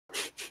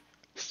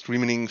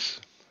Streamings.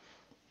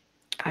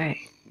 Alright.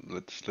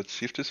 Let's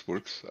see if this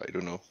works. I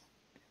don't know.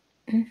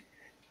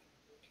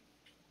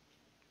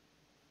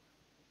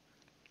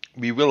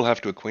 We will have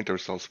to acquaint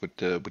ourselves with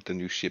the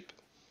new ship.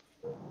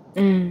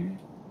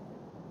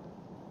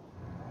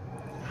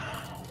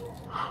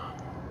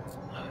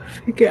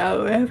 Figure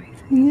out where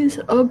everything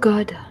is. Oh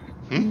god.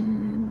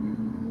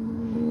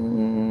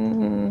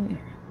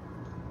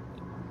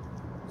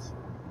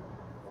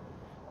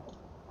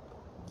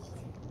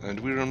 And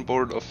we're on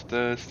board of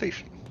the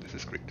station. This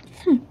is great.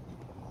 And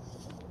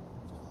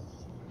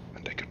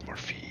I got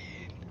morphine.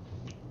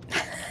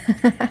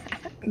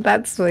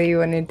 That's why you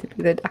wanted to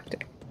be the doctor.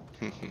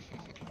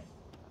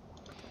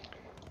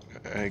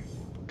 I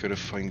gotta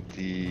find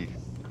the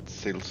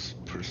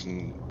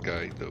salesperson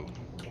guy though.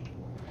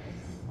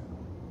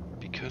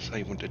 Because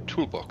I want a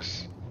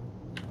toolbox.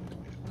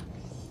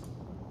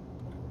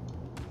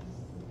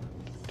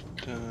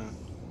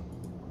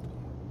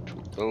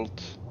 Tool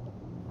belt.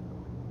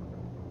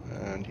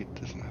 And he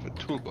doesn't have a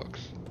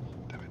toolbox.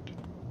 Damn it.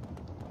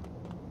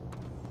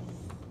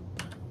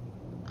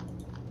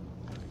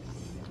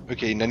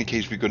 Okay, in any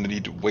case, we're gonna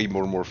need way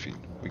more morphine.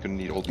 We're gonna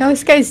need all the Oh,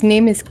 this guy's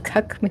name is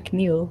Cuck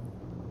McNeil.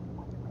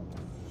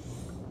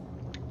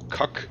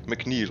 Cuck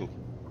McNeil.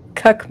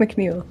 Cuck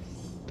McNeil.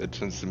 That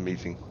sounds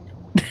amazing.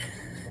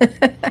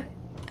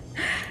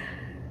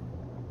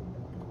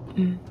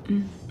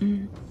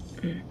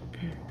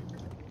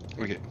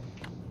 Okay.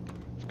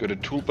 We've got a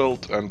tool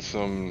belt and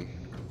some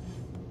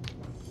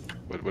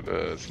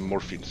some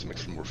morphine, some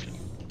extra morphine.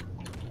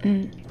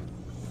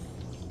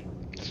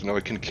 So now I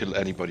can kill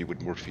anybody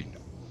with morphine.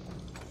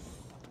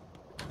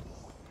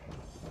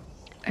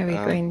 Are we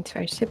going to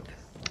our ship?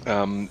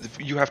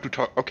 You have to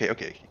talk. Okay,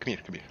 come here.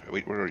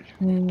 Wait, where are you?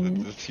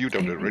 That's you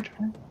down there, right?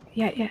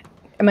 Yeah.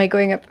 Am I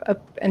going up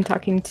and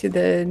talking to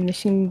the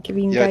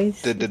mission-giving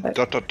guys? Yeah, the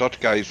dot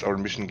guys are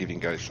mission-giving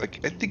guys. I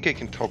think I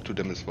can talk to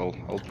them as well.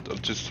 I'll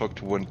just talk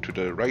to one to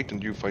the right,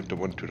 and you find the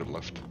one to the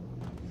left.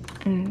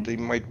 They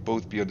might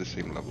both be on the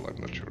same level.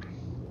 I'm not sure.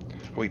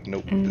 Wait,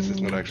 no, this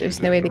is not actually.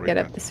 There's no way to get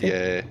up this way.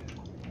 Yeah.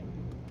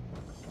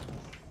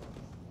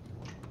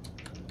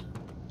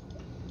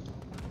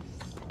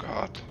 Oh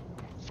God,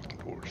 fucking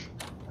doors.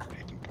 I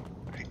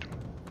hate them.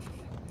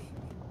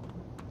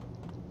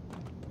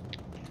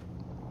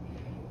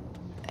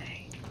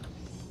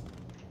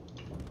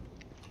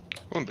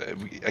 Well,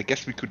 I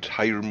guess we could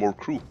hire more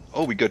crew.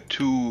 Oh, we got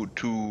two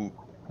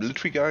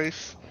military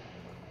guys.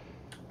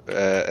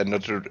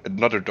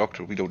 Another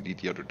doctor. We don't need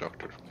the other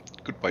doctor.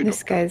 Goodbye, This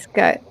doctor. guy's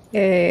got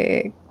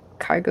a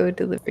cargo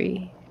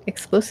delivery,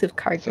 explosive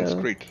cargo.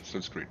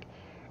 Sounds great.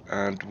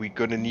 And we're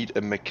gonna need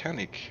a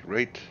mechanic,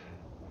 right?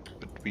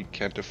 But we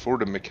can't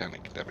afford a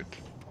mechanic, damn it.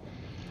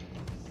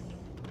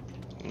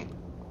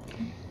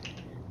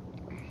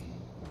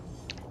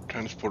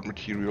 Transport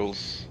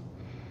materials.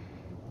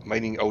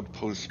 Mining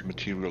outpost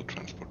material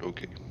transport,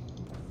 okay.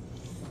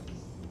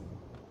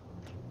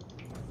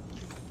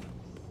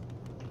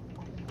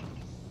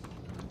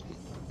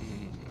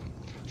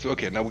 So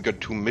okay, now we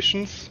got 2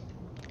 missions.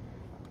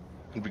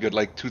 And we got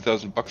like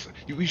 $2,000.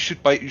 You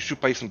should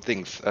buy some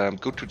things.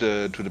 Go to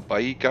the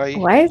buy guy.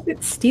 Why is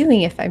it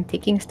stealing if I'm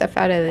taking stuff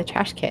out of the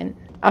trash can?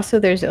 Also,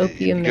 there's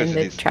opium in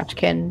the trash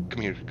can.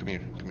 Come here.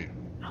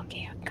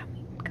 Okay, I'm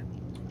coming.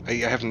 I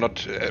have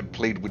not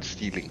played with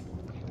stealing.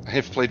 I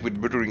have played with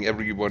murdering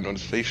everyone on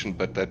station,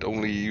 but that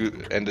only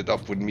ended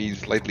up with me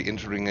slightly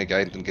injuring a guy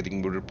and then getting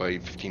murdered by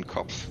 15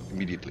 cops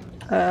immediately.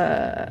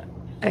 I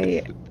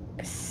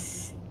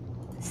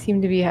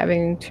seem to be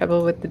having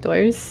trouble with the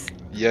doors.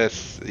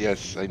 Yes,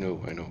 I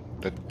know.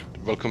 That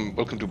welcome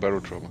to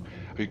Barotrauma.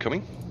 Are you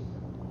coming?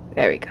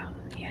 There we go.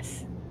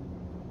 Yes.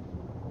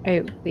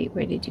 Wait,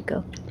 where did you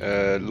go?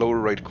 Lower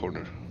right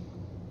corner.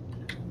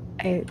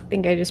 I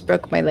think I just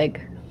broke my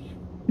leg.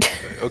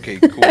 Okay,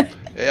 cool.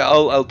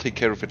 I'll take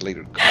care of it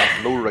later.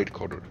 Lower right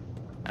corner.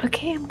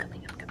 Okay, I'm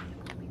coming.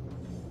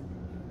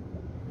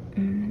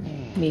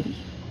 Maybe.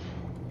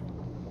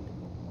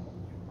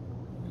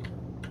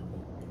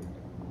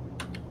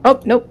 Oh,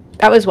 nope.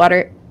 That was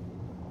water.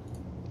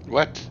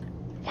 What?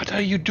 What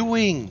are you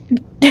doing?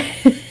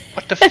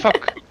 What the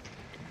fuck?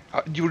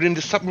 You're in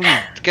the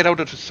submarine. Get out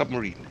of the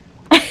submarine.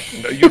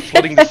 No, you're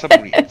flooding the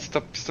submarine.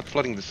 Stop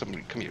flooding the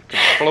submarine. Come here.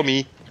 Follow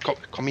me.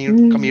 Come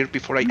here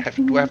before I have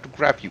to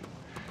grab you.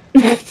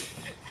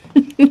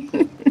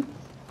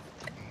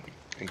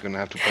 I'm gonna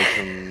have to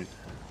buy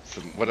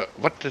some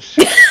what the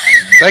shit?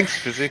 Thanks,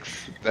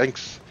 physics.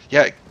 Thanks.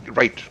 Yeah,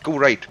 right. Go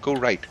right.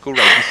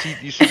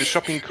 You see the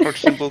shopping cart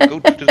symbol? Go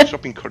to the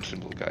shopping cart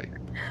symbol, guy.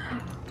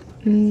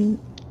 Here,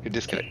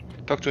 this guy.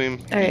 Talk to him.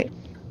 Alright.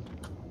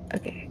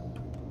 Okay.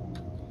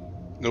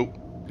 No,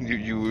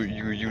 you're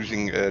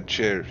using a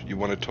chair. You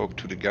want to talk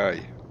to the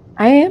guy.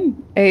 I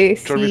am. I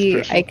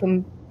see. I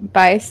can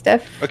buy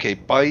stuff. Okay,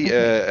 buy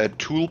a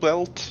tool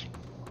belt.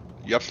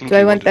 You absolutely.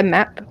 Do I want the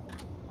map?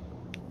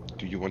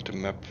 Do you want a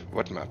map?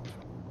 What map?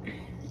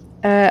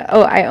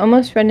 I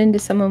almost ran into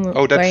someone.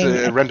 Oh, that's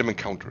a random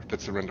encounter.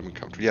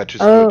 Yeah,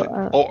 just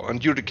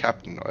and you're the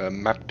captain.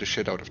 Map the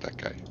shit out of that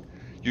guy.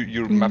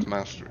 You're map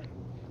master.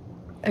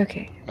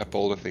 Okay. Map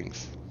all the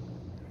things.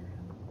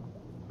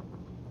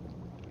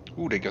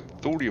 Ooh, they got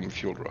thorium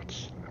fuel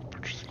rods. I'm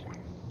purchasing one.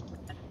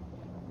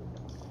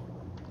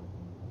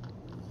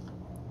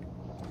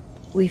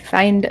 We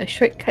find a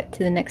shortcut to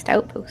the next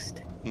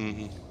outpost.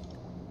 Mm-hmm.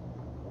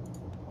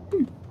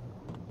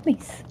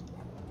 Nice.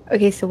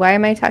 Okay, so why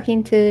am I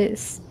talking to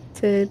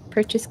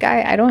purchase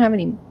guy? I don't have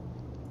any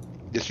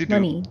Yes, you do.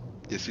 money.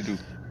 Yes, you do.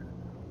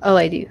 Oh,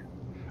 I do.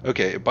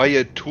 Okay, buy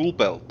a tool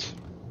belt.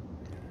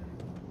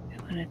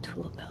 I want a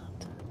tool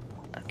belt.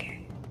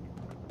 Okay.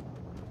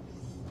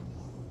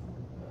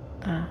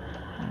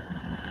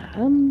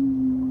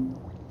 Um.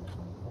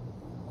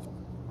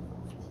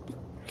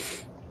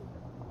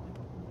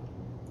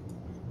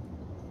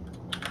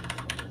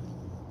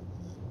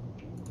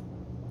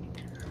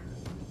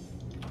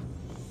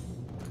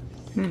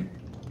 Hmm.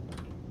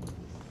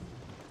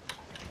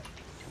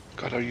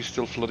 God, are you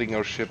still flooding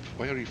our ship?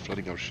 Why are you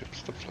flooding our ship?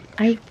 Stop flooding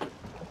our I ship.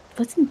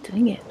 wasn't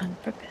doing it on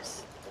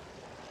purpose.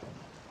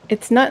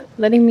 It's not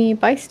letting me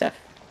buy stuff.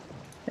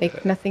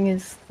 Like nothing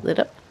is lit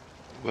up.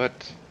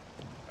 What?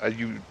 Are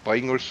you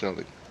buying or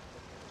selling?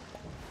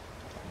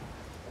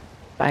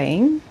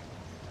 Buying?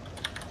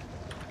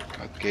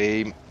 God,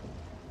 game.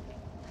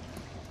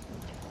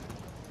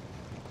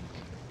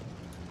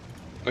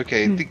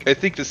 Okay, I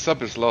think the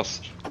sub is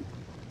lost.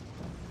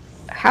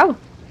 How?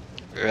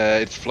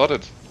 It's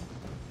flooded.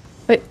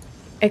 But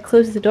I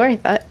closed the door, I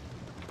thought.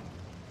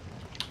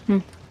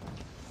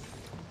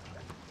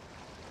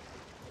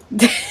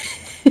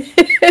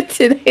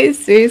 Did I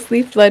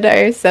seriously flood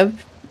our sub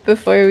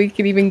before we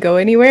could even go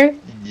anywhere?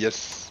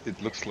 Yes,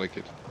 it looks like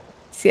it.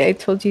 See, I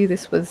told you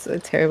this was a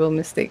terrible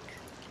mistake.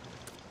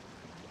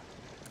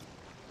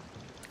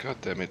 God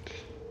damn it.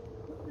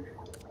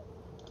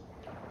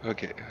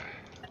 Okay.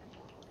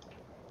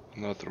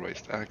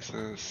 Unauthorized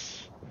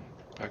access.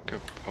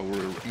 Backup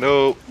power.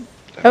 No!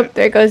 Damn Oh, it.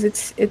 there it goes.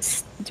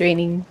 It's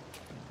draining.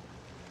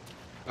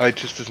 It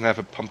just doesn't have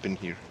a pump in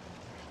here.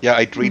 Yeah,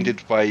 I drained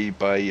it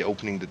by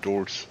opening the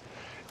doors.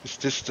 Is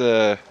this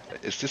the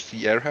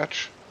air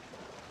hatch?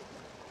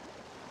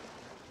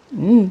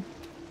 Mm.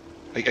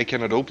 I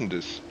cannot open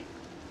this.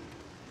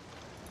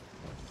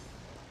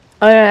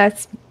 Oh, no,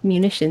 that's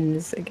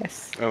munitions, I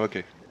guess. Oh,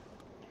 okay.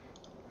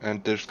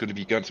 And there's gonna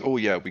be guns. Oh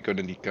yeah, we're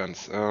gonna need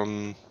guns.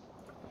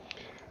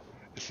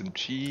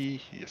 SMG.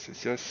 Yes,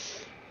 yes,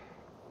 yes.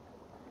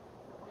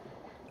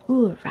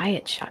 Ooh, a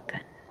riot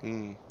shotgun.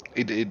 Hmm.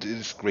 It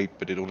is great,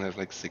 but it only has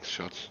like 6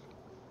 shots.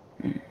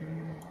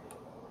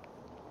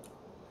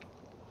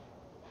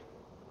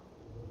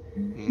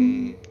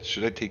 Hmm.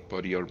 Should I take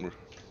body armor?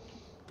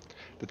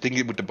 The thing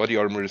with the body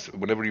armor is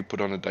whenever you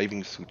put on a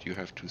diving suit, you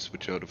have to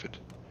switch out of it.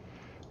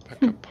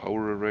 Backup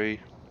power array.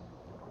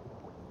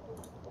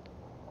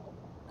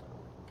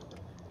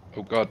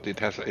 Oh god, it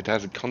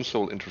has a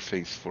console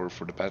interface for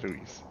the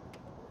batteries.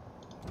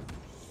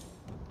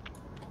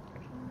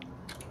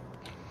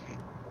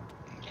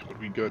 What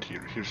we got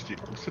here? Here's the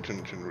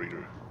oxygen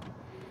generator.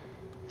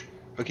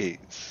 Okay,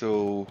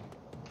 so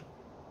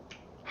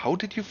how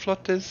did you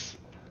flood this?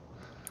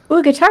 Ooh,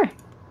 a guitar.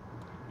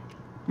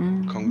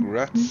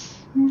 Congrats.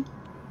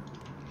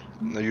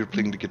 Now you're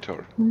playing the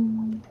guitar.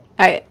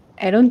 I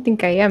don't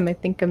think I am. I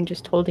think I'm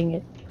just holding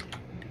it.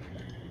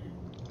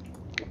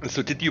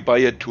 So did you buy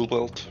a tool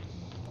belt?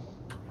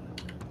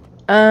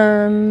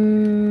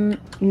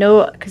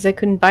 No, because I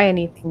couldn't buy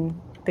anything.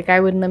 The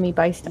guy wouldn't let me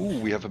buy stuff. Ooh,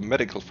 we have a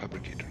medical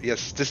fabricator.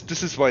 Yes,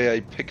 this is why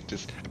I picked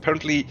this.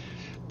 Apparently,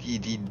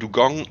 the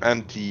Dugong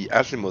and the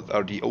Azimuth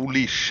are the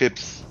only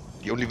ships,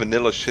 the only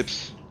vanilla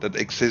ships that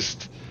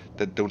exist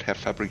that don't have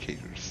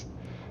fabricators,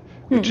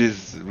 which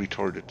is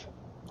retarded.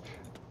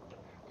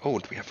 Oh,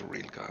 and we have a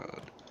railgun.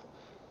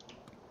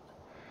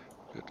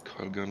 Good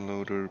coil gun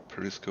loader,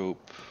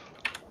 periscope.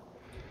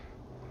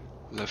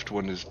 Left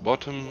one is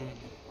bottom.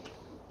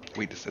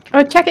 Wait, is that the Oh,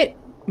 right check one? it!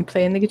 I'm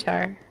playing the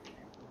guitar.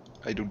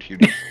 I don't hear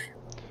you.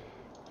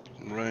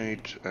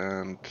 Right,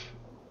 and...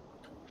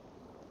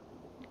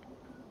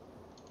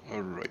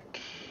 Alright.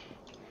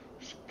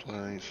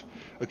 Supplies.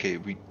 Okay,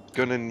 we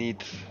gonna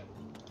need...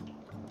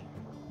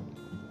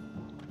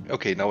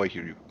 Okay, now I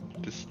hear you.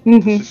 This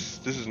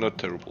is not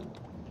terrible.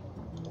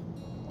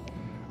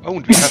 Oh,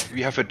 and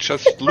we have a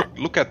just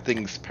look at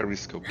things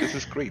periscope. This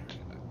is great.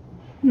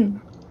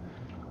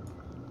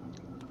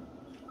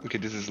 Okay,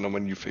 this is now my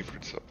new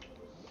favorite sub.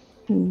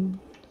 We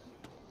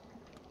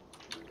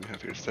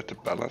have here, is that the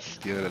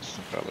ballast? Yeah, that's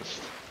the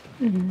ballast.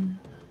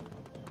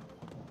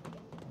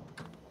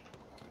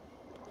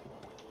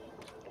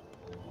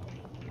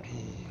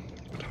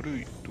 But how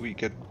do we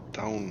get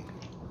down?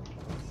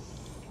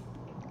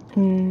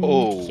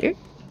 Oh, Here?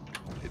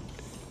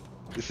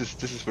 this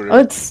is where. Oh,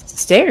 it's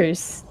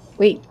stairs.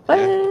 Wait, what?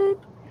 Yeah.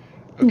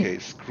 Okay,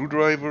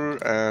 screwdriver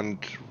and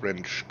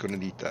wrench. Gonna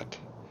need that.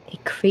 A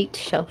crate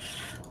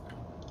shelf.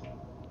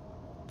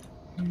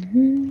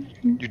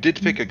 You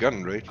did pick a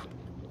gun, right?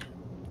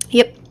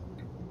 Yep.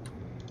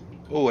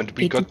 Oh, and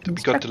we Agent got the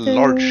instructor.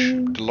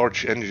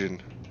 large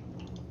engine.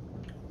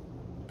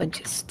 Bunch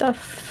of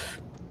stuff.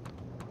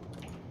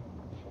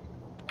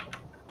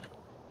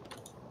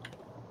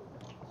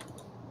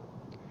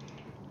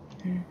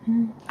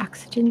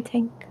 Oxygen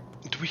tank.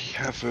 Do we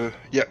have a?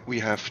 Yeah, we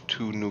have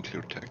 2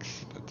 nuclear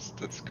tanks.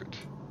 That's good.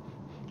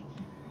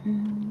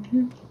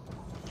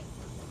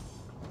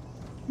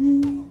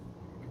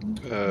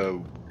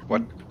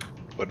 What?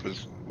 What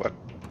was what?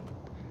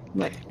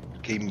 What?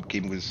 Game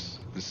was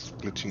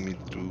glitching me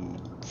through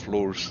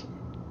floors.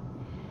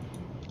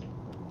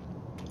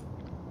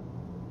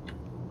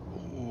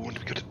 Oh, and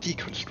we got a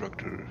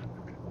deconstructor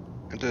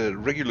and a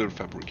regular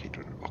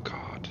fabricator. Oh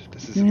god,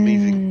 this is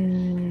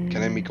amazing.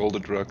 Can I make all the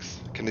drugs?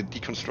 Can I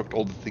deconstruct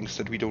all the things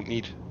that we don't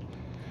need?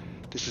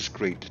 This is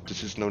great.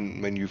 This is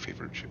my new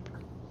favorite ship.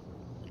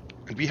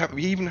 And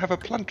we even have a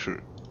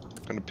planter.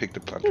 I'm gonna pick the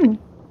planter.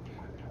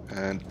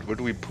 And where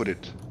do we put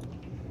it?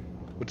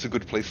 What's a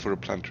good place for a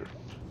planter?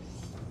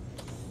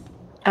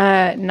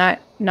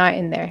 Not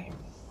in there.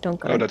 Don't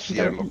go. Oh, that's the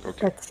don't- airlock. Okay.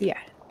 That's yeah.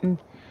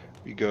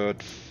 We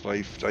got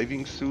 5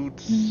 diving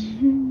suits.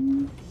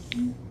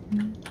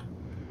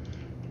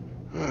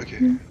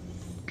 Okay.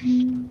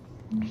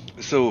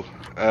 So,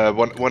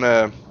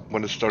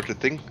 wanna start a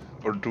thing,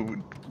 or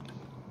do?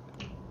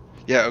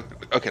 Yeah.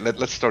 Okay.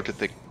 Let's start a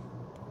thing.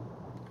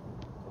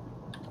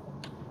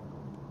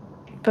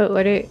 But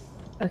what are?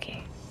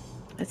 Okay,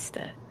 that's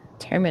the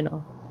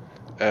terminal.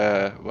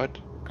 What?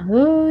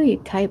 Oh, you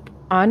type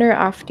on or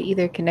off to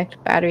either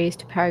connect batteries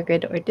to power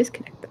grid or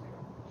disconnect them.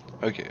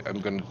 Okay, I'm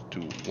gonna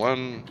do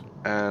 1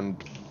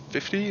 and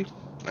 50.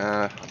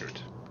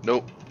 100.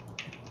 Nope.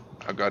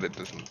 I got it.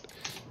 Doesn't.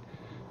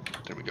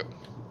 There we go.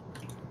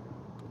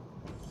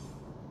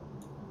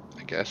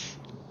 I guess.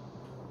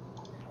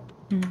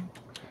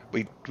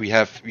 Wait, we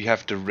have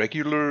the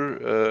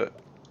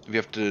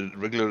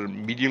regular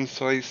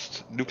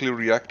medium-sized nuclear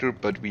reactor,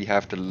 but we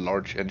have the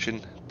large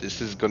engine. This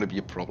is gonna be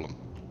a problem.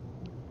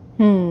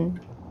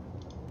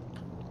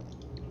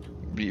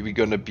 We're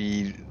gonna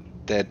be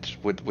dead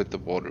with the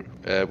water,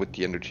 with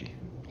the energy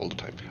all the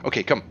time.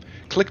 Okay, come.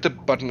 Click the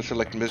button,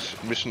 select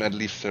mission, and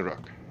leave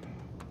Serac.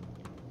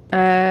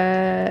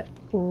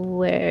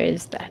 Where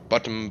is that?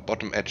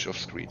 Bottom edge of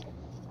screen.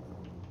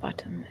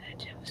 Bottom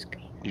edge of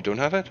screen. You don't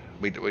have it?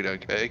 Wait.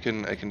 I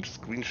can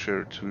screen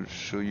share to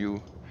show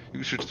you.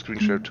 You should screen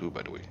share too,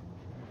 by the way.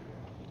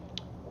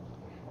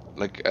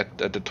 Like at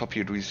the top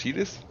here. Do you see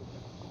this?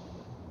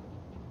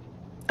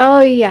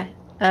 Oh yeah.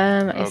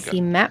 I Okay.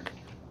 see map.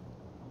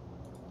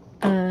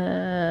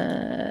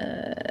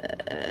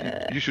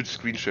 You should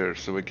screen share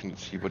so I can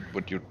see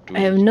what you're doing. I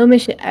have no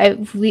mission. Are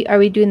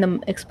we doing the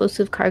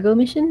explosive cargo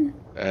mission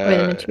or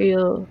the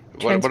material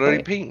transport? What are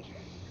you paying?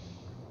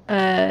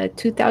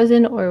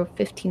 2,000 or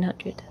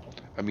 1,500.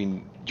 I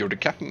mean, you're the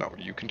captain now.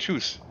 You can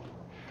choose.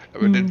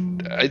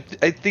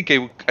 I think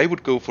I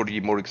would go for the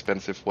more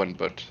expensive one,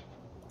 but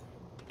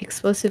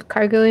Explosive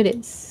cargo it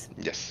is.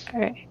 yes. All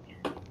right.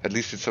 At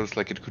least it sounds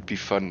like it could be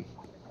fun.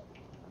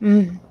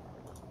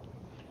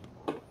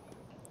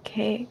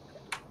 Okay.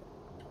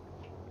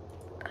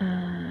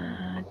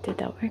 Did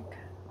that work?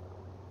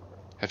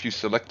 Have you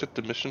selected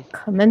the mission?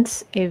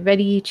 Commence a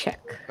ready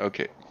check.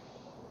 Okay.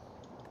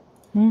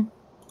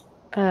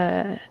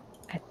 I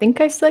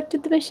think I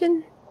selected the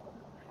mission.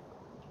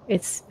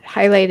 It's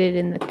highlighted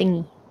in the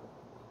thingy.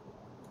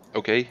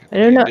 Okay. I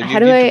don't know. Then How you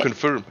do need I? to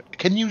confirm.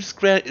 Can you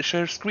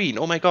share screen?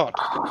 Oh my god.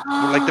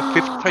 For like the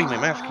 5th time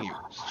I'm asking you.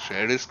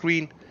 Share the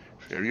screen.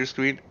 Share your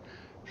screen.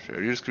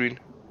 Share your screen.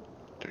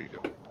 There you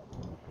go.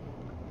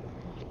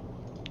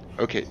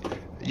 Okay.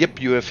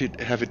 Yep, you have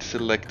it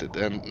selected,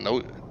 and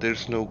now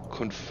there's no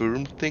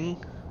confirm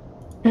thing.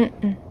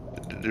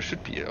 There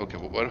should be. Okay,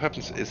 well, what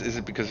happens is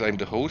it because I'm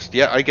the host?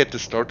 Yeah, I get the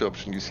start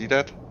option. You see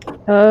that?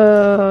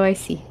 Oh, I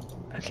see.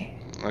 Okay.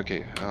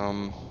 Okay.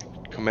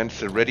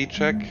 Commence a ready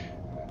check.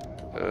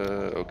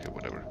 Okay,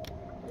 whatever.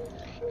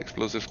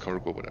 Explosive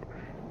cargo, whatever.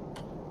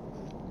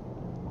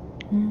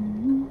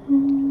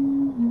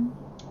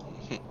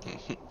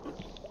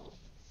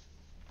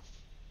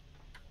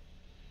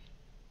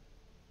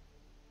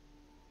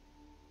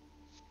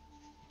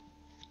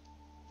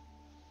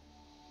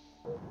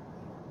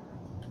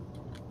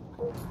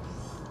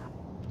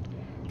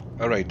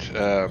 Alright,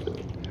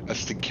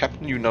 as the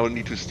captain, you now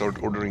need to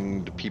start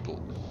ordering the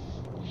people.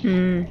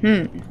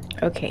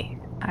 Okay,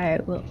 I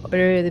will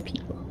order the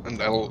people.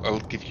 And I'll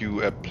give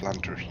you a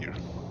planter here.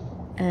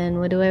 And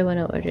what do I want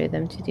to order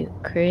them to do?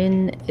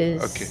 Corinne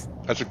is... Okay.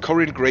 As a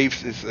Corinne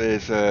Graves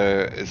is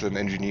an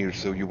engineer,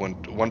 so you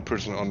want one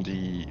person on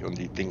the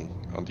thing,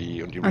 on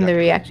the reactor. On the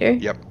reactor?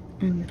 Yep.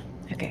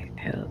 Okay,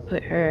 I will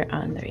put her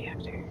on the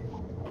reactor.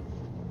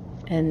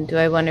 And do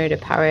I want her to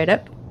power it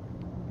up?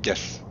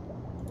 Yes.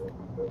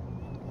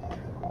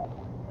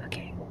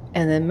 Okay.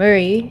 And then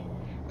Murray...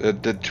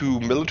 The 2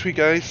 military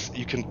guys,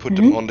 you can put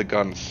them on the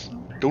guns.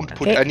 Don't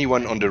put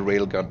anyone on the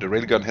railgun. The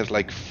railgun has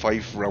like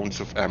 5 rounds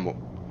of ammo.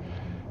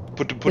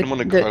 Put them on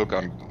the coil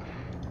gun.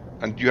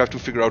 And you have to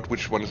figure out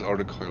which ones are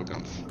the coil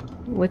guns.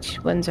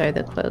 Which ones are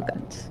the coil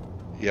guns?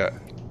 Yeah.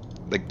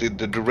 Like the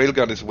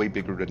railgun is way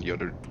bigger than the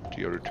other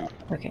 2.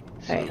 Okay.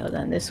 So. Alright, hold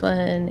on. This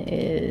one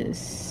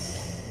is...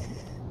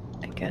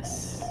 I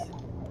guess...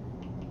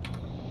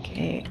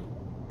 Okay.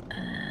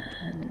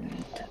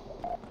 And...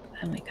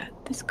 then we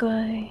got this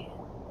guy.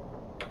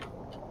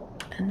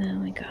 And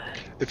then we got...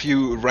 If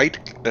you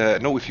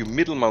if you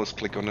middle mouse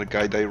click on a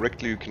guy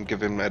directly, you can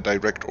give him a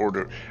direct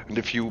order. And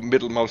if you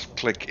middle mouse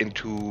click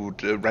into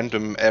the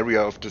random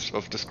area of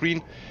the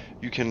screen,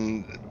 you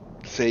can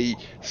say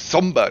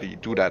somebody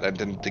do that, and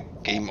then the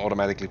game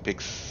automatically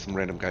picks some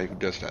random guy who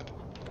does that.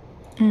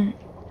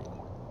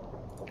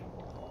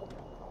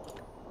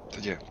 So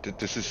yeah,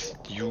 this is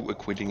you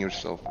acquainting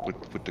yourself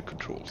with the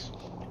controls.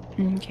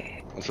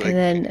 Okay. Also, And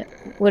then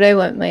what I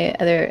want my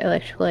other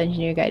electrical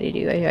engineer guy to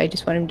do, I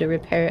just want him to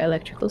repair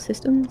electrical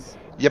systems.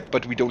 Yep,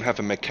 but we don't have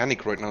a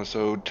mechanic right now,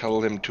 so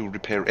tell him to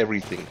repair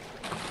everything.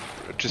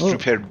 Just Oh.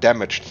 repair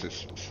damaged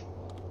systems.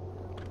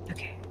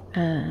 Okay.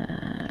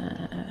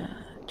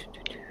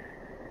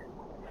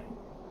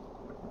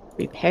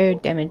 Repair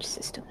damaged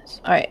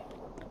systems. All right.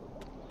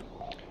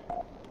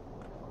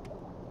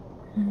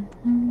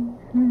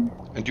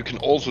 And you can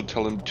also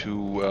tell him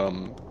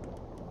to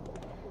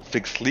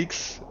fix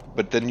leaks,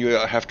 but then you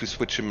have to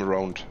switch him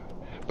around.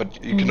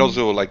 But you can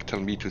also like tell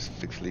me to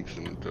fix leaks,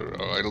 and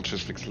I'll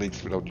just fix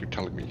leaks without you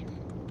telling me.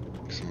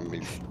 It's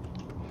amazing.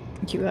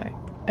 You are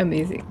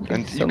amazing. You're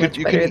And so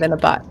much better than a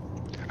bot.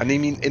 And I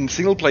mean, in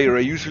single player,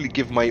 I usually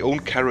give my own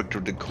character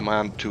the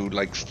command to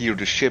like steer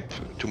the ship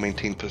to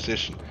maintain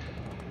position.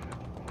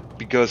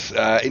 Because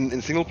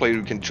in single player,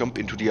 you can jump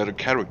into the other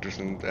characters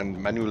and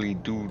manually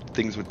do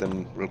things with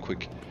them real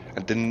quick.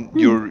 And then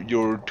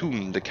your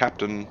toon, the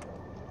captain,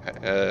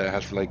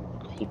 has like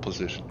whole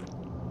position.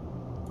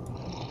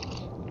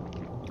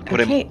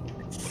 Okay,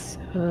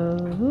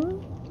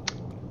 so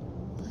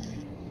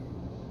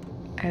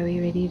are we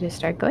ready to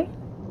start going?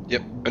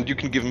 Yep, and you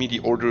can give me the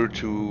order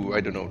to,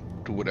 I don't know,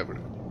 to whatever.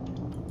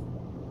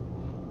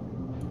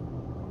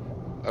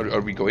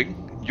 Are we going?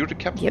 You're the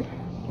captain? Yep,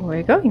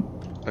 we're going.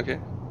 Okay.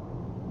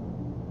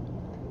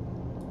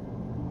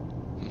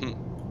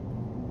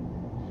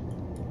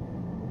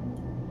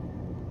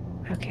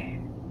 Okay,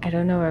 I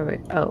don't know where we're...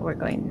 Oh, we're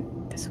going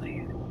this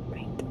way.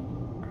 Right.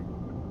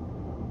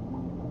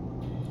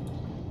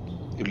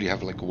 You only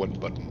have like one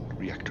button,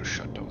 reactor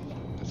shutdown.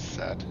 That's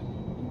sad.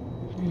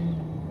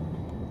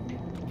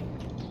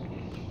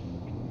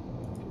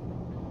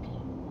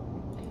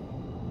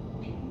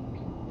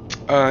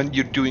 And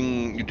you're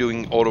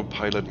doing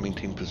autopilot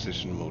maintain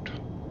position mode.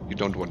 You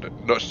don't want that.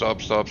 No, stop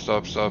the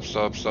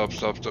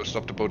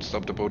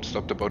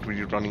boat.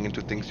 You're running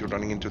into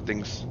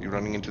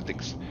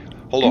things.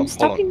 Hold on.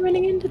 Stopping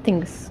running into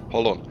things.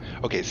 Hold on.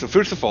 Okay, so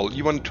first of all,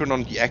 you want to turn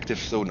on the active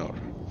sonar.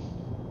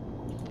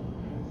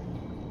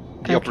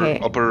 The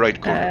upper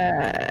right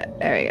corner.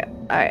 There we go.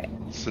 Alright.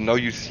 So now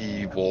you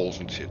see walls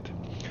and shit.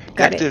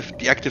 Got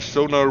The active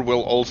sonar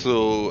will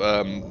also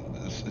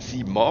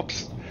see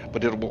mobs,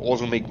 but it will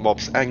also make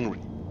mobs angry,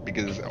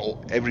 because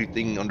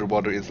everything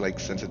underwater is like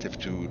sensitive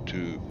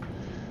to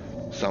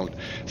sound.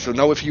 So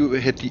now if you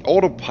hit the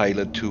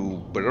autopilot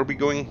to, where are we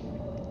going?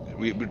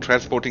 We're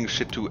transporting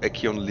shit to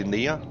Echion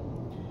Linnea.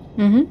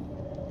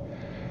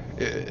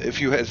 If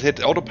you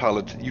hit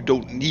autopilot, you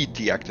don't need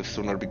the active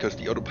sonar, because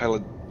the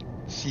autopilot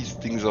sees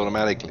things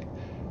automatically.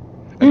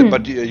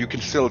 But you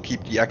can still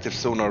keep the active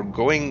sonar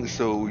going,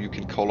 so you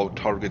can call out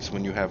targets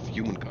when you have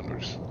human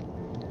gunners.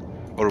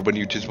 Or when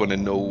you just want to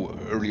know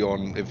early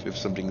on if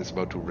something is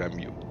about to ram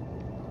you.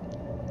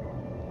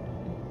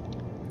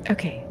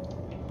 Okay.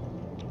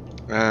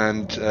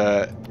 And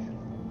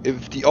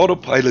if the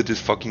autopilot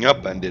is fucking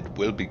up, and it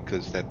will,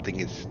 because that thing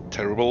is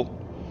terrible,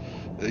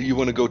 you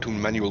want to go to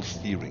manual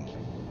steering.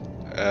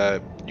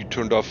 You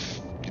turned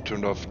off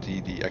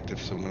the active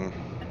sonar.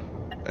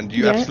 And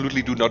you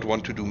absolutely do not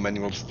want to do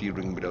manual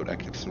steering without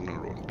active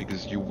sonar on,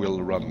 because you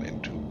will run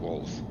into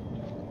walls.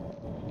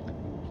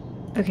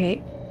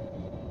 Okay.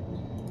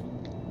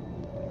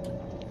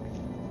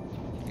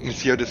 You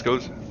see how this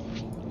goes?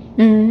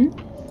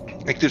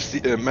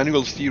 Active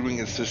manual steering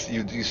is just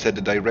you set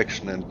the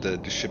direction, and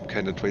the ship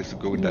kind of tries to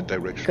go in that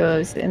direction.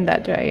 Goes in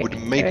that direction.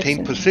 With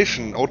maintain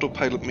position,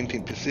 autopilot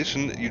maintain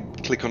position, you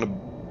click on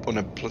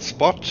a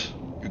spot.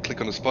 You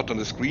click on a spot on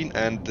the screen,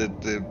 and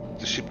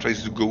the ship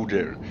tries to go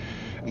there.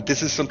 And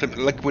this is sometimes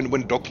like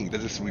when docking.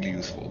 That is really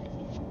useful.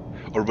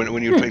 Or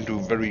when you're trying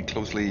to very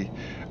closely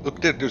look.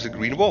 There's a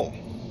green wall.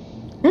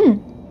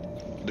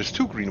 There's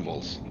two green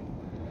walls.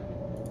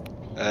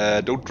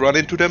 Don't run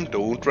into them.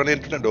 Don't run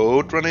into them.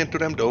 Don't run into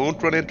them.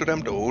 Don't run into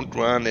them. Don't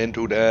run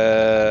into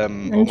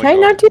them. I'm trying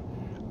not to.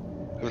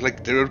 I was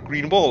like, there are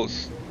green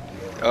walls.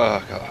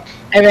 Oh god.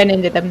 I ran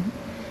into them.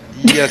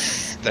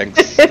 Yes.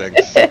 Thanks.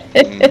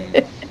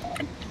 Okay.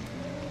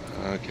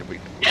 Wait.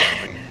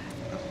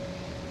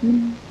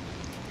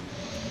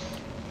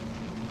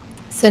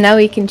 So now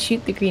we can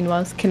shoot the green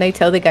walls. Can I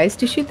tell the guys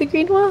to shoot the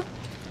green wall?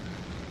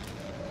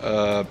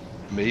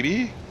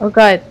 Maybe? Oh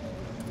god.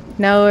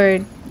 Now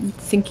we're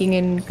sinking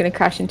and gonna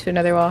crash into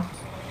another wall.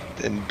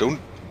 Then don't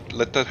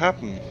let that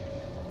happen.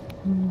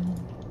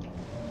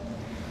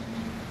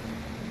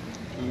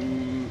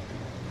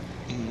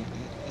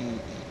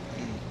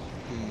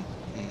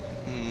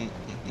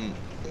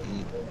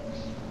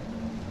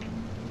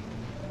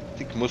 I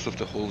think most of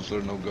the holes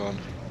are now gone.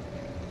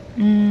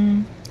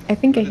 I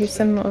think I What hear is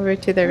some over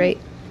to the right.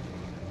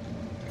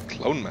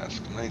 Clown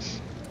mask, nice.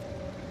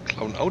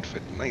 Clown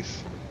outfit,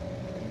 nice.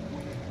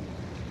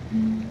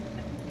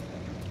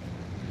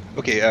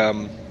 Okay,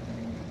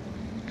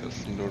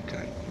 ghost indoor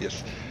kind.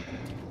 Yes.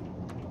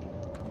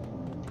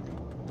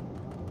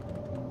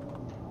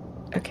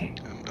 Okay.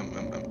 And I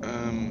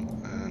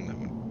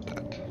want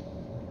that.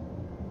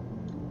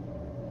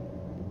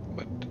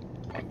 But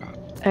oh god.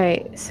 All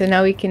right. So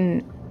now we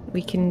can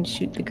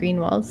shoot the green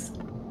walls,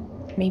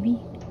 maybe.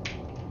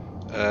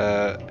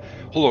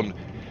 Hold on.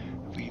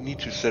 We need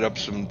to set up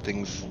some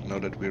things now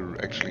that we're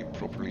actually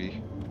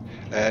properly.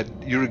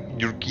 Your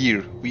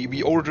gear.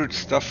 We ordered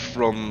stuff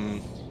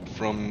from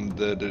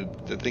the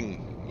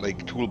thing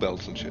like tool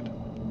belts and shit.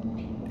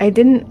 I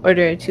didn't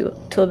order a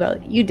tool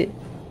belt. You did,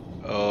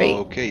 right?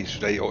 Okay,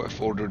 should I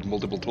have ordered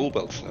multiple tool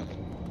belts then?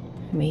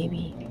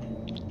 Maybe.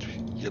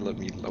 Yell at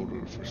me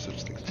louder for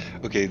such things.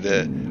 Okay,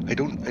 I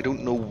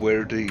don't know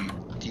where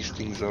these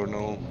things are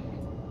now.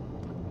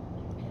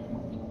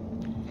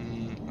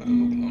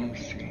 Mobile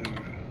arms dealer.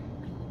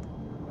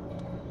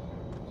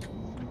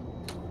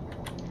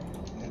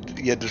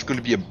 Yeah, there's going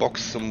to be a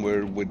box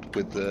somewhere with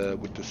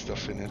the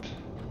stuff in it,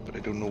 but I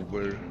don't know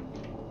where.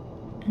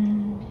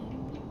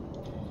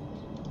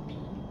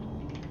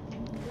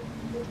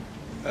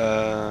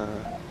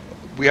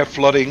 We have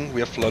flooding.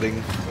 We have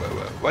flooding.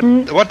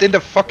 What in the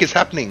fuck is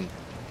happening?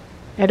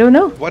 I don't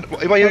know. Why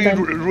are you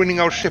ruining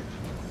our ship?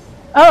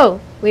 Oh,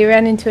 we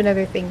ran into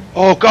another thing.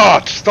 Oh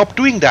god, stop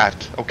doing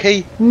that,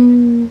 okay?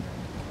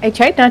 I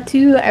tried not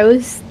to. I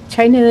was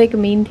trying to like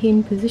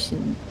maintain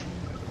position,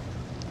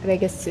 but I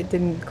guess it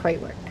didn't quite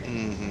work.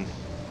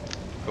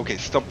 Okay,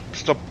 stop.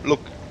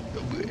 Look,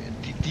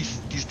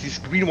 these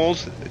green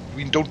walls,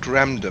 we don't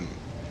ram them.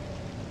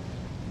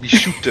 We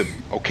shoot them,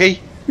 okay?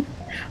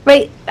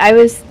 Wait, I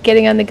was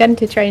getting on the gun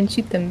to try and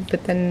shoot them,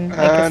 but then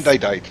I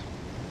died.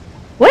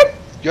 What?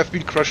 You have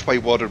been crushed by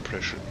water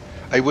pressure.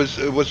 I was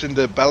in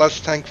the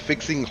ballast tank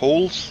fixing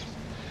holes.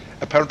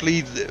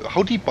 Apparently,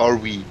 how deep are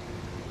we?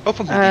 How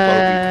fucking deep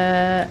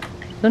are we?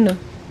 I don't know.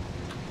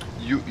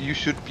 You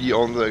should be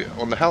on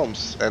the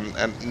helms and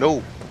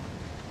no.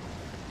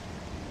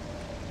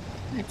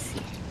 Let's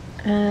see.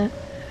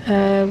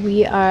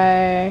 We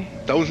are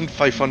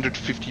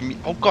 1,550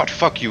 meters. Oh god,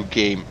 fuck you,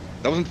 game.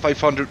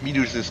 1,500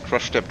 meters is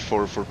crush depth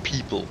for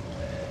people.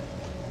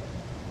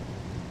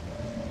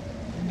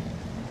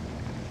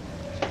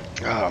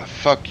 Ah,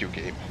 fuck you,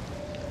 game.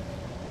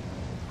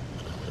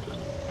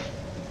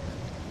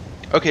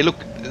 Okay, look.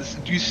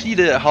 Do you see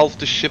the half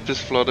the ship is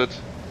flooded?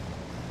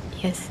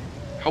 Yes.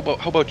 How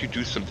about you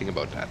do something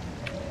about that?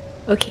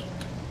 Okay.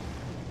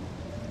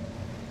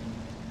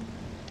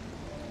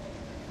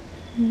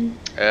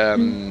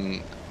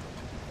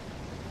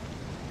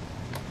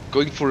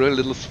 Going for a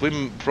little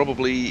swim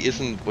probably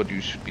isn't what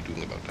you should be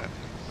doing about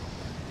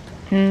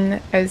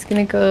that. I was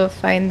gonna go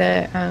find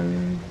the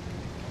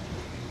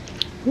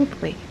oh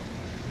boy.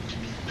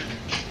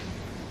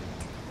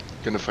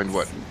 Gonna find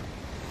what?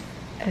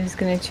 I was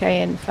gonna try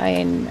and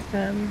find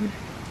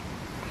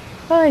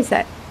what is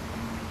that?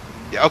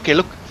 Yeah. Okay.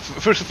 Look.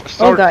 First of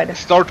all, Oh god.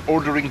 Start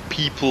ordering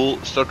people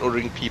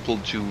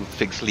to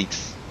fix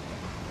leaks.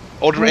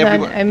 Order Hold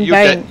everyone. on, I'm You're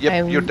dying. dead.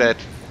 Yep, you're dead.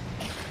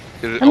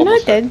 You're I'm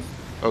almost not dead.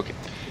 Okay.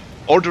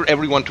 Order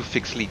everyone to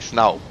fix leaks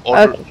now.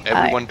 Order Okay,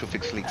 everyone to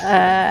fix leaks.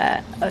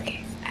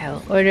 Okay. I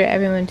will order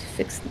everyone to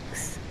fix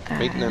leaks.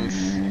 Maintenance,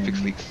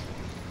 fix leaks.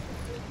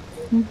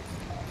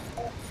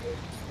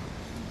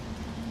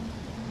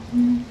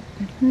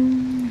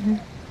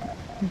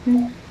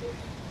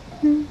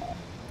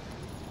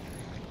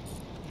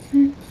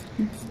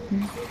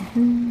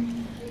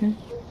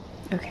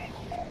 Okay.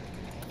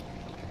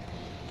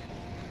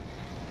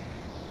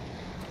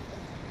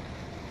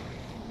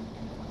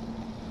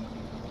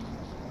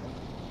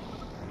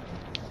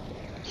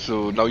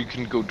 So now you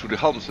can go to the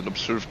helms and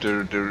observe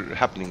their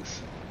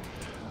happenings.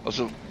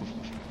 Also,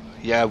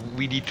 yeah,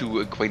 we need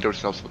to acquaint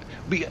ourselves.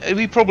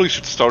 We probably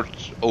should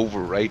start over,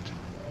 right?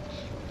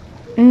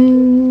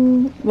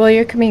 Well,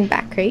 you're coming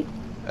back, right?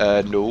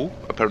 No,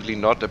 apparently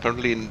not.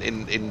 Apparently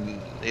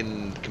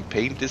in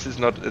campaign, this is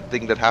not a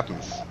thing that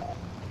happens.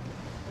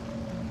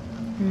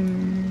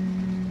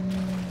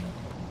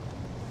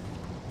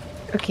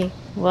 Okay.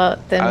 Well,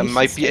 then I we should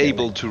might be start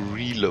able over. to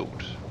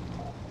reload.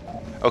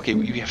 Okay,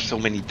 we have so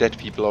many dead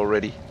people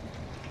already.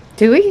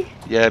 Do we?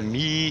 Yeah,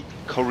 me,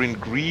 Corinne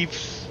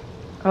Greaves.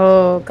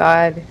 Oh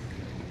God.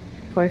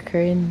 Poor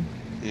Corinne.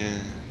 Yeah.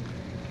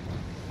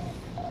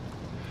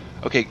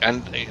 Okay,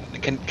 and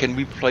can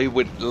we play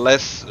with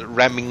less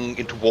ramming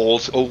into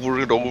walls over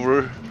and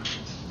over?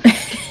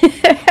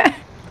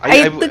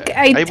 I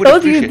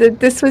told you that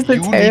this was a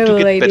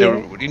terrible idea.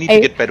 You need to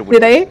get better with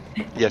Did this.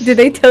 I? Yes. Did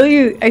I tell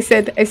you? I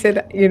said,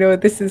 you know,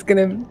 this is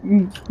gonna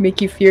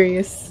make you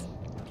furious.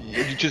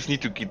 You just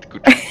need to get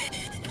good.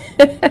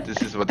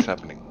 This is what's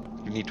happening.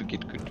 You need to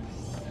get good.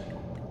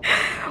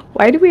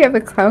 Why do we have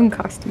a clown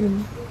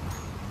costume?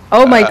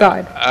 Oh my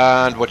God.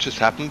 And what just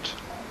happened?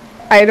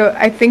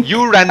 I think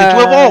You ran into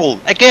a wall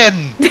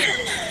again.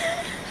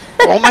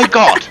 Oh my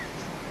God.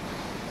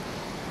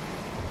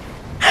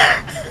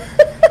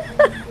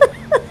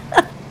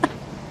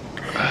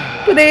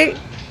 it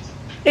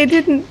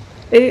didn't.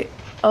 It.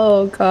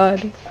 Oh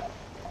God.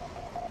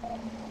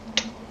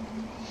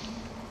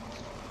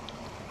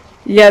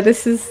 Yeah,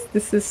 this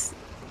is.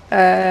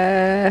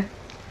 Uh.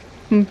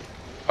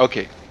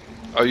 Okay.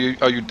 Are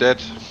you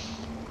dead?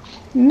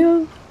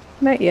 No,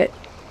 not yet.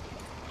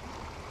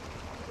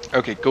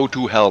 Okay, go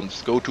to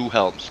helms. Go to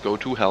helms. Go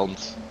to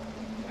helms.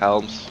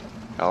 Helms.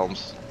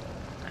 Helms.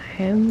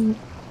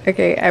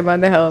 Okay. I'm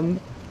on the helm.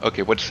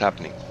 Okay, what's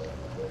happening?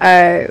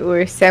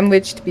 We're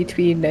sandwiched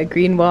between the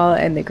green wall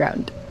and the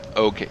ground.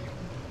 Okay.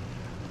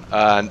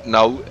 And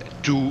now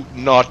do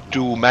not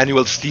do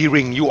manual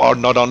steering. You are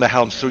not on the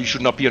helm, so you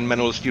should not be on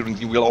manual steering.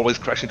 You will always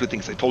crash into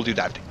things. I told you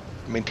that.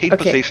 Maintain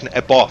Okay. position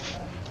above.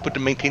 Put the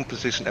maintain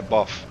position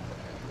above.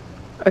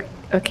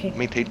 Okay.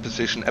 Maintain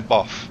position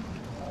above.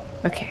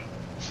 Okay.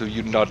 So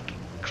you're not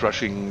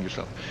crushing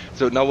yourself.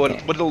 So now what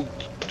Okay. it'll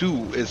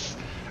do is,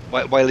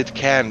 while it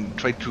can,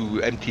 try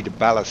to empty the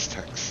ballast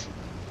tanks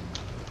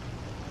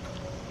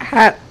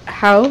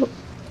How?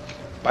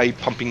 by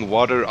pumping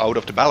water out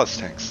of the ballast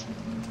tanks.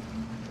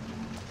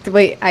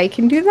 Wait, I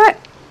can do that?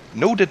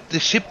 Know that the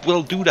ship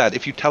will do that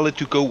if you tell it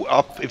to go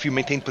up. If you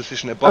maintain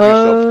position above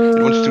yourself,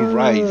 it wants to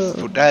rise.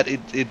 For that,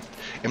 it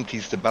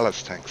empties the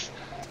ballast tanks.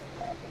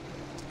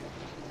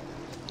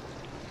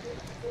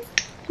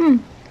 I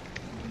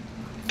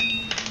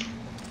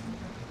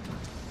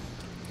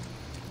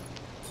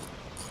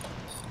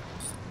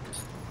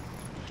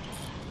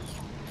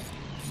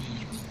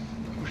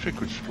wish I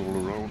could stroll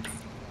around.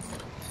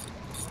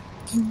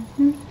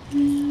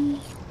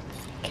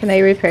 Can I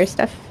repair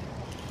stuff?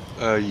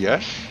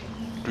 Yes.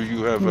 Do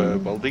you have a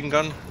welding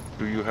gun?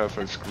 Do you have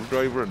a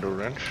screwdriver and a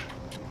wrench?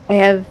 I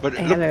have But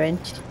a look,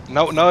 wrench.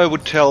 now I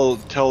would tell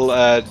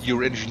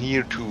your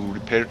engineer to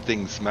repair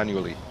things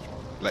manually,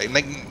 like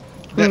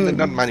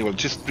not manual,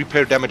 just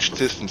repair damaged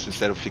systems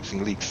instead of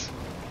fixing leaks.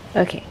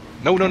 Okay.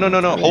 No. Tell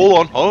Hold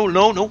on. Oh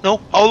no.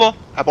 Hold on.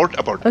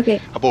 Abort.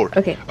 Okay. Abort.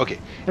 Okay. Okay.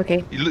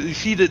 Okay. You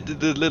see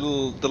the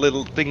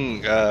little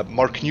thing,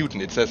 Mark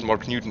Newton. It says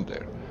Mark Newton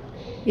there.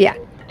 Yeah.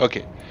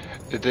 Okay.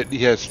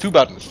 He has two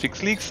buttons: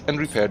 fix leaks and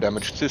repair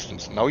damaged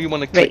systems. Now you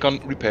want to click on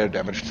repair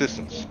damaged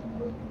systems.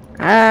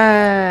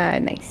 Ah,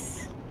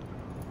 nice.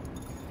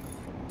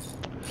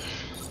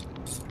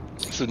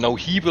 So now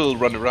he will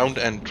run around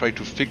and try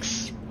to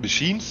fix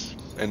machines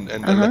and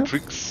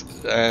electrics,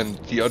 and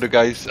the other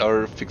guys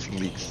are fixing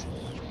leaks.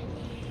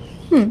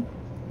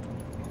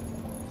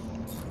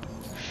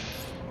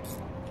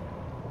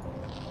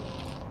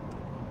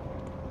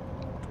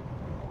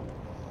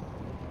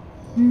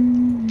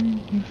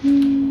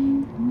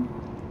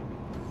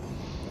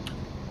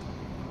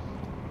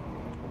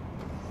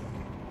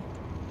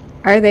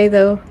 Are they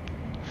though?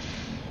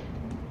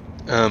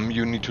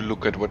 You need to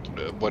look at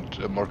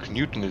what Mark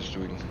Newton is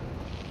doing.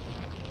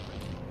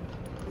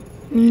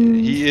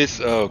 He is.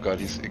 Oh God,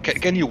 he's.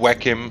 Can you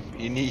whack him?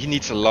 He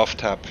needs a love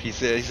tap.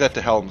 He's at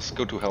the helms.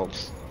 Go to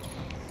helms.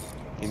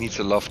 He needs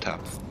a love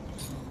tap.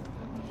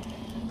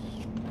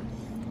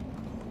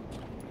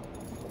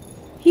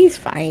 He's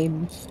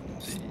fine.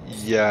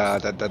 Yeah,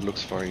 that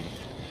looks fine.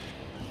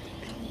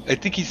 I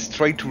think he's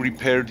trying to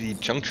repair the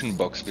junction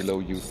box below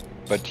you,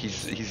 but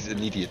he's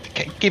an idiot.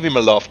 Give him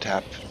a love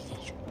tap.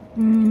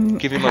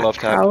 Give him a love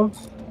tap.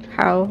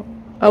 How?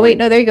 Oh wait,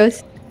 no, there he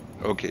goes.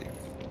 Okay.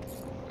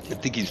 I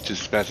think he's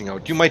just spazzing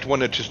out. You might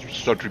want to just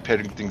start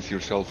repairing things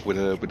yourself with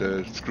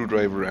a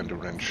screwdriver and a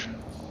wrench.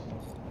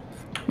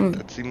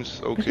 That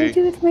seems okay. What do I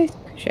do with my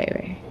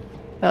screwdriver?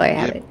 Oh, I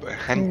have it.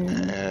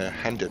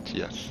 Hand it,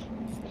 yes.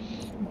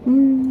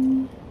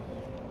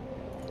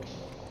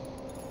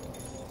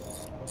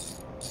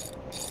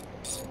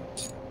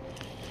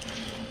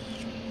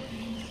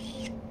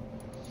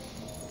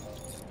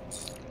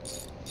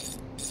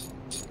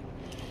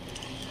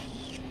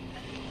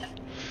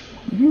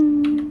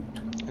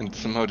 And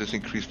somehow this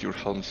increased your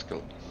helm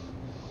skill.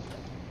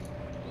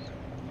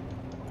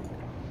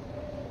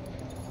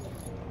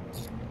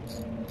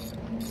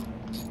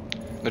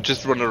 Now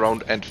just run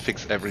around and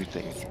fix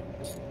everything.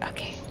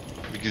 Okay.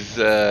 Because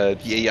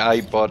the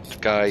AI bot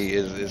guy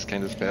is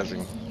kind of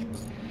spazzing.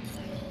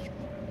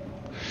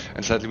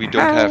 And sadly we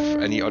don't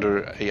have any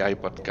other AI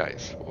bot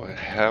guys.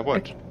 What?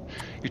 Okay.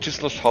 You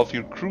just lost half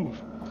your crew.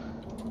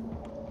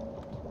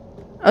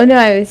 Oh no,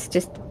 I was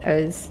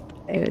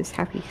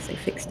happy because I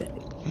fixed it.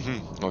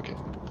 Okay.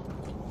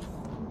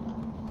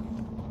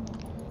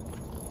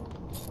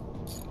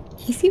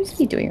 He seems to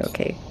be doing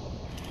okay.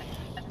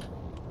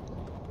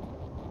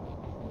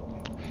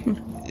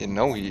 Yeah,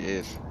 no, he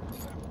is.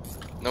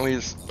 No, he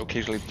is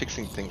occasionally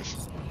fixing things.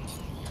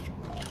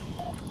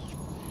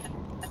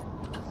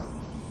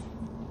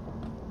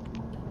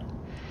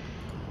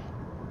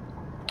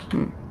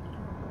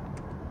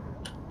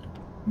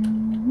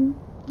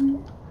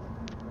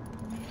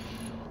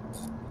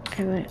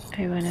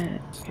 I wanna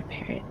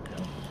repair it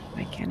though.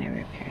 Why can't I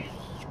repair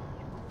it?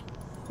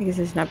 Because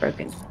it's not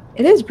broken.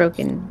 It is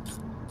broken.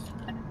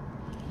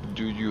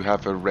 Do you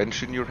have a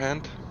wrench in your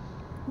hand?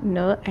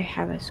 No, I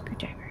have a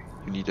screwdriver.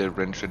 You need a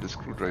wrench and a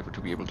screwdriver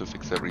to be able to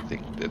fix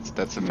everything.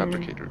 That's a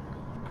fabricator.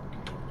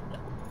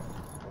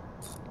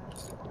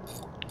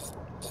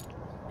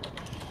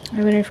 I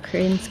wonder if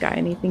Crane's got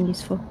anything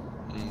useful.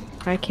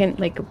 I can't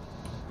like.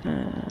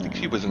 I think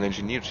she was an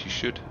engineer. She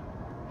should.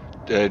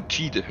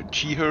 G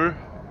her.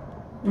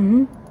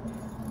 Mhm.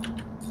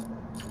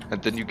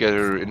 And then you get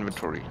her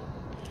inventory.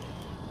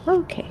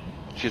 Okay.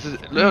 She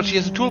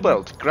has a tool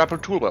belt. Grab her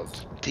tool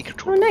belt. Take her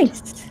tool Oh, belt.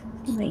 nice.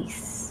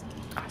 Nice.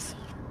 Awesome.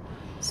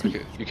 Sweet.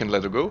 Okay, you can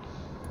let her go.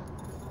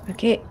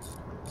 Okay.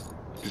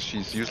 Because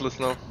she's useless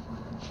now.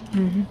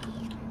 Mhm.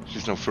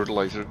 She's no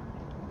fertilizer.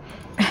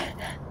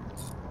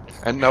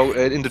 And now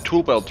in the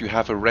tool belt you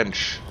have a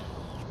wrench.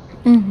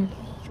 Mhm.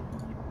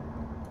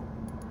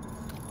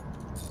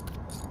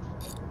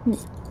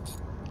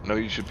 Now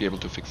you should be able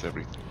to fix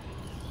everything.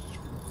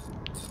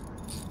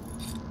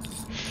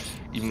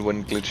 Even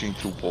when glitching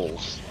through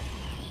walls.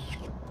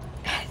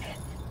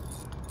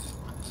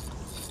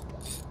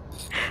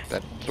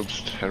 That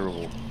looks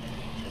terrible.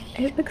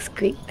 It looks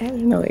great. I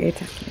don't know what you're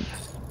talking about.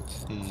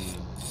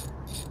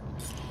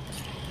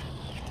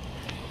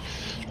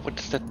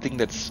 What's that thing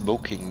that's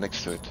smoking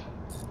next to it?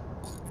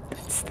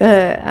 It's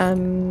the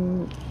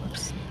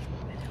oops.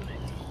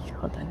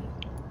 Hold on.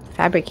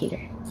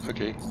 Fabricator.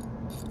 Okay.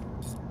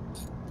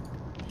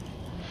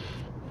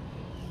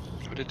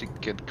 How did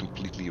it get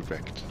completely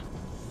wrecked?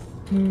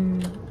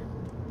 Hmm.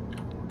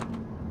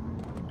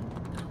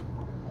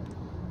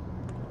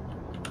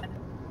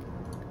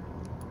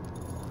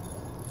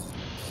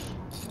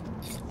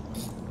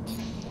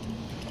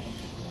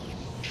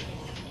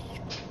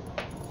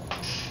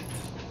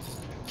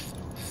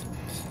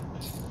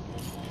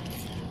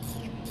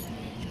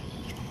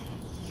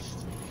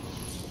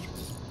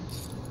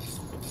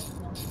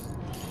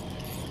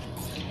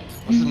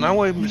 Also,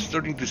 now I'm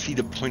starting to see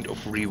the point of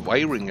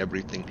rewiring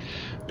everything.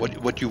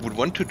 What you would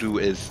want to do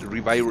is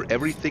rewire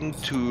everything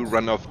to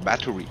run off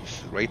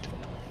batteries, right?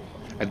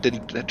 And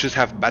then just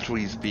have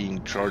batteries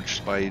being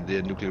charged by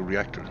the nuclear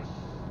reactor.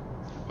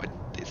 What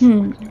is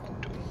Newton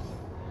doing?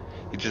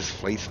 He just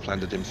face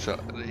planted himself.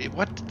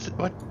 What?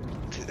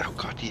 Oh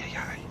god,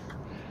 yeah.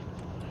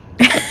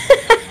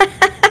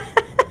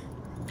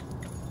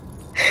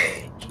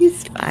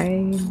 He's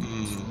fine.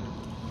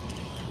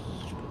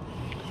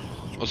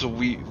 Also,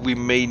 we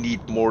may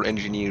need more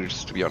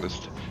engineers, to be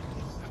honest.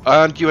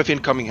 And you have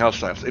incoming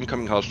hostiles.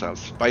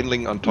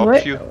 Bindling on top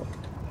of you.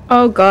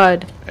 Oh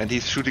god. And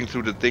he's shooting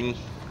through the thing.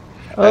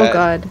 Oh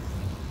god.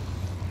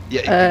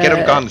 Yeah, get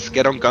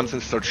on guns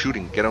and start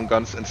shooting. Get on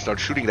guns and start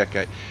shooting that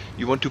guy.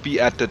 You want to be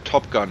at the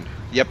top gun.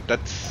 Yep,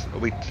 that's...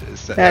 Wait,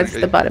 is that... That's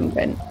the bottom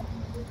gun.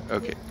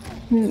 Okay.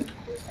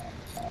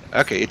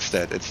 Okay, it's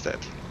dead.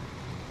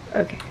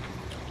 Okay.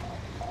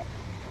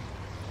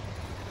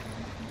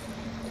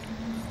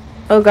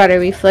 Oh god, are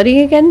we flooding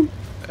again?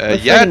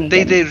 Yeah,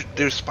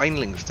 they're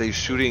spinelings. They're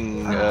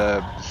shooting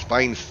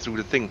spines through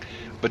the thing.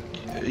 But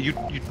you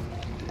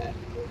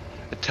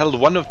tell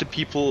one of the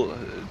people,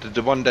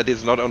 the one that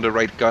is not on the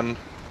right gun,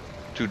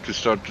 to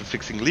start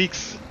fixing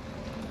leaks.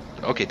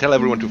 Okay, tell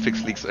everyone to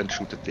fix leaks and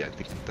shoot it. Yeah,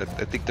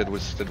 I think that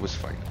was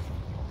fine.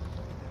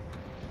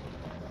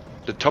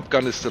 The top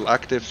gun is still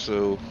active,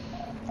 so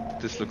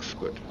this looks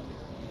good.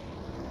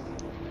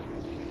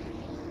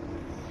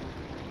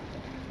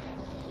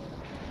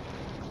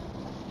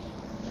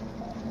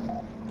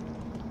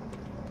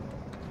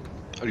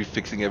 Are you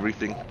fixing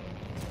everything?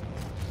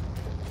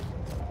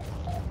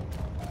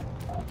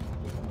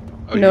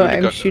 No,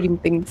 I'm shooting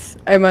things.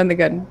 I'm on the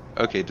gun.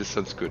 Okay, this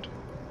sounds good.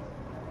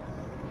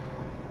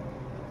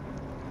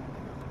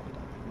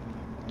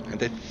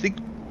 And I think...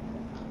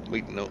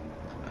 Wait, no.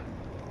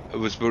 I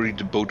was worried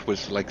the boat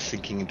was like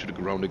sinking into the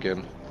ground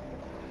again.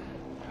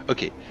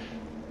 Okay.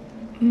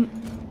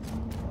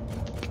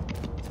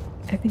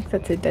 I think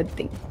that's a dead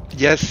thing.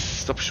 Yes,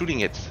 stop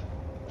shooting it.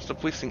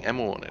 Stop wasting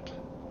ammo on it.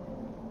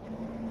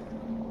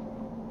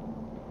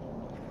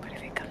 What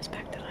if it comes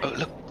back to life? Oh,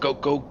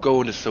 look, go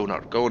on the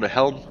sonar. Go on the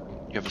helm.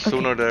 You have a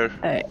sonar there.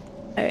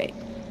 Alright.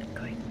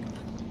 Going.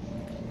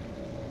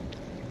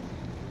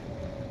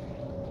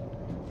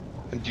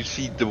 And you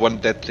see the one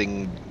dead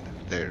thing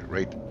there,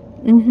 right?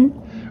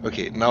 Mm-hmm.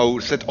 Okay, now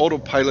set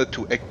autopilot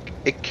to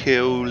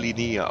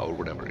Echolinia or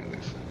whatever it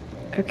is.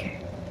 Okay.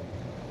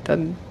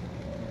 Done.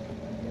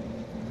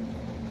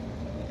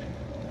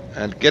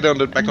 And get on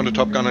back on the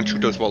top gun and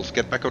shoot those walls.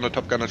 Get back on the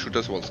top gun and shoot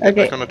those walls. Get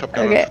back on the top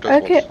gun and shoot those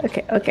walls.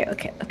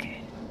 Okay.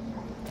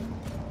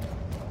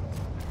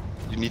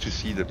 You need to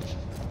see them,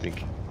 I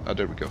think. Oh,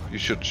 there we go. You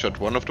should shot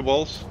one of the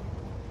walls.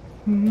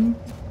 Mm-hmm.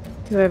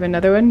 Do I have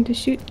another one to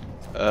shoot?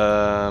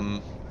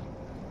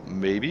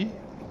 Maybe?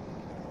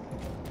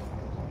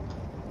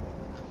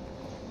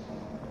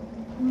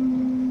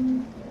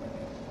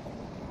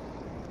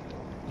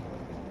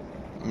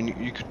 I mean,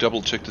 you could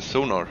double check the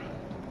sonar.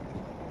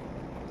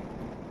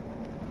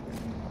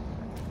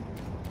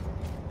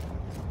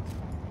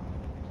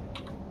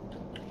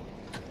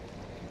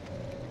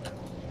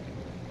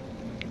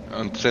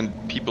 And send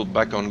people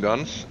back on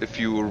guns if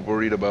you were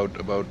worried about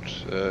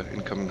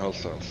incoming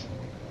hostiles.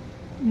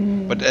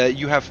 But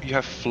you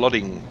have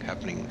flooding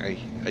happening.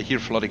 I hear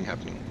flooding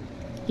happening.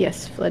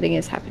 Yes, flooding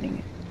is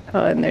happening.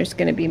 Oh, and there's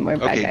gonna be more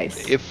bad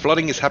guys. If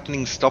flooding is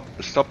happening, stop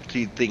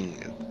the thing.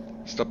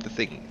 Stop the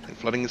thing. If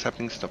flooding is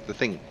happening, stop the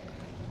thing.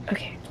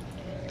 Okay.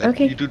 Then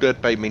you do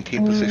that by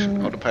maintain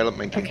position. Autopilot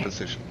maintain okay.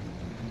 position.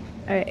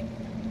 Alright.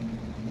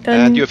 Done.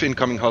 And you have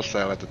incoming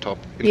hostile at the top.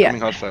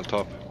 Incoming hostile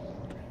top.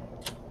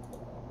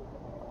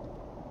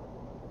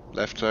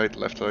 Left side,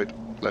 left side,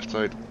 left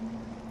side.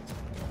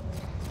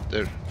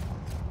 There.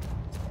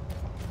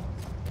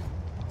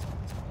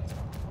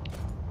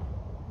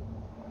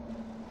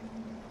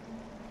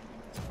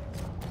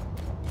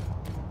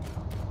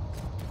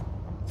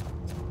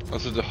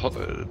 Also,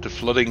 the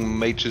flooding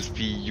may just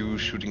be you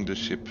shooting the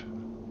ship.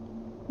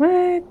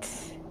 What?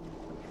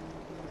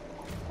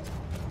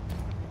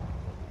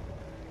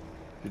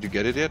 Did you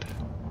get it yet?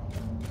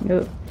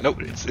 No. No,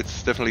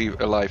 it's definitely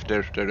alive.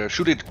 There.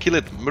 Shoot it, kill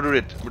it,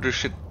 murder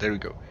shit. There we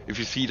go. If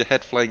you see the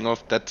head flying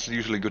off, that's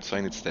usually a good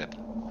sign it's dead.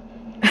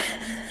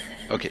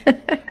 Okay.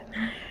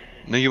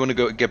 Now you want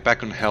to get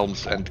back on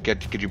helms and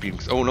get your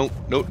beams. Oh no,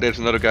 there's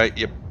another guy.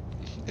 Yep.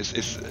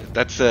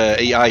 That's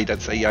AI.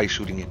 That's AI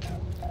shooting it.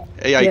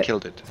 AI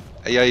killed it.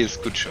 AI is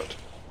good shot.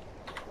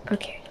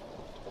 Okay.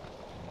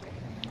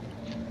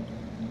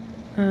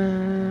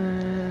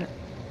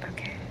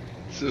 Okay.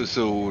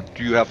 So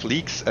do you have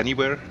leaks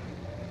anywhere?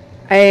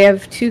 I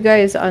have 2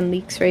 guys on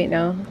leaks right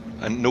now.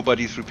 And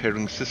nobody's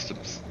repairing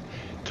systems.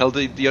 Tell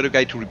the other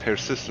guy to repair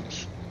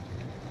systems.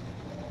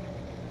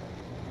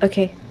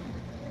 Okay.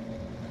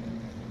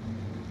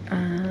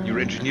 Your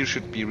engineer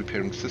should be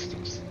repairing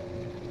systems.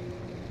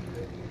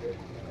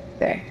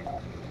 There.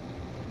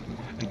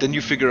 And then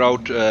you figure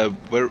out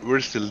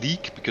where's the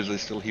leak, because I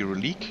still hear a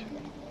leak.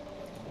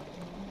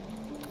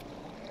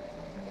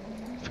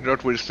 Figure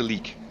out where's the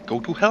leak.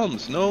 Go to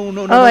helms. No.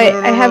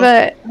 I have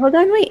a... Hold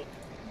on, wait.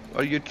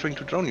 Are you trying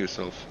to drown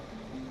yourself?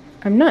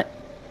 I'm not.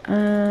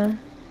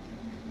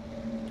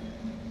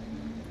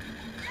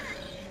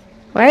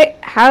 What?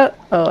 How?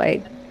 Oh,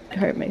 I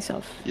hurt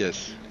myself.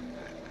 Yes.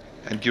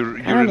 And you're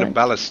in a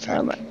ballast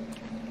tank.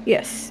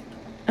 Yes.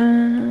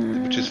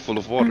 Which is full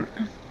of water.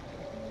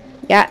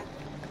 Yeah.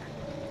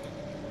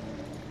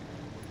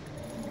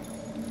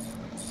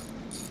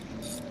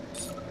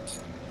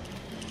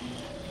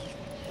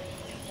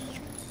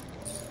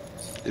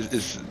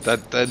 Is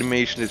that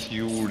animation is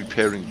you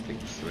repairing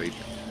things, right?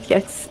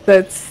 Yes,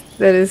 that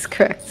is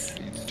correct.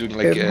 It's doing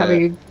like I'm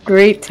having a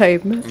great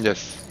time.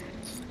 Yes.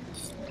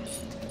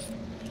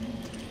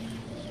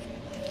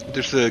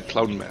 There's a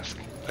clown mask.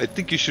 I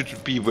think you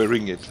should be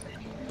wearing it.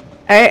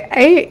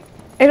 I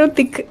don't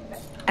think...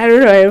 I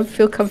don't know, I don't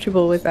feel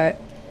comfortable with that.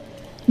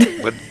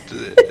 But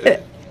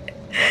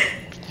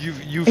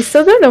you I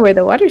still don't know where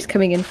the water's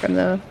coming in from,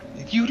 though.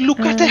 You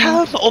look at the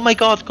helm! Oh my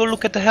god, go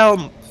look at the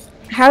helm!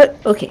 How?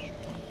 Okay.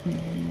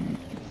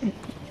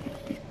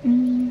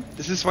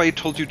 This is why I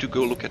told you to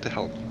go look at the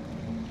helm.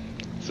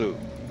 So,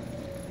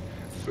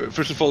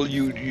 first of all,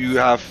 you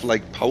have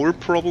like power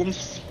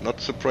problems,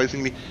 not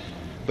surprisingly.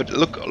 But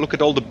look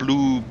at all the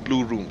blue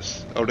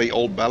rooms. Are they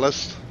all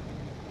ballast?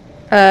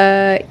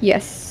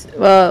 Yes.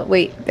 Well,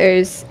 wait.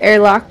 There's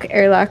airlock,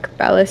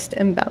 ballast,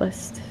 and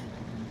ballast.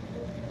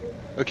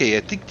 Okay,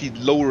 I think the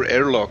lower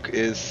airlock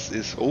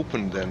is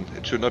open then.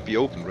 It should not be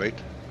open, right?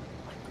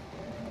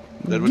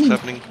 Is that what's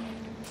happening?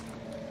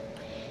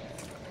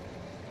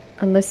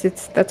 Unless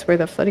that's where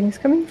the flooding is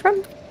coming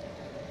from?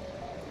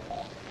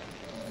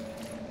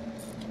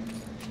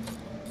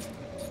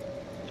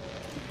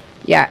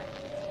 Yeah.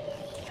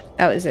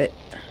 That was it.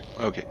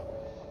 Okay.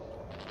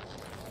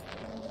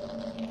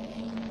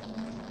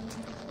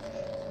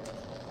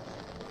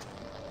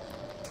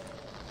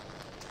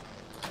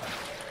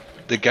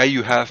 The guy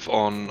you have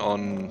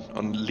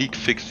on leak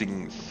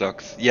fixing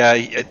sucks. Yeah,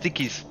 I think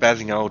he's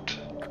spazzing out.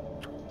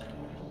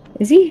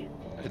 Is he?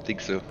 I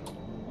think so.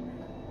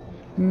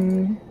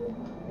 Hmm.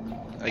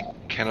 I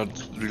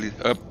cannot really.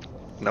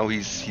 Now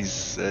he's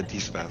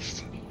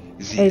despazzed.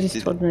 I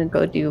just told him to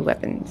go do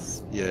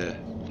weapons. Yeah.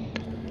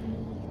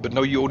 But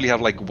now you only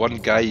have like one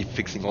guy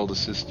fixing all the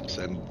systems,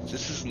 and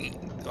this isn't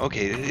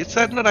okay. It's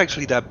not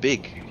actually that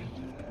big.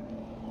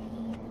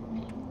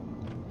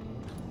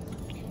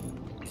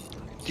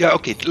 Yeah.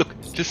 Okay. Look.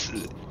 Just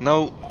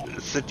now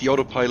set the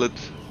autopilot.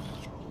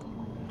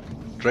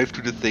 Drive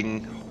to the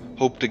thing.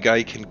 Hope the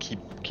guy can keep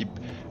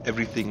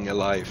everything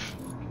alive.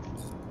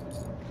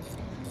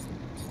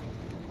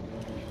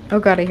 Oh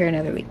god, I hear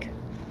another leak.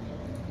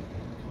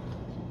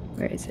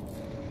 Where is it?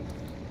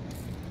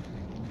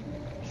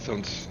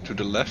 Sounds to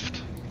the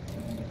left.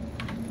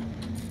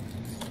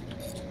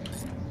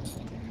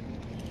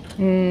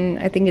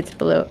 I think it's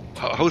below.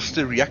 How's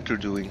the reactor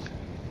doing?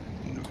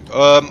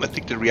 I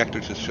think the reactor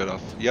just shut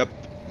off. Yep,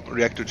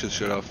 reactor just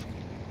shut off.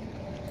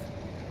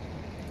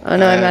 Oh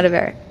no, I'm out of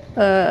air.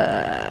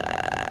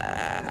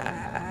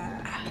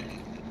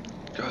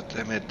 God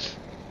damn it.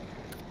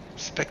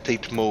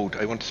 Spectate mode.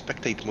 I want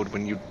spectate mode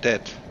when you're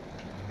dead.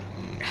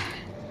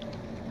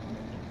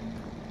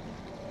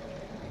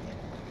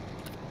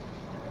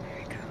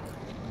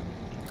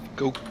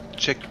 Go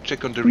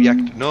check on the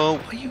reactor. No,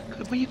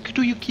 why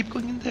do you keep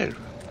going in there?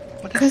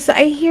 Because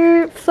I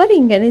hear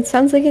flooding and it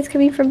sounds like it's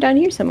coming from down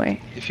here somewhere.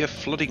 If you have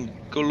flooding,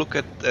 go look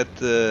at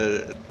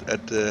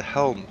the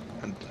helm.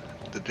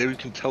 There you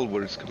can tell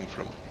where it's coming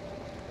from.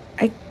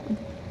 I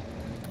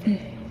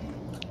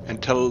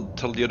And tell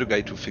the other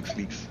guy to fix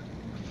leaks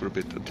for a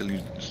bit until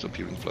you stop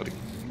hearing flooding.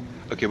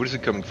 Okay, where is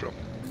it coming from?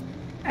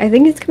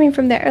 think it's coming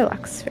from the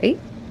airlocks, right?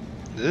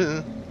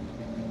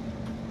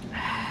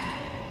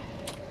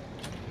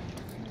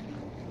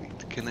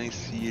 Wait, can I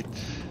see it?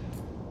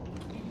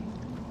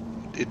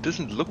 It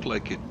doesn't look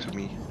like it to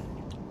me.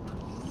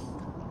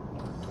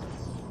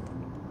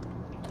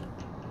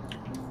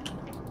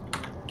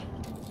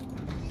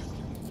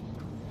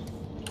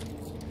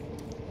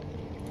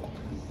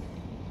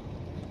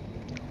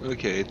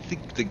 Okay, I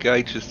think the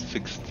guy just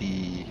fixed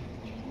the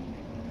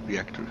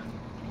reactor.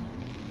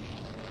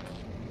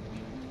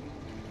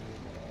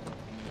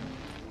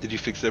 Did you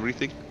fix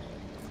everything?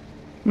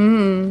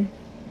 Hmm.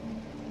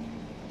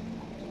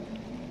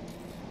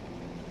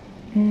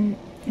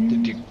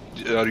 Did you?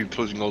 Are you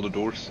closing all the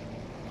doors?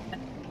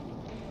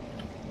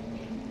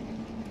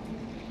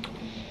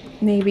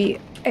 Maybe.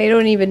 I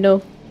don't even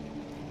know.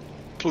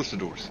 Close the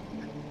doors.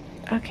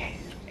 Okay,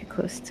 I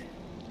closed.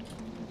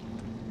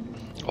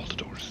 All the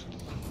doors.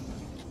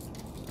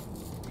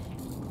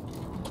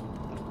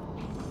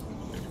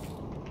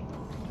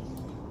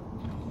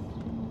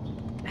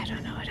 I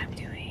don't know what I'm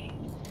doing.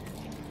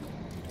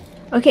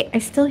 Okay, I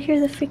still hear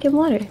the freaking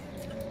water.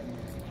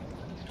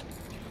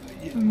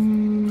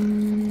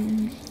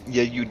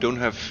 Yeah, you don't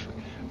have...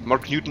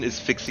 Mark Newton is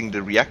fixing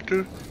the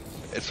reactor,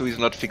 so he's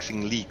not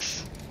fixing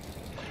leaks.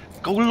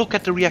 Go look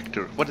at the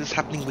reactor. What is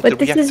happening with But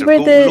the this is reactor? where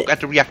Go the... look at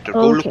the reactor.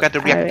 Go look at the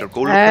reactor.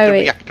 Go look at the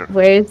reactor.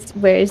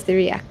 Where's the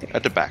reactor?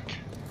 At the back.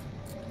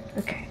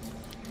 Okay.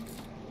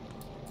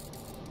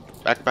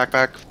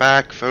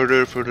 Back.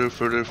 Further.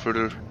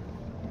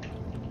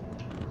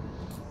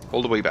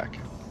 All the way back.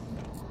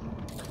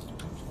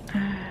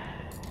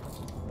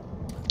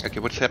 Okay,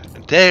 what's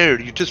happening?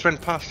 There! You just ran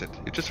past it.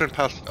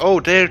 Oh,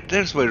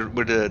 there's where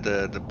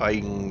the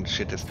buying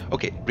shit is.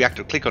 Okay,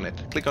 reactor, click on it.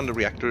 Click on the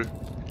reactor.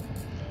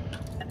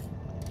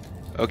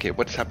 Okay,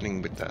 what's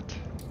happening with that?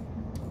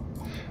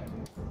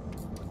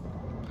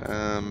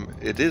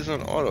 It is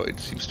on auto. It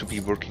seems to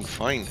be working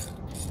fine.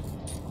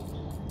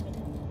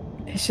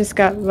 It's just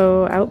got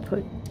low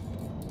output.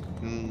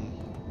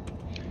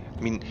 I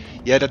mean,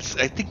 yeah, I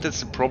think that's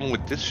the problem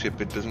with this ship.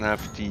 It doesn't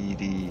have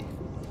the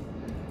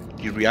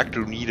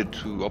reactor needed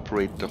to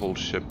operate the whole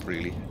ship,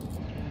 really.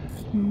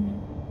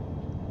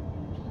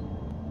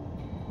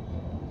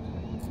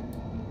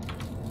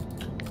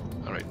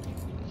 Alright.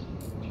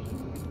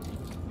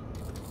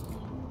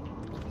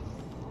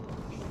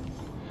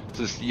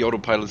 So is the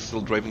autopilot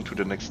still driving to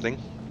the next thing?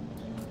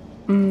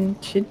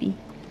 Should be.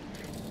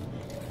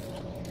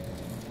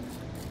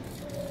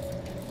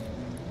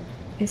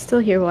 I still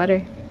hear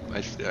water. I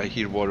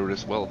hear water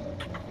as well.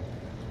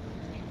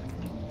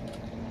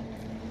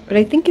 But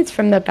I think it's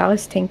from the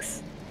ballast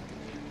tanks.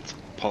 It's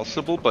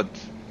possible, but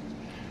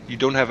you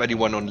don't have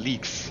anyone on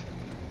leaks.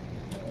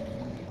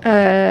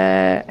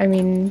 I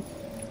mean...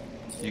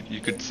 You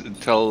could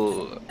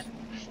tell...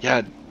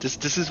 Yeah,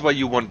 this is why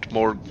you want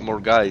more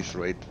guys,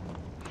 right?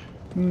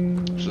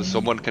 So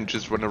someone can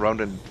just run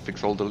around and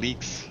fix all the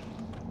leaks.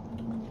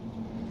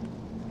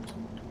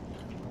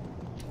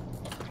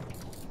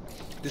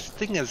 This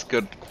thing has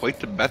got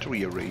quite a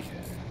battery array.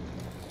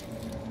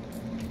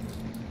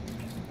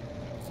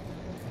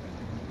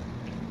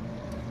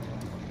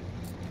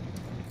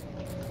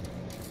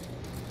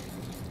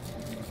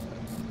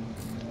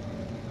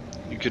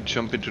 You could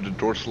jump into the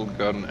dorsal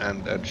gun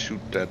and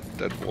shoot that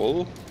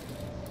wall.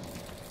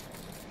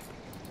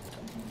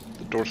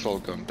 The dorsal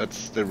gun,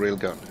 that's the rail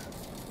gun.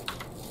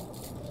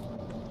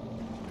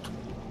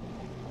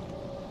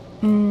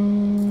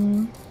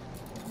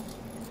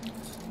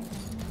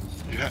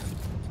 Yeah.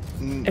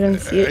 I don't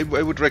see it.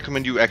 I would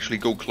recommend you actually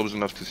go close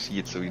enough to see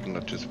it so you're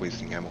not just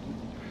wasting ammo.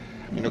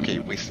 I mean, okay,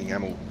 wasting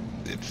ammo.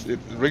 It's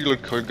regular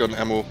coil gun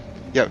ammo.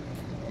 Yeah,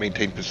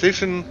 maintain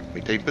position,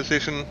 maintain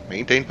position,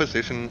 maintain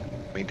position,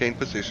 maintain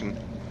position,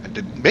 and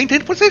then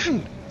maintain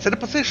position. Set a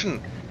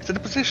position. Set a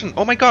position.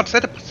 Oh my God,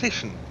 set a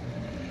position.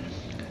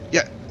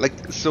 Yeah, like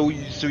so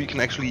you can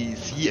actually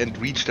see and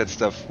reach that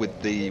stuff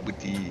with the.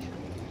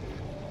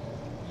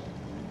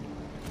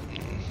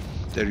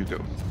 There you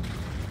go.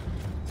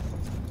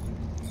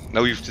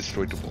 Now you've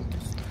destroyed the wall.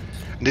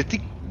 And I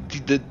think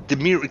the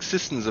mere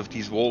existence of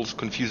these walls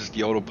confuses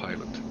the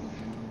autopilot.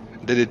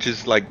 Then it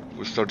just like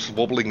starts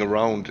wobbling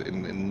around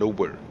in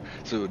nowhere.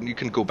 So you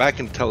can go back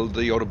and tell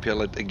the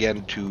autopilot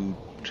again to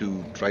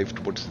drive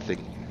towards the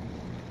thing.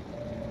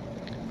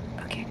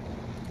 Okay.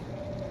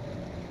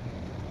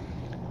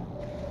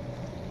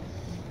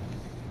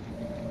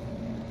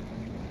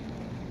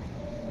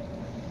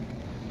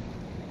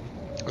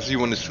 So you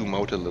want to zoom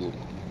out a little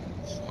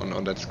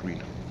on that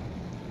screen.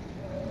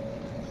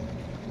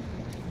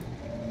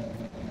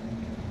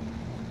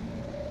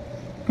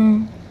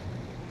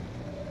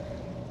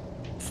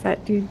 It's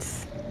that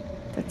dude's.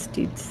 That's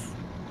dude's.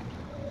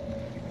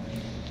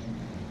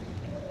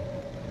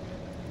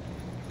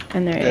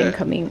 And they're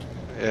incoming.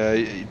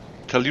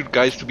 Tell your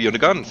guys to be on the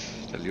guns.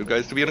 Tell your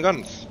guys to be on the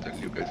guns. Tell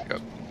your guys, yeah,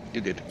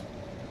 you did.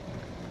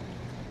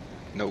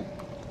 No.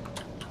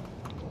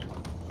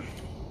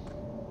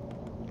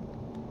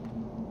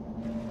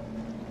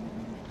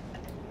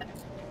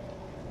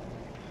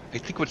 I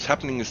think what's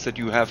happening is that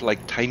you have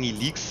like tiny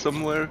leaks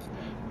somewhere,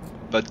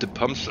 but the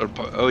pumps are.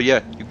 Oh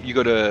yeah, you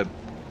got a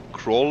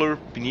crawler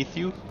beneath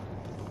you,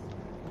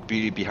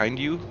 behind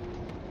you.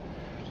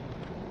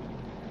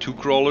 Two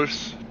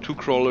crawlers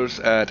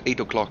at 8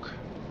 o'clock.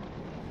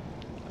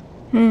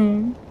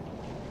 I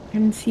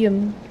didn't see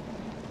him.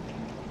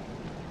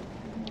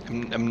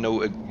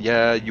 No,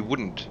 yeah, you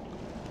wouldn't.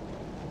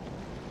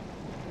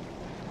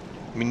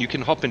 I mean, you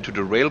can hop into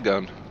the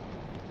railgun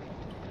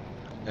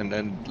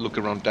and look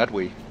around that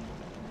way.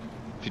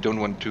 If you don't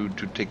want to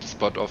take the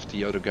spot off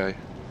the other guy.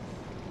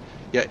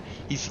 Yeah,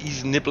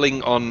 he's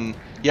nibbling on.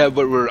 Yeah,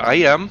 where I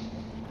am.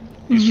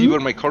 You see where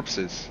my corpse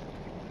is.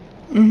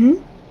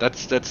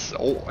 That's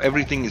all.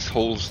 Everything is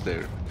holes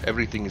there.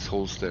 Everything is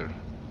holes there.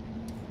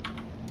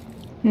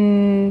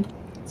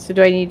 So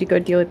do I need to go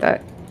deal with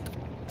that?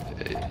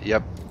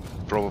 Yep,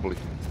 probably.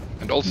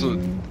 And also,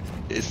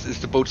 is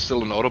the boat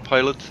still on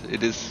autopilot?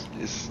 It is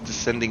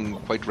descending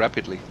quite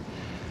rapidly.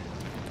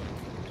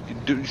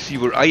 Do you see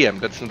where I am?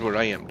 That's not where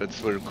I am.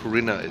 That's where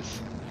Corinna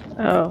is.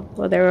 Oh,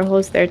 well, there were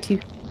holes there too.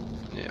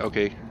 Yeah,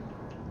 okay.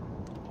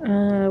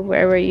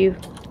 Where were you?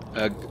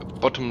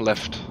 Bottom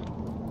left.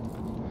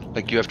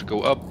 Like you have to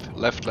go up,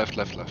 left, left,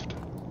 left, left.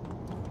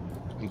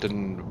 And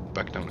then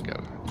back down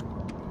again.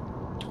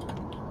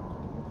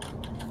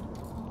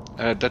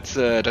 That's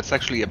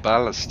actually a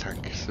ballast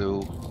tank,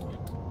 so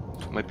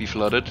it might be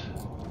flooded.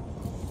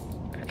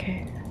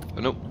 Okay.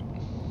 Oh no.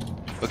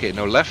 Okay,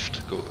 now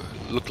left. Go.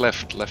 Look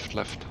left, left,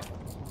 left.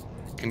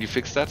 Can you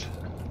fix that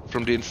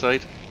from the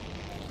inside?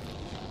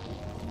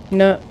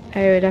 No,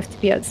 I would have to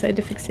be outside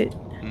to fix it.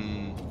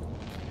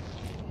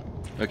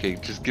 Okay,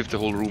 just give the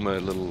whole room a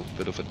little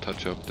bit of a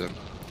touch up then.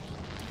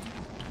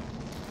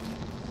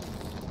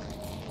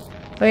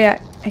 Oh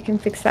yeah, I can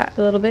fix that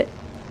a little bit,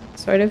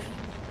 sort of.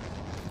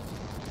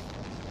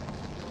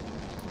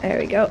 There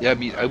we go. Yeah, I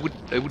mean, I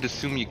would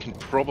assume you can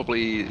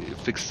probably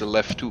fix the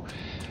left too,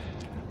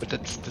 but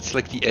that's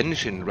like the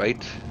engine,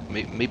 right?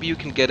 Maybe you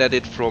can get at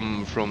it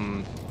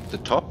from the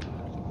top,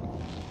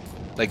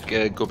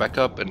 like go back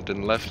up and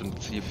then left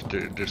and see if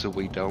there's a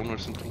way down or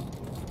something.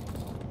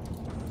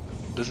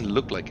 Doesn't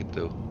look like it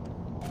though.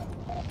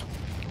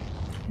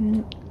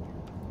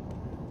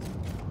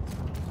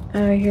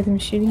 I hear them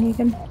shooting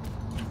again.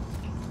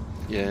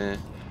 Yeah,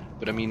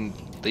 but I mean,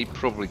 they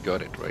probably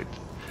got it right.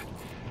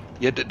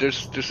 Yeah,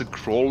 there's a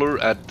crawler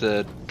at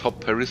the top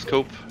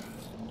periscope.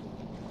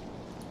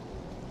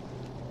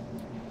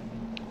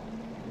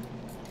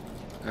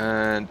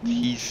 And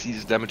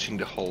he's damaging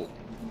the hull.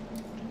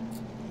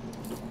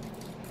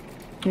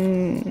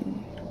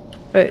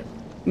 But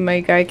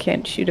my guy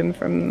can't shoot him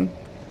from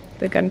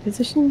the gun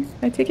position,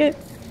 I take it?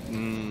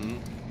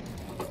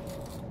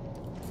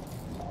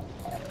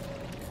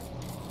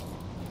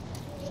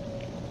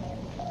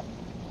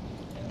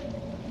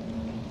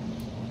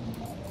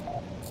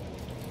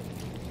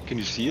 Can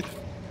you see it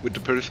with the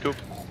periscope?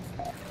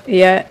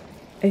 Yeah,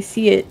 I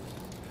see it,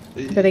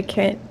 but I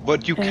can't.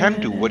 What you can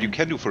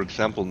do, for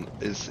example,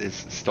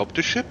 is stop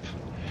the ship,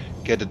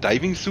 get a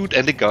diving suit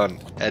and a gun,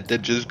 and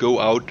then just go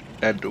out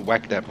and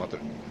whack that mother.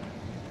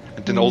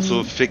 And then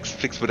also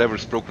fix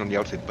whatever's broken on the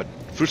outside. But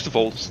first of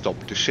all, stop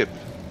the ship.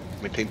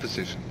 Maintain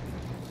position.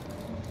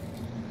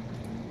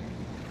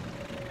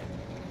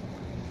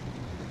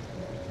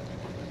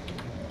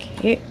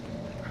 Okay.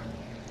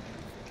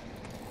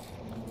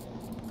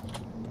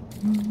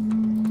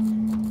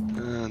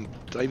 And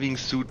diving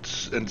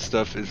suits and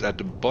stuff is at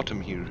the bottom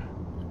here.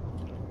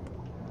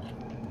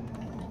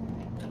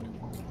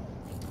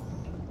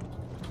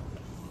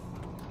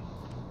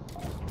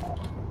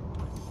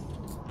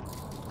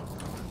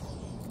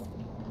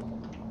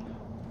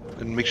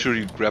 And make sure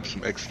you grab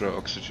some extra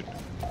oxygen.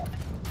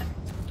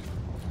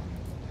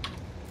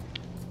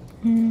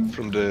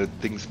 From the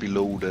things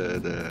below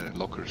the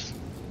lockers.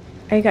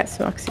 I got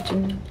some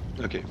oxygen.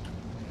 Okay.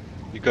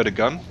 You got a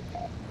gun?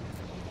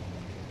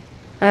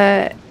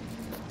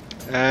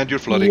 And you're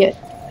flooding. Yeah.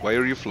 Why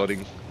are you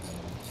flooding?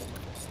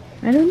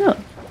 I don't know.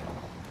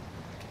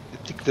 I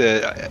think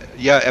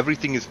yeah,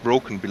 everything is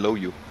broken below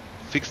you.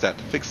 Fix that,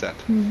 fix that.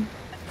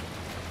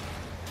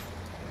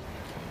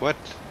 What?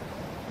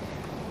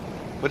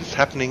 What is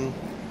happening?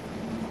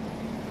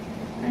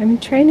 I'm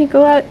trying to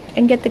go out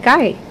and get the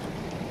guy.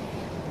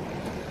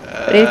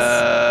 But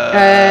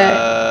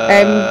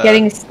I'm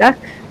getting stuck.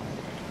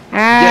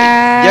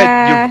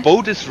 Yeah, your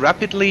boat is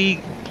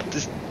rapidly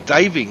just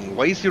diving.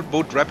 Why is your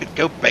boat rapid?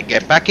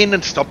 Get back in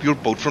and stop your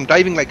boat from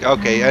diving. Like,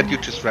 okay, and you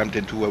just rammed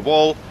into a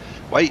wall.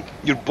 Why?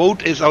 Your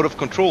boat is out of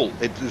control.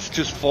 It is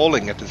just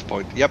falling at this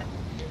point. Yep.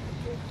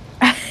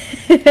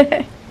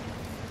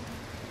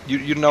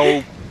 You're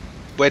now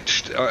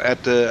wedged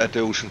at the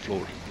ocean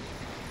floor.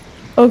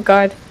 Oh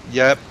God.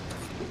 Yep.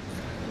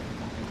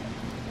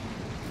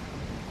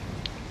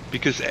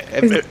 Because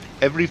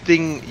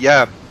everything,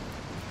 yeah.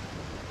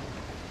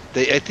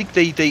 I think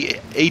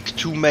they ate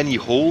too many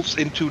holes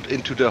into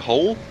the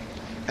hull,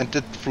 and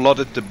it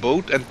flooded the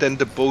boat, and then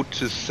the boat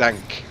just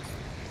sank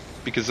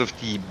because of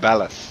the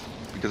ballast,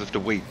 because of the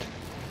weight.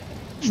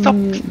 Stop!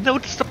 No,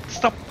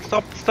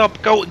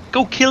 stop!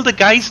 Go kill the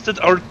guys that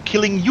are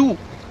killing you.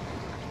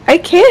 I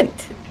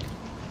can't.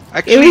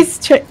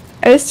 Actually,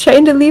 I was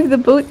trying to leave the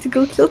boat to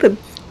go kill them.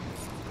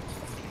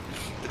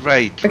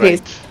 right.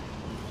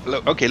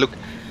 Okay. Look,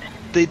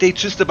 they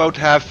just about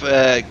have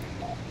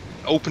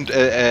opened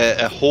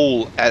a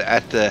hole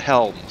at the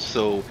helm.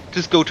 So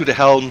just go to the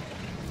helm.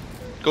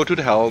 Go to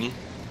the helm.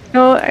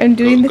 No, I'm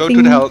doing the Go thing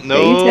to the helm. that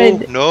you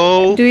said.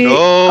 No.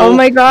 Oh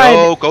my god.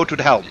 No, go to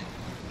the helm.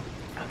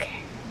 Okay.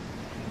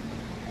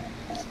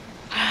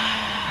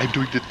 I'm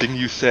doing the thing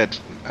you said.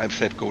 I've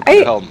said go to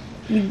the helm.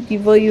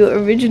 Well, you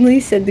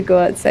originally said to go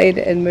outside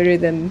and murder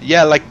them.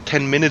 Yeah, like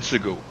 10 minutes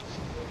ago.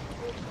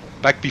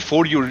 Back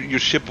before your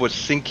ship was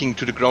sinking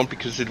to the ground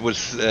because it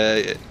was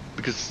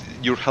because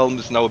your helm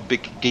is now a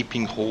big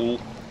gaping hole.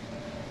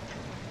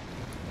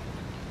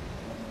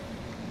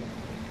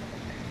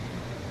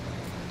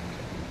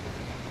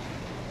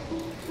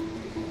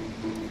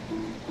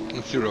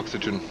 It's your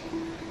oxygen.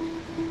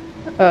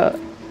 No.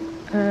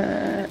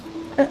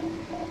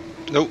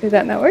 Did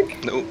that not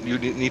work? No, you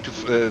need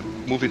to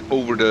move it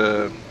over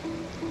the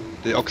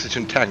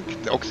oxygen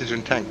tank. The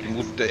oxygen tank. You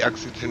move the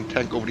oxygen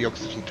tank over the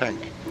oxygen tank.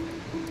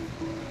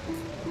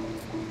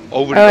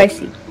 Over. Oh, I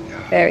see.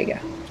 Yeah. There we go.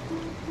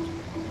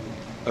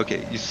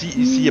 Okay, you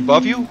see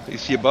above you? You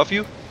see above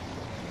you?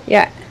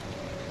 Yeah.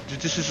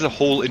 This is a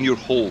hole in your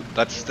hull.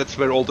 That's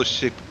where all the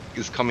ship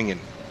is coming in.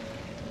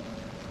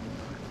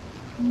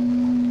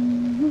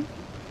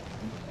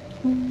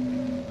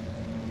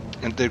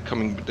 And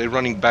they're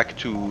running back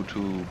to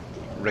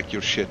wreck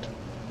your shit.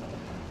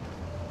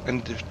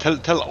 And tell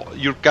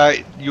your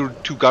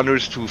two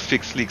gunners to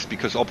fix leaks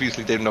because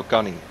obviously they're not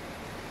gunning.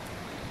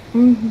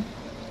 Mm-hmm.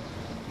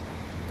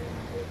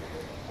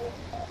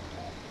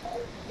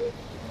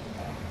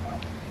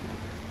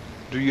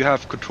 Do you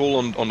have control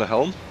on the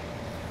helm?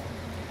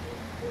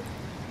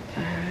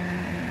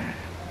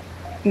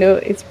 No,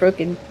 it's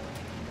broken.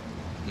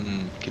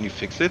 Can you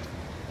fix it?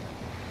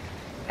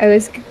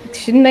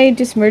 Shouldn't I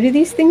just murder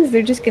these things?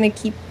 They're just gonna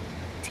keep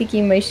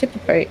taking my ship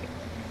apart.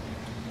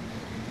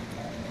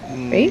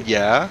 Right?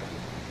 Yeah.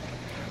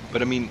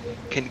 But I mean,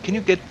 can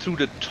you get through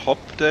the top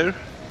there?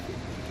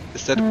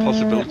 Is that a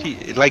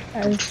possibility? Like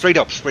straight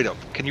up.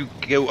 Can you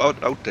go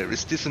out there?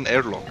 Is this an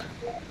airlock?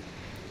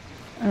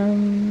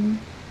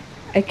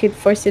 I could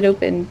force it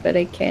open, but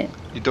I can't.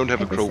 You don't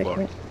have a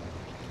crowbar.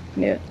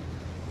 No.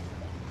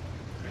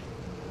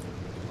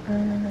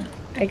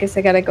 I guess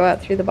I gotta go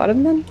out through the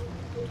bottom then?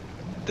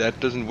 That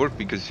doesn't work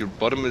because your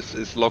bottom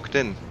is locked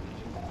in.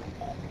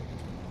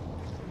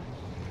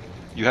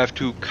 You have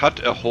to cut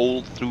a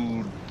hole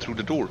through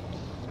the door.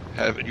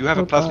 You have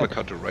a plasma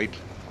cutter, right?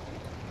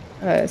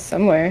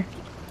 Somewhere.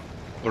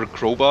 Or a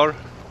crowbar?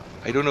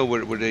 I don't know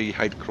where they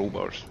hide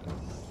crowbars.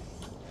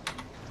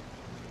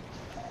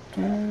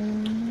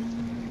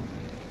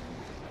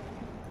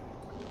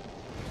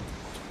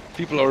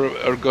 People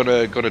are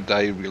gonna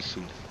die real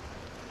soon.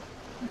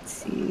 Let's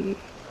see.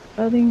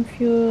 Welding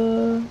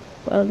fuel.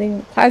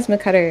 Welding plasma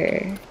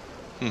cutter.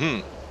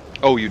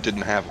 Oh, you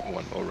didn't have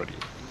one already.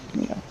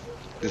 No.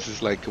 This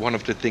is like one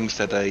of the things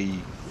that I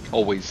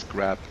always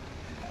grab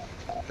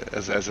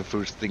as a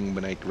first thing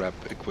when I grab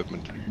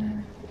equipment.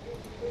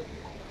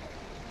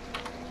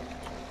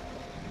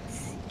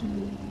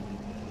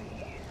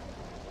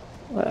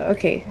 Well,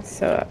 okay,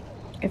 so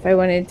if I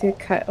wanted to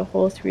cut a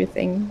hole through a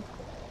thing,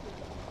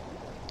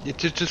 you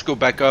just go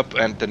back up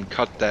and then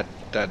cut that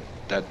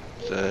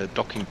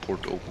docking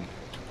port open.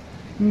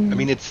 I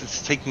mean,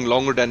 it's taking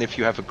longer than if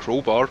you have a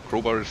crowbar.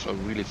 Crowbars are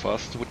really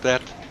fast with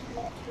that.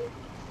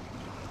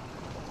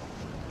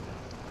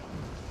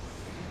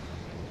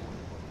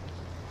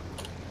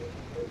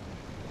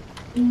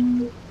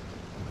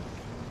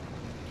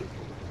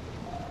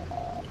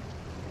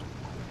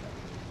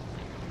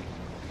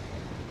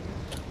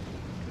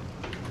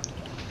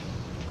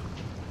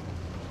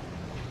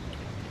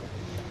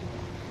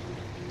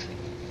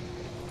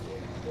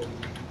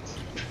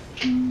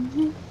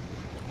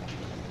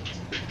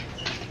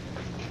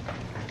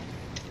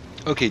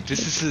 Okay,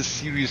 this is a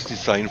serious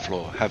design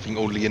flaw, having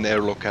only an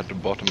airlock at the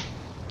bottom.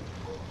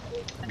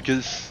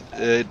 Because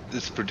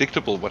it's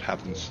predictable what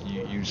happens.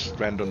 You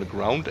strand on the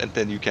ground and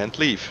then you can't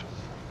leave.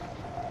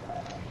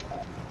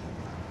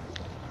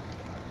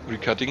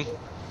 Recutting.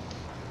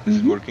 This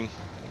is working.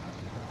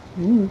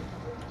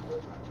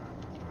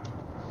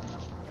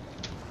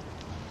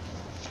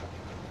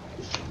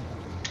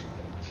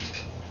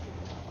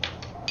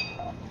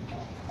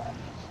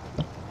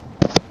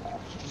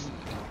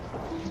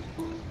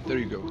 There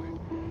you go.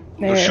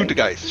 Now shoot the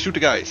guys! Shoot the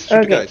guys!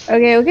 Shoot the guys!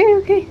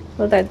 Okay.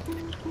 Well done.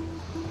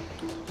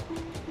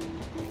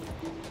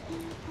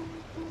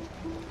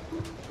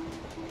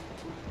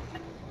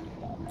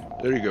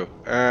 There you go.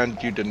 And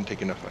you didn't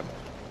take enough ammo.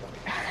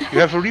 You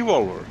have a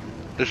revolver.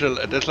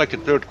 There's like a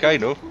third guy,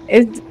 no?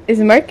 Is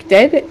Mark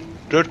dead?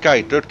 Third guy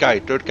at the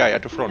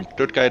front.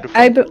 Third guy at the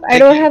front. I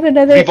don't have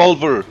another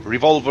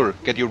revolver.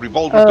 Get your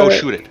revolver. Go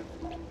shoot it.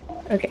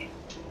 Okay.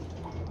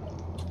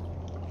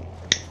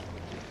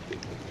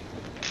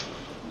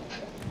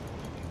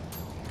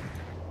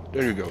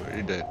 There you go.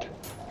 It's dead.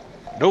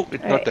 No,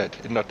 it's not Alright. dead.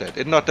 It's not dead.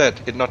 It's not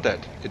dead. It's not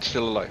dead. It's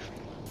still alive.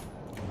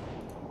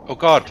 Oh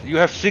god, you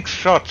have 6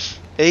 shots.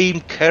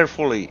 Aim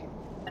carefully.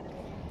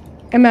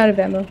 I'm out of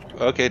ammo.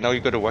 Okay, now you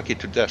gotta whack it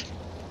to death.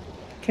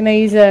 Can I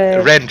use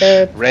a Wrench.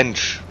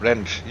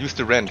 Use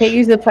the wrench. Can't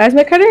use the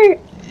plasma cutter?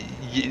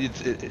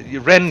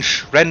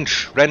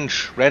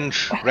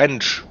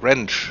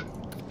 Wrench.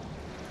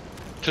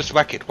 Just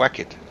whack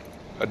it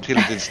until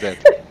it is dead.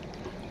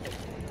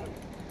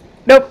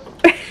 Nope.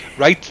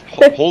 Right,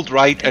 hold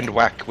right and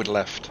whack with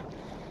left.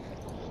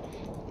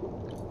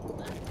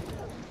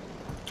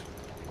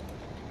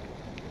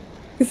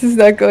 This is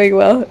not going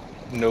well.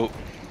 No,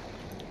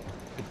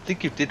 I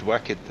think you did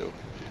whack it though.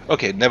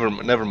 Okay, never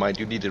mind.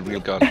 You need a real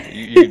gun.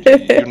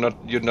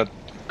 You're not.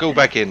 Go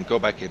back in.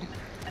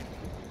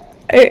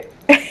 I...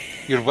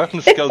 Your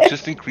weapon skill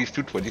just increased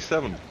to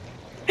 27.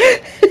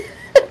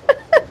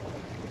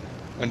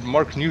 And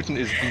Mark Newton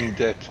is being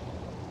dead.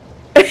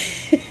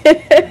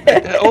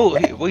 Oh,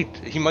 wait,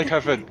 he might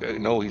have a...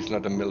 no, he's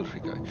not a military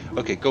guy.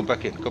 Okay, go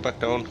back in. Go back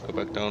down.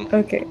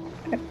 Okay.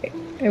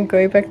 I'm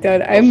going back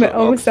down. I'm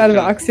almost out of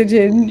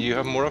oxygen. You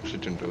have more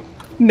oxygen, though.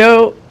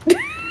 No.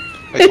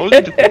 I told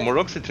you to put more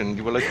oxygen.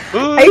 You were like,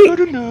 oh, not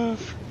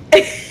enough.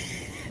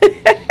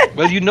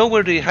 Well, you know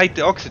where they hide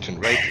the oxygen,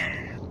 right?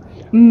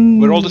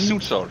 Where all the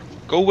suits are.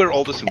 Go where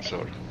all the suits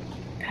are.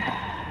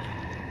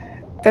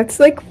 That's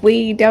like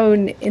way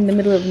down in the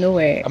middle of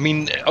nowhere. I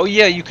mean, oh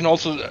yeah, you can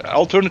also...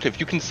 alternative,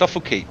 you can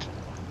suffocate.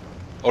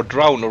 Or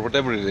drown, or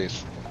whatever it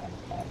is.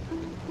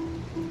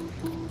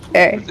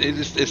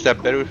 Is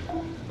that better?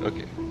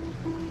 Okay.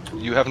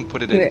 You haven't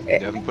put it in.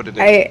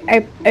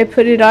 I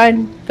put it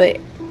on, but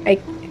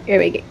here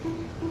we go.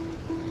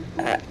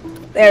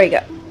 There we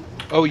go.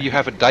 Oh, you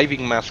have a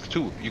diving mask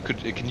too. You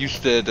can use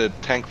the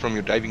tank from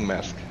your diving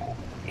mask.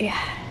 Yeah.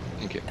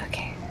 Okay.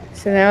 Okay.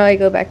 So now I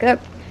go back up.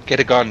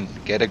 Get a gun.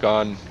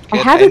 I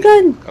have a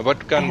gun.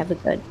 What gun? I have a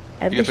gun.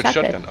 I have you the have a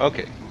shotgun.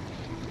 Okay.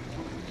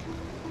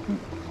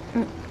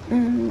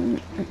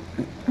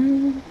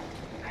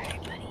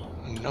 Alright,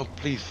 buddy. No,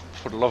 please,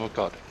 for the love of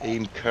God,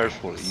 aim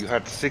carefully. You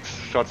had 6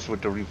 shots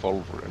with the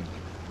revolver, and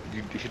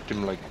you hit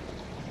them like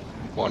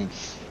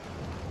once.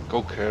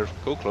 Go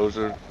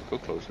closer.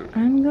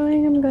 I'm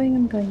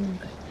going.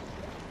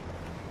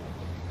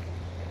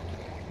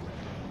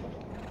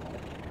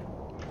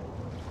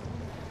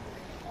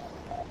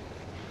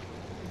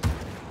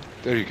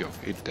 There you go.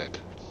 It's dead.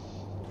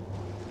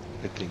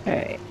 I think.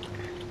 Alright.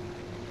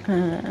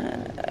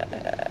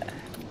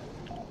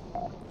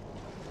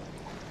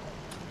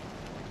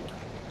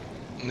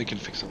 We can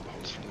fix all the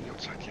holes from the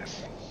outside,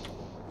 yes.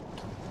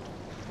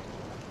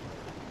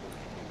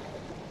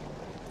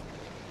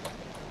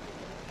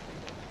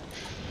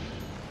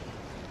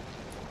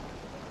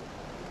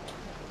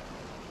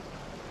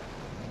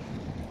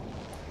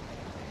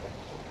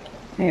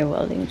 My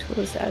welding tool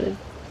is out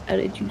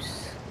of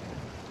juice.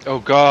 Oh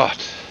God!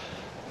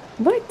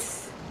 What?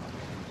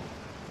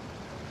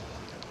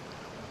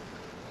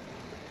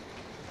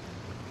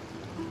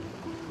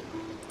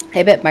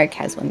 I bet Mark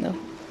has one though.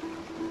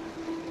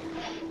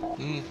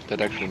 That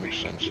actually makes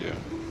sense, yeah.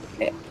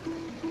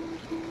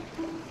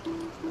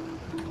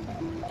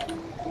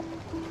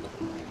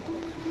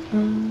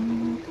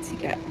 What's he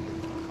got?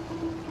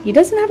 He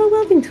doesn't have a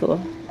welding tool.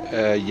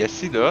 Yes,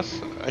 he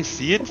does. I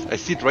see it. I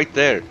see it right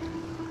there.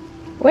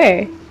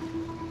 Where?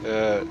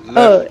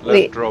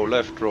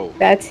 Left row.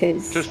 That's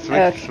his. Just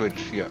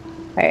switch, yeah.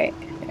 Alright,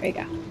 there we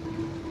go.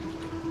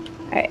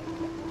 Alright.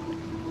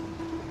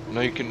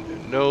 No, you can.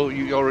 No,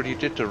 you already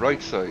did the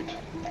right side.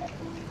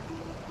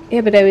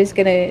 Yeah, but I was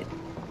gonna.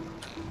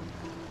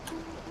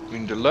 I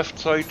mean, the left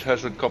side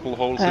has a couple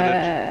holes in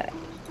it.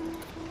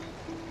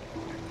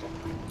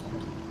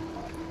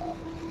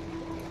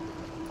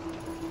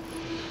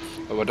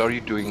 What are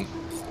you doing?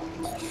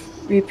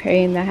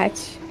 Repairing the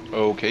hatch.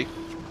 Okay.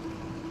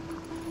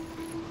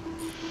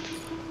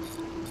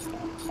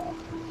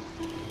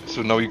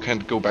 So now you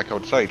can't go back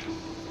outside.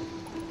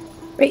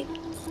 Wait.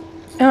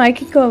 No, I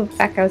could go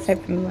back outside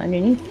from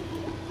underneath.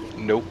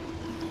 Nope.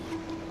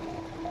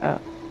 Oh.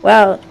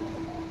 Well.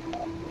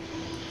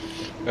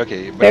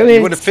 Okay, but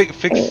you want to fix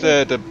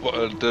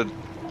the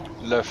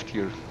left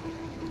here.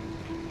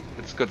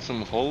 It's got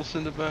some holes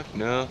in the back.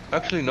 No,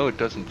 actually no, it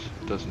doesn't.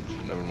 It doesn't.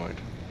 Never mind.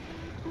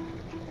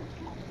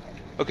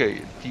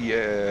 Okay,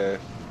 the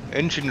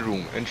engine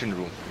room.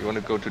 You want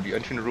to go to the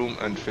engine room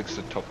and fix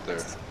the top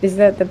there. Is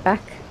that the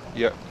back?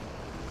 Yeah.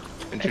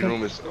 Engine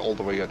room is all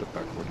the way at the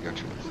back where the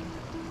engine is.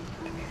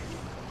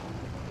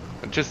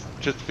 And just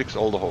fix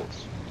all the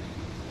holes.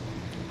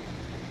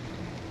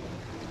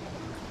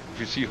 If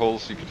you see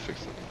holes, you can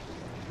fix them.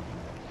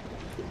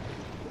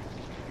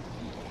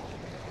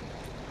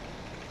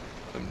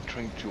 I'm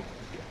trying to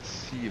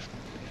see if...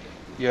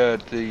 yeah,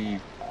 the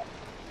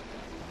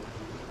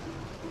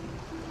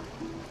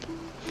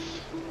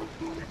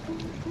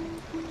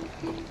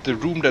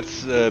room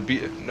that's...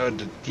 no,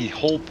 the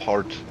whole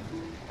part.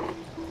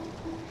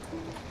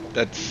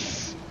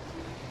 That's...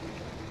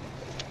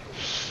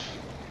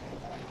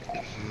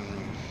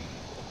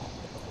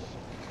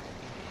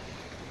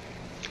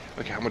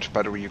 Okay, how much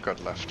battery you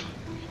got left?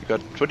 You got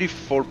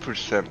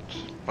 24%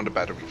 on the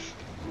batteries.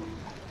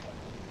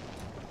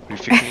 Are you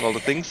fixing all the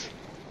things?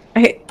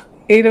 I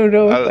don't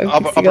know if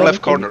I'm fixing Upper all the left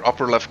things. corner,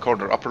 upper left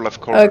corner, upper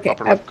left corner, Okay,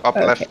 upper left, up,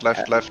 okay. left,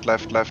 Left,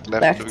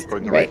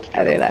 going right, right.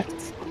 other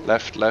left.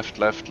 Left,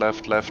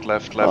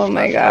 Oh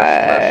my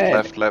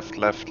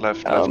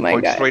god. Oh my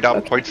Point god. straight up,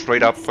 Okay. point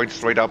straight up, point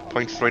straight up,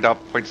 point straight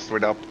up, point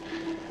straight up.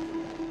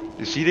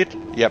 You see it?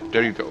 Yep,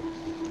 there you go.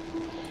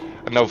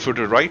 And now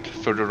further right,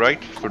 further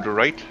right, further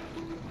right,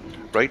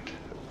 right,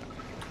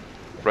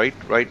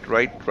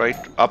 right,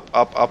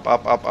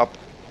 up.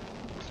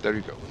 There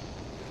you go.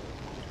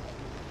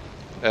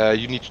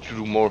 You need to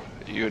do more.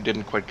 You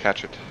didn't quite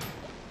catch it.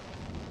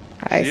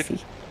 I See it? see.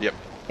 Yep.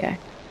 Yeah.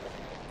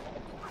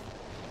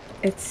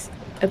 It's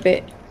a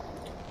bit.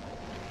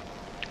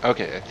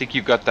 Okay, I think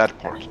you got that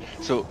part.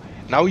 So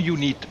now you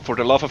need, for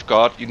the love of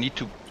God, you need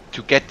to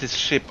get this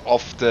ship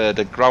off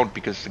the ground,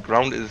 because the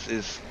ground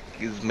is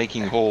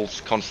making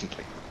holes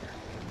constantly.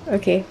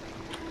 Okay.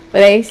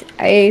 But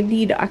I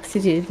need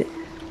oxygen.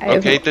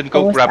 Okay, I'm then go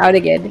almost grab. out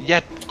again. Yeah,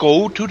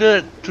 go to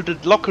the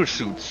locker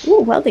suits.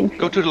 Ooh, welding Go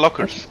field. to the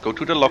lockers. Okay. Go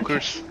to the Okay.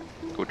 lockers.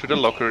 Go to the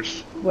Okay.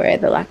 lockers. Where are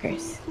the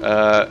lockers?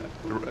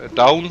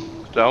 Down,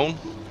 down.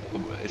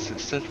 Is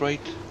that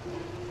right?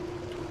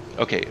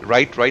 Okay,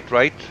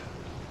 right.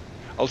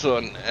 Also,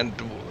 and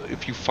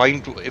if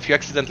you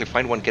accidentally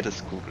find one, get a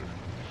scooter.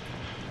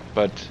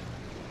 But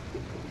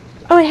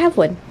Oh, I have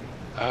one.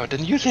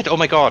 then use it. Oh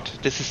my God,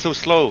 this is so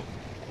slow.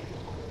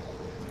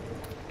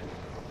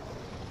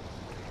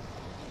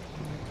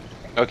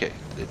 Okay,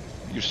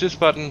 use this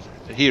button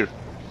here.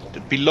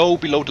 Below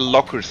the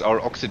lockers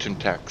are oxygen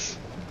tanks.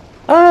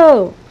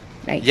 Oh,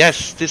 nice.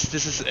 Yes, this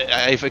is.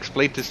 I've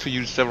explained this to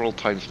you several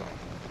times now.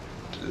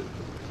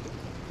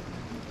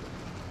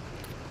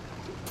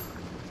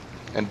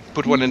 And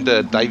put one in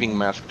the diving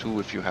mask too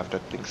if you have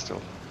that thing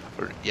still.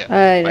 Or yeah,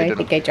 I I don't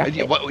think know. I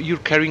dropped it.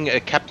 You're carrying a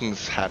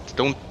captain's hat.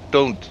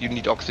 Don't. You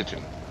need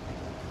oxygen.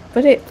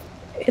 But it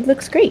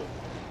looks great.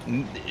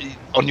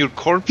 On your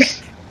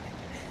corpse.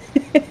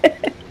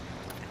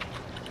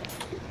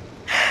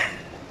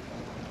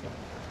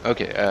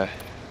 Okay.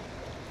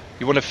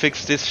 You want to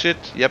fix this shit?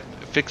 Yep.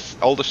 Fix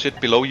all the shit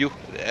below you.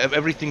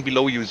 Everything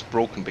below you is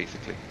broken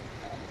basically.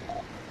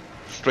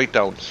 Straight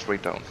down.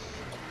 Straight down.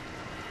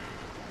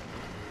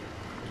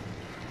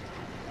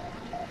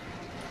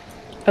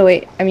 Oh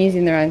wait, I'm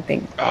using the wrong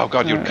thing. Oh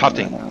God, you're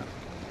cutting. No.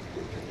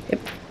 Yep.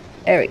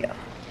 There we go.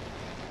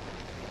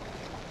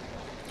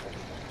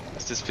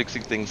 Is this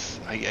fixing things?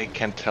 I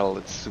can't tell.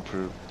 It's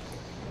super.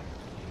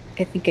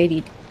 I think I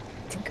need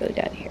to go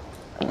down here.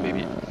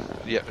 Maybe.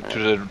 Yeah.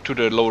 To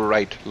the lower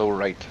right. Lower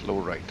right.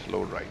 Lower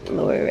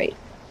right.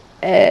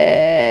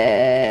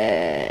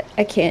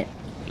 I can't.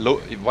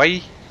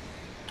 Why?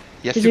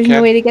 Yes, you There's can.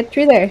 no way to get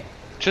through there.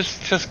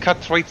 Just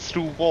cut right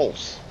through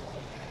walls.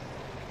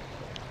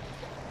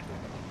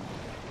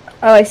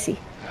 Oh, I see.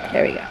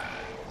 There we go.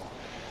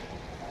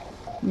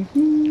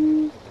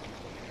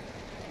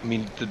 I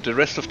mean, the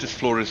rest of this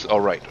floor is all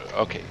right.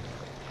 Okay.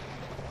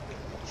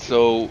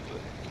 So,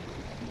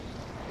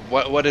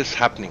 what is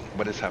happening?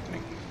 What is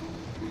happening?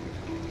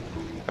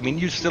 I mean,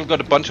 you still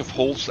got a bunch of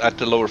holes at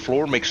the lower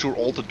floor. Make sure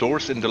all the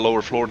doors in the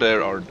lower floor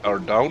there are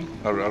down,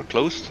 are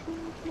closed.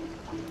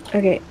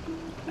 Okay.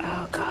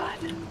 Oh God.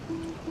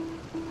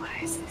 Why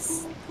is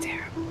this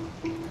terrible?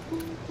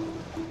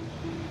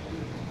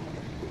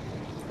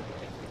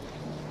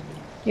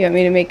 You want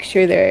me to make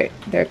sure they're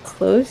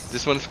closed?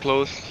 This one's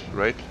closed,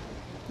 right?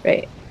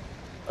 Right.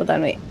 Hold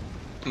on, wait.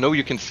 No,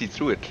 you can see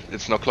through it.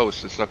 It's not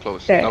closed. It's not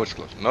closed. There. Now it's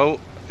closed. No,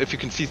 if you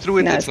can see through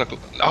it, No, it's not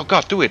closed. Oh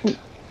God, do it.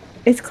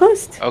 It's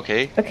closed.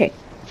 Okay. Okay.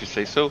 If you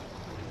say so.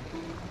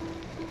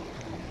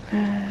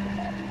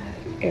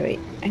 Here, wait.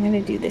 I'm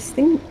gonna do this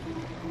thing.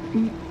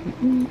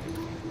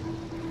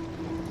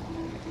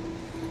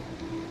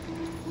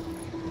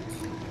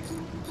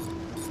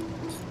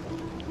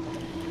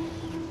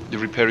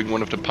 You're repairing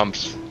one of the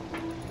pumps.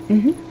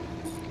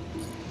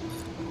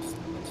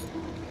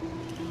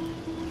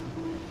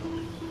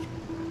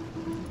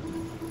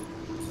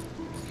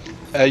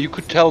 You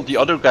could tell the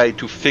other guy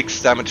to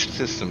fix damaged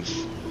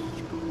systems.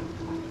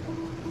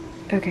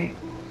 Okay.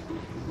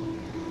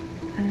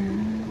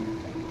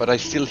 But I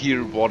still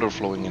hear water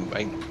flowing in.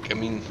 I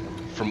mean,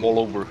 from all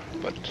over.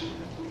 But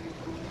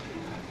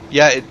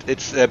yeah,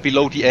 it's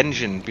below the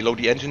engine. Below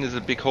the engine is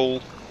a big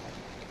hole,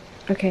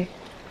 Okay.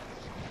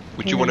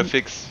 which you want to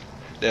fix.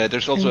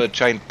 There's also a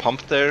giant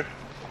pump there.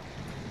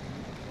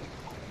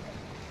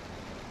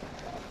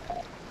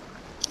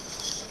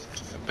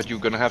 But you're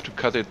gonna have to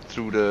cut it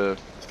through the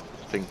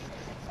thing.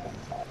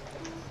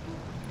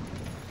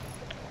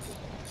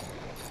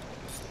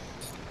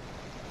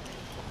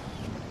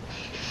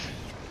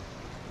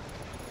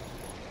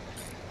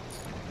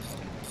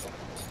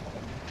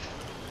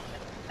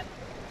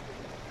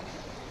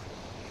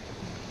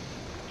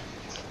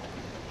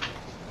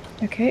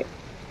 Okay.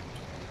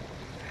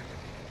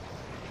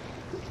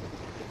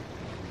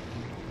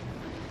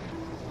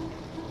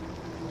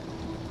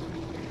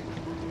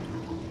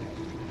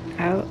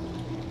 Out.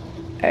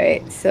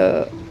 Alright,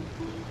 so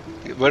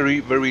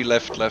Very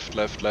left, left,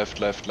 left, left,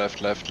 left,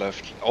 left, left,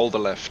 left. All the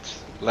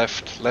left.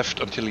 Left, left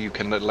until you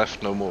can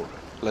left no more.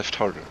 Left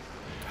harder.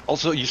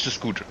 Also use the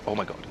scooter. Oh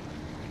my god.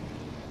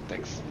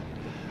 Thanks.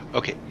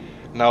 Okay.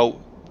 Now,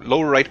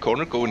 lower right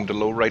corner. Go in the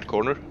lower right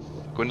corner.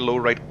 Go in the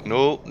lower right.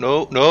 No,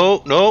 no,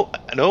 no, no.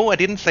 No, I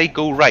didn't say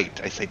go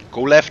right. I said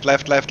go left,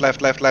 left, left,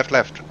 left, left, left,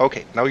 left.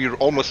 Okay, now you're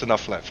almost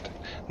enough left.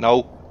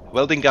 Now,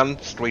 welding gun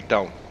straight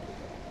down.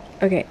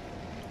 okay.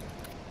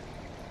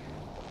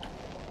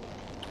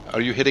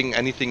 Are you hitting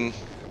anything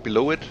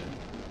below it?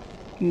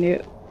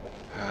 No.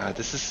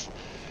 This is...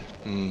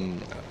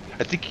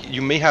 I think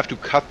you may have to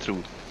cut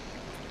through.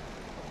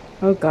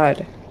 Oh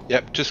god.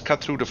 Yep, just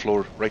cut through the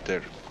floor, right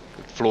there.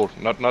 Floor,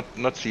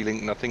 not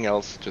ceiling, nothing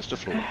else, just the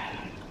floor.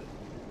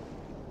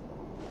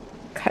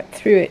 Cut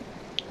through it.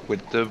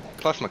 With the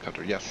plasma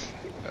cutter, yes.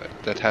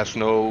 That has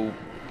no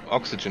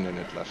oxygen in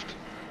it left.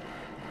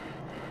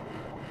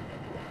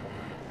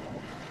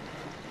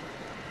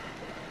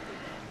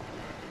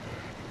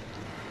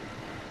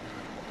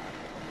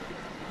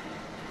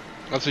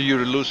 Also,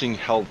 you're losing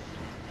health.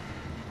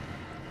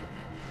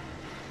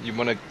 You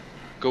wanna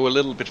go a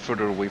little bit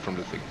further away from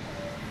the thing.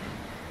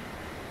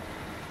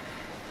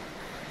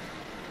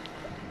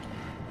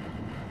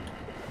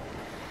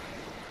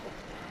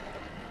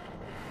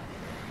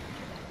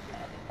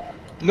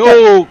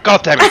 No!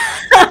 God damn it!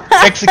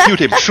 Execute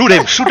him! Shoot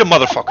the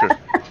motherfucker!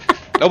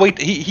 No wait,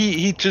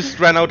 he just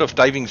ran out of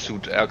diving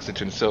suit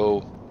oxygen,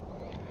 so...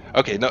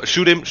 Okay, no,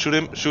 shoot him! Shoot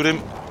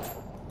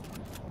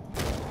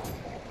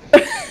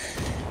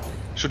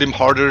him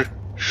harder!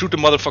 Shoot the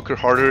motherfucker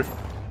harder!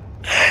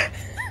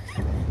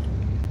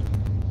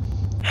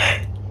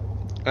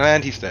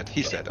 And he's dead,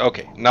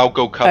 Okay, now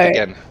go cut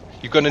again.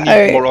 You're gonna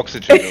need more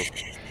oxygen though.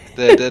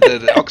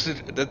 The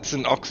oxygen, that's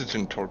an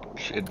oxygen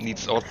torch. It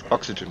needs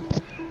oxygen.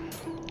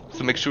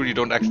 So make sure you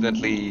don't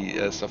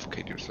accidentally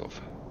suffocate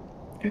yourself.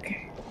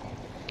 Okay.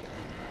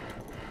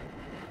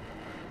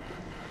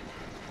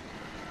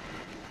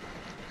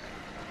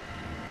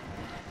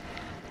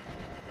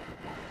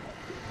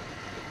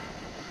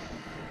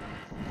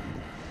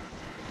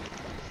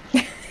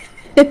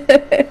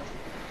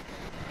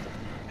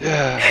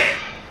 Yeah.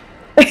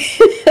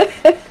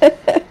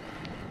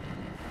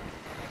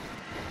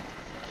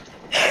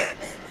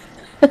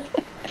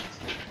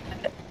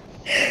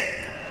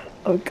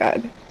 Oh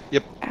god.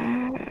 Yep.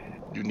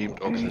 You need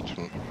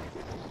oxygen.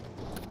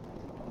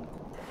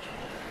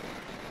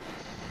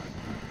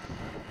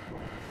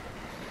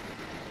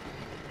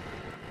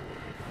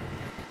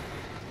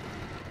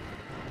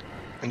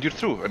 And you're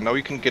through, and now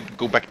you can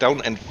go back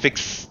down and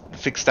fix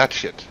that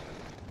shit.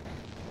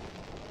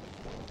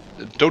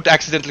 Don't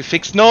accidentally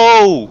fix.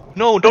 No,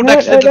 don't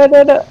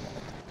accidentally. No.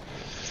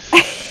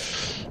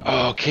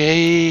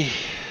 Okay.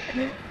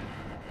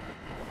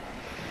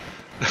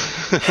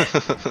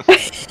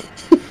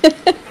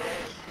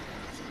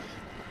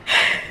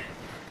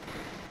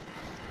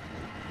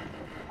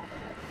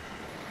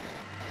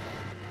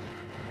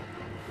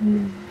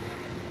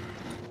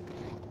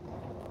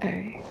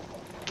 Alright.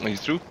 Are you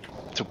through?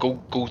 So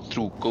go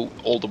through. Go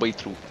all the way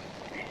through.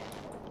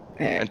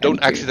 And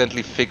don't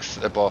accidentally fix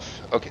above.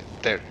 Okay,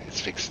 there, it's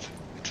fixed.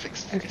 It's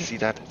fixed. Okay. You see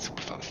that? It's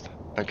super fast.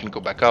 I can go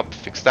back up,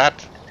 fix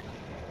that.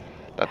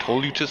 That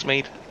hole you just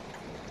made.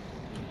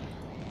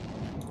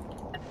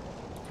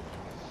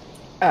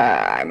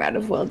 I'm out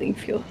of welding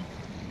fuel.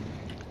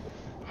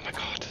 Oh my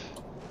god.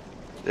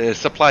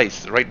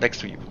 Supplies right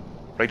next to you.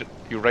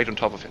 You're right on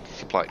top of it.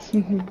 Supplies.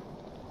 Mm-hmm.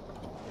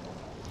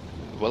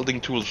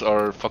 Welding tools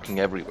are fucking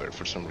everywhere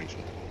for some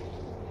reason.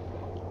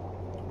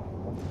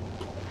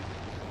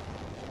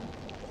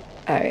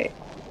 Alright.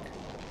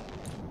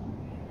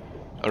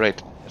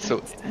 Alright.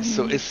 So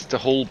is the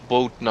whole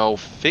boat now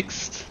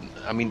fixed?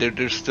 I mean,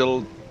 there's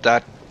still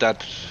that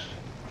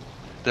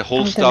the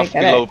whole stuff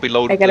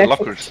below the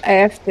lockers. I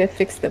have to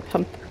fix the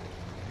pump.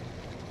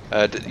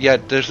 Yeah,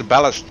 there's a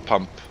ballast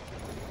pump.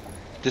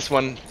 This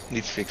one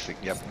needs fixing.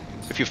 Yep.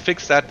 If you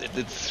fix that,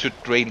 it should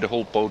drain the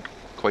whole boat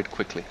quite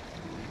quickly,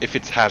 if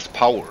it has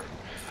power.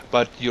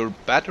 But your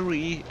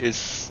battery is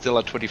still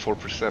at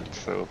 24%,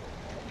 so.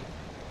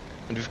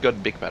 And we've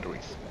got big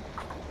batteries.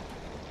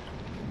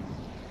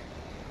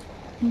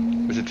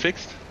 Is it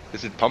fixed?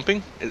 Is it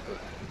pumping?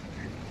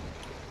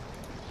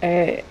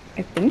 I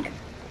think.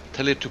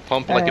 Tell it to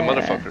pump like a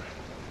motherfucker.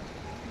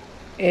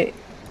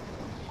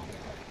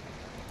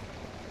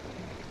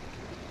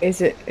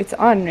 It's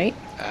on, right?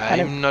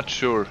 I'm not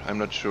sure.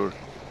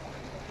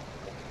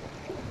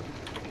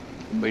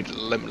 Wait,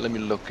 let me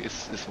look.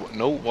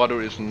 No,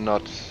 water is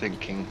not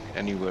sinking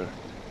anywhere.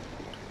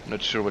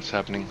 Not sure what's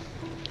happening.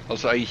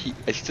 Also, I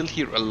still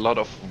hear a lot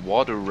of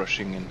water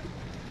rushing in,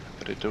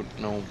 but I don't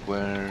know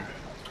where.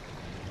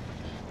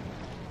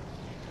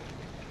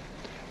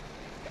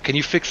 Can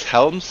you fix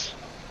helms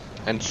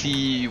and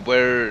see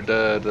where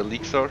the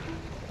leaks are?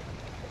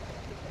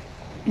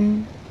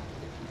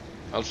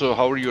 Also,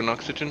 how are you on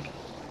oxygen?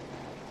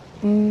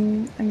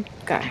 I've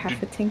got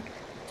half a tank.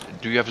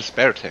 Do you have a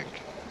spare tank?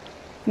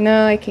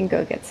 No, I can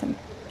go get some.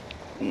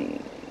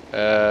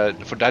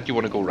 For that you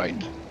want to go right.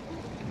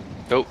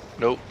 No,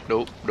 no,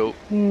 no, no,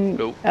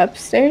 no.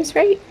 Upstairs,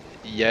 right?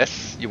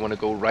 Yes, you want to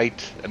go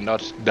right and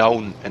not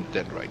down and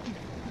then right.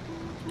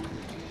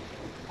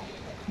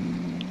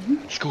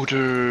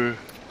 Scooter.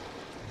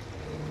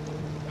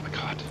 Oh my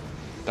god.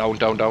 Down,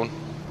 down, down.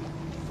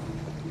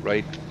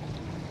 Right,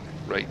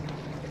 right.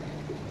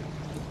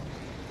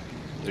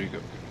 There you go.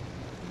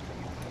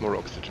 More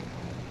oxygen.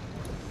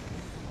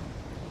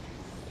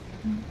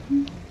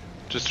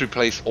 Just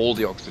replace all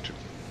the oxygen.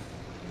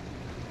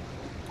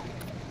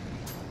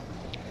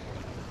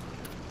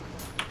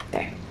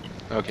 There.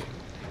 Okay.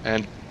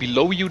 And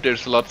below you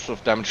there's lots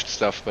of damaged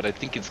stuff, but I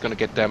think it's gonna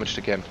get damaged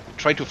again.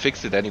 Try to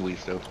fix it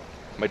anyways though.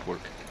 Might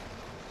work.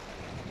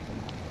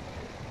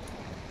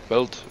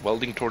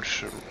 Welding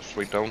torch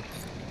straight down.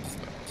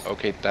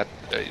 Okay, that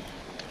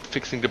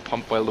fixing the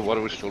pump while the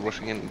water is still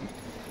rushing in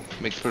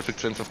makes perfect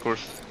sense, of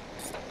course.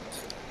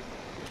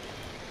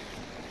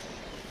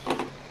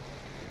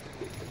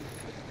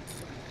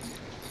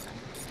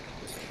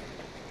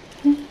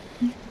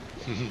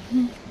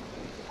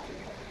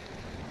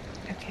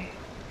 Okay.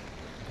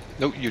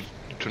 No, you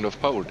turned off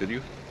power, did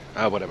you?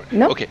 Ah, whatever.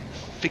 No. Okay,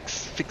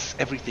 fix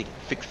everything.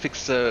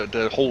 Fix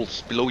the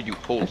holes below you.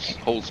 Holes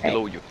Right.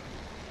 below you.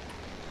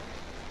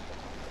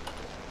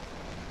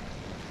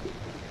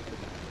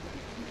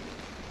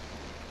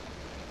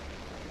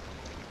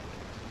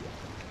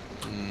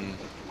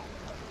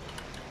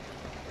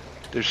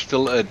 There's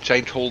still a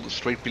giant hole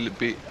straight below.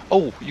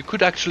 Oh, you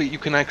can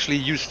actually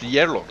use the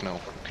airlock now.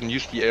 You can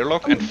use the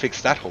airlock and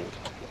fix that hole.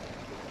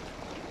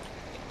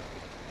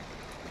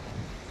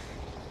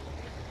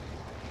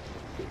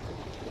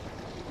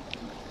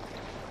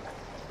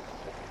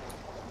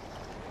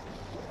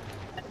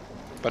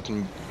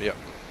 Button, yeah.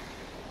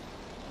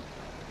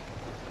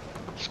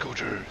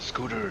 Scooter.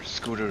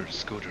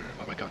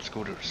 Oh my god,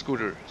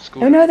 scooter.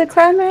 Oh no, the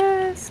clown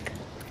mask!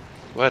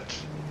 What?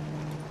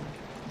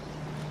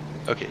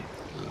 Okay.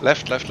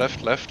 Left.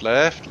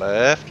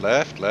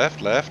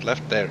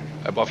 There.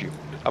 Above you.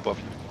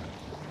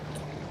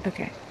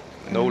 Okay.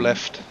 No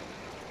left.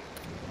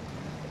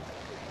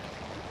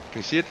 Can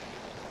you see it?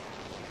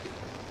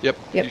 Yep.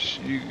 Yep.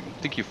 You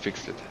think you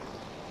fixed it.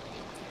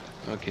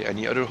 Okay,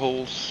 any other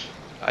holes?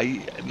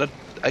 I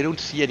don't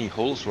see any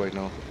holes right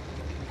now.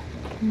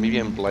 Maybe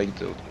I'm blind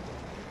though.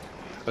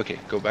 Okay,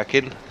 go back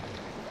in.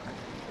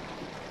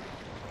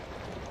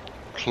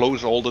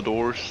 Close all the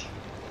doors.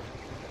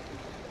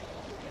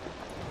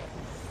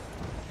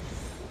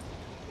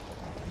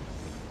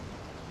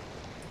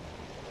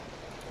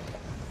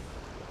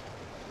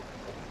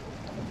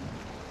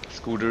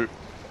 Scooter.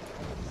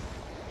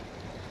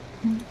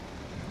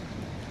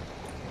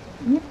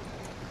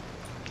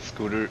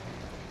 Scooter.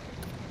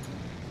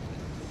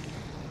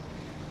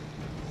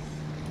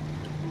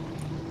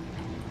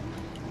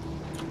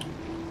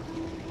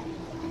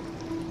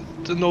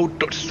 No,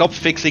 stop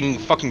fixing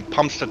fucking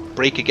pumps that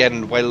break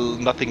again while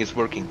nothing is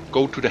working.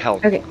 Go to the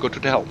helm. Okay. Go to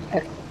the helm.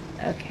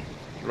 Okay.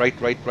 Right.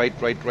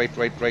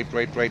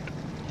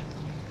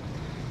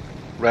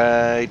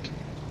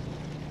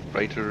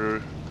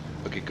 Righter.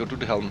 Okay, go to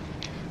the helm.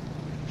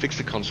 Fix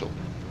the console.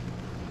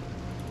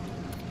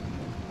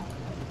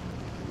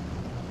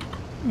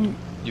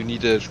 You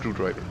need a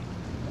screwdriver.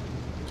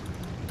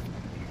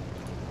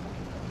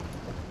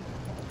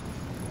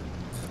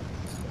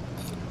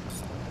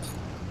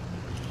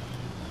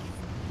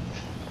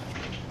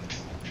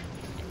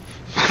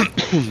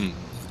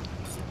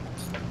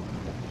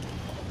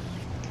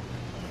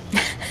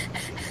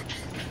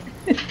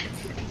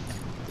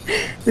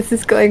 This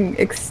is going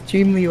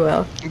extremely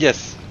well.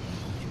 Yes.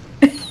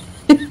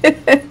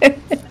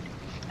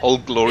 All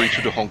glory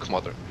to the honk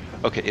mother.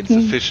 Okay,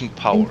 insufficient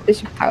power.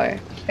 Insufficient power.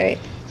 Right.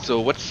 So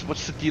what's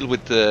the deal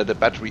with the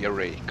battery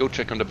array? Go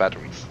check on the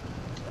batteries.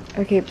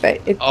 Okay,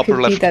 but it Upper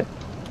could left. be that.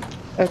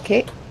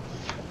 Okay.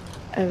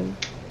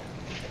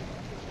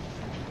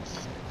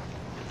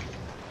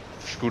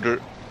 Scooter.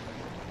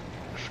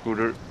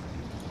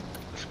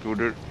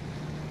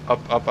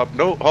 Up.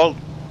 No, hold.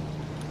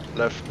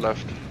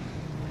 Left.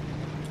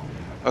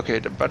 Okay,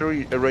 the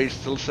battery array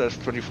still says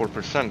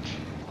 24%,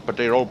 but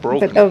they're all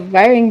broken. But the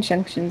wiring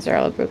junctions are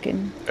all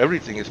broken.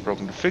 Everything is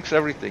broken. Fix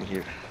everything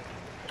here.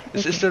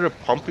 Is there a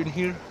pump in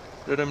here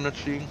that I'm not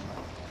seeing?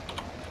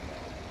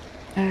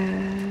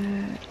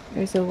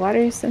 There's a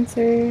water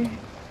sensor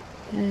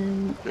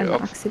and an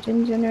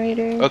oxygen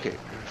generator. Okay,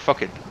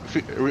 fuck it.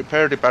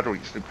 Repair the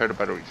batteries.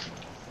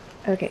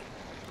 Okay.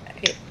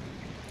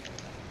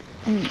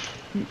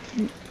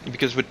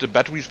 Because with the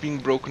batteries being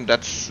broken,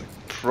 that's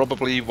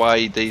probably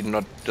why they're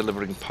not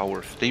delivering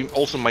power. They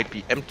also might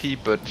be empty,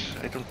 but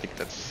I don't think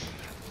that's...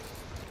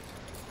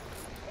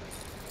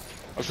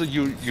 Also,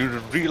 you're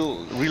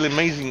really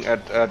amazing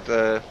at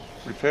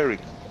repairing.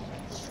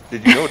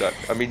 Did you know that?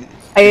 I mean,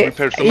 you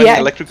repair so many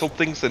electrical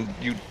things and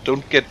you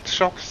don't get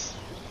shocks.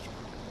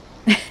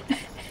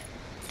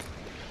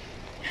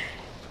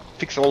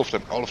 Fix all of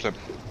them.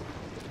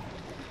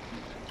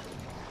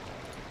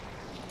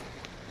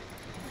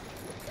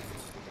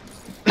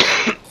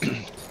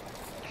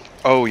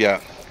 Oh yeah.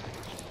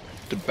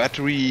 The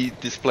battery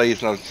display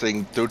is now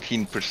saying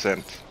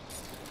 13%.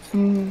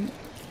 Mm.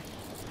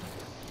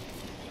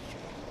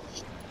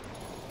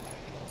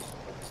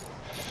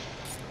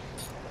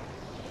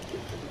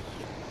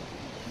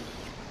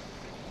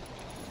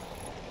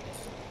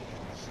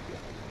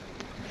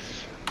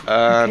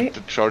 And Okay.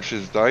 the charge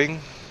is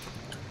dying.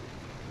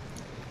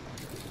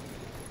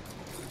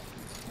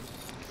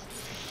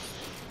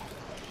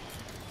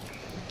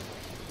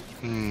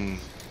 Hmm.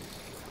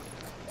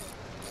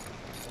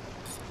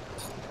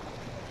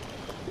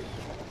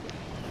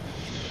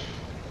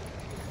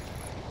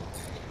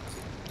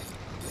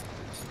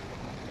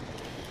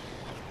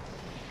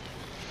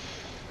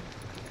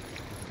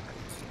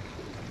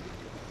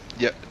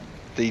 Yeah,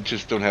 they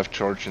just don't have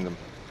charge in them.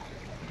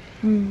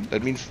 Mm.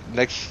 That means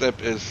next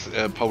step is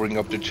powering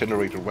up the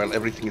generator while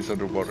everything is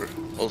underwater.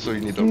 Also,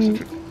 you need Mm.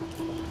 oxygen.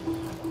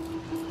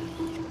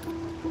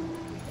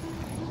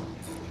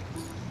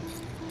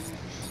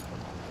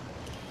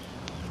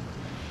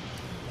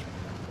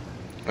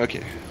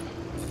 Okay,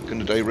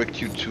 gonna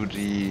direct you to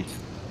the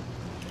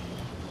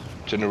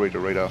generator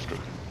right after.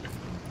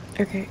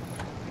 Okay.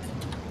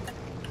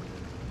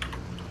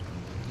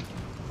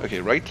 Okay,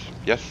 right?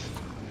 Yes.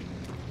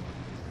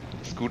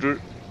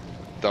 Scooter,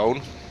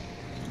 down.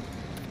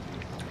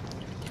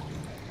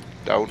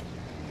 Down.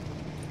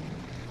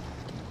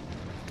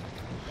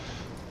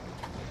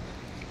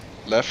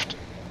 Left.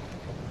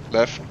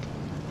 Left.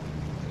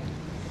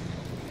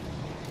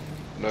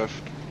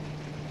 Left.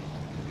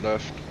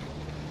 Left.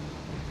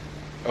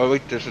 Oh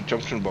wait, there's a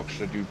junction box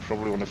that you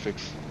probably want to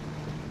fix.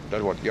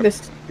 That one, yep.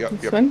 This Yep,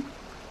 this yep. one?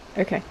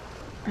 Okay.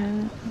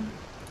 Mm.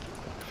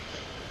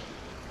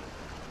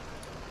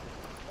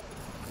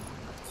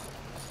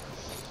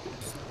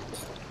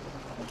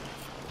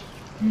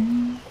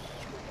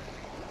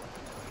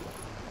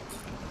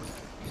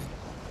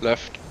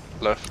 Left.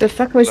 Left. The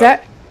fuck was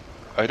left.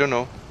 that? I don't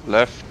know.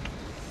 Left.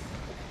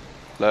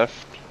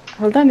 Left.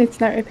 Hold on, it's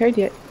not repaired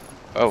yet.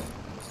 Oh.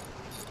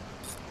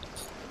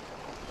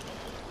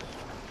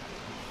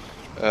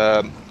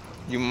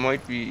 You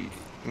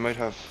might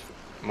have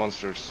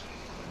monsters.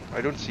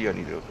 I don't see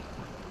any though.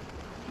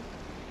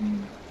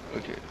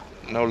 Okay.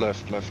 Now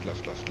left, left,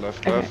 left, left,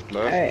 left, Okay. left,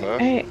 left, left,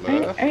 left,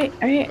 Alright. left,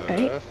 Alright.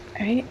 left,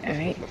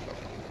 left, left.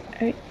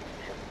 Alright.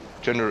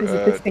 Is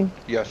it this thing?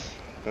 Yes,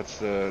 that's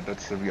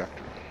the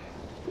reactor.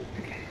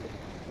 Okay.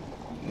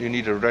 You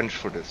need a wrench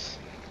for this.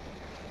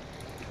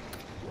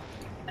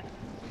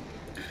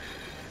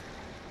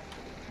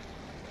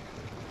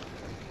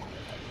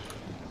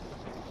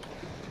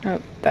 Oh,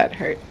 that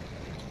hurt.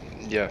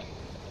 Yeah.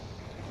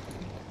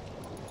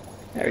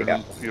 There we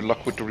go. Your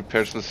luck with the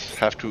repairs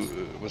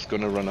was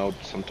gonna run out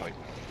sometime.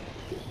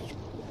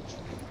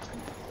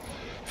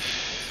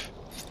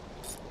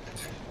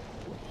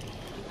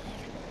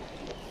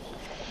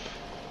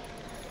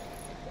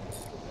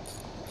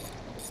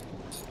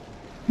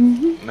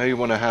 Now you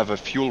want to have a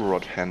fuel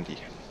rod handy.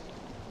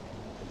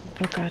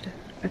 Oh god.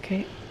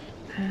 Okay.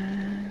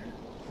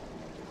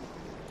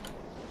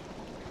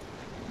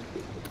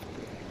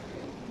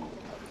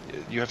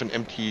 You have an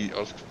empty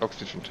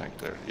oxygen tank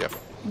there. Yep.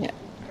 Yeah.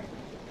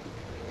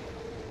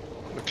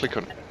 Click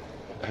on it.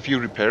 Have you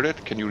repaired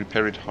it? Can you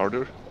repair it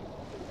harder?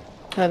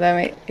 Oh, that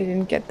might. I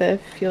didn't get the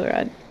fuel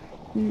rod.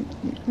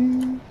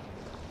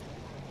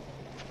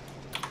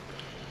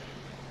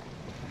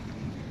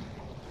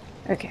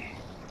 Okay.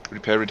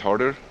 Repair it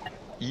harder.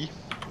 E.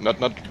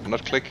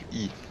 Not click.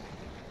 E.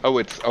 Oh,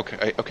 it's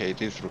okay. Okay,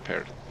 it is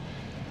repaired.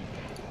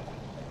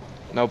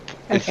 Now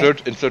Okay.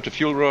 insert the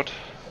fuel rod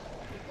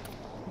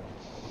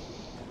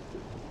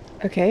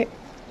Okay.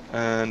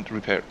 and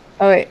repair.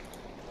 Oh wait.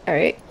 All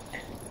right.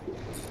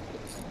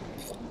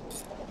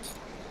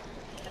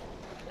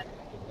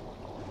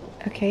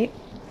 Okay.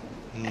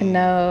 And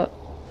now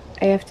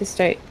I have to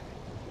start.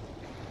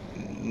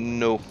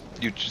 No,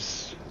 you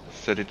just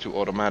set it to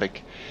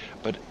automatic.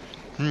 But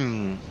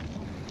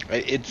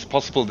it's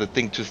possible the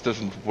thing just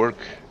doesn't work.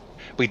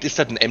 Wait, is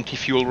that an empty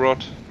fuel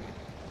rod?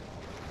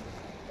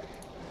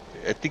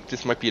 I think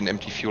this might be an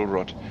empty fuel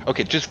rod.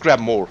 Okay, just grab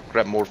more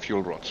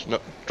fuel rods. No,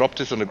 drop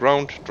this on the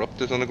ground. Drop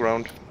this on the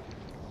ground.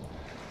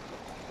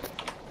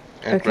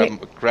 And Okay.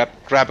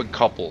 grab a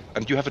couple.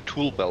 And you have a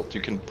tool belt.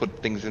 You can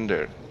put things in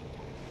there.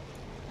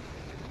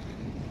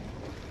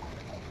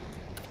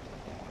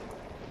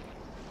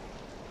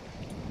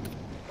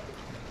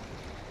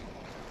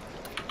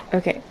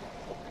 Okay.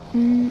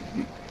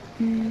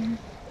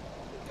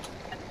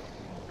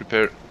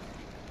 Repair.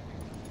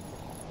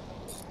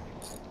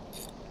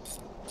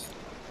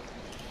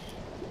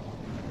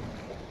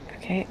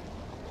 Okay.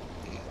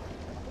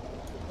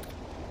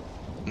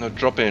 No,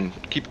 drop in.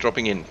 Keep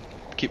dropping in.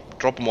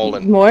 Drop them all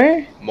in.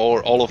 More?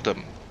 More, all of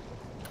them.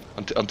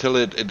 Until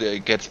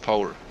it gets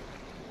power.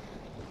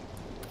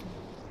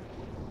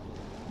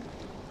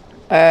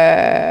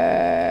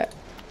 There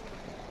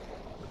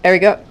we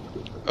go.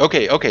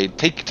 Okay.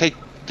 Take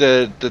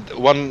the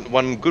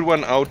one good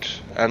one out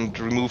and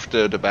remove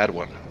the bad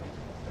one.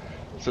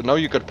 So now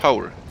you got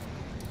power.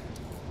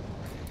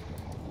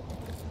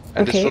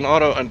 And this is Okay. on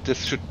auto, and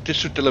this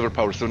should deliver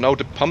power. So now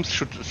the pumps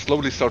should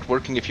slowly start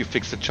working if you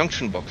fix the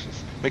junction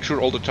boxes. Make sure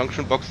all the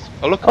junction boxes.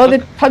 Oh look! Oh,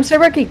 Look! the pumps are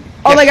working.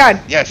 Oh Yes, my god.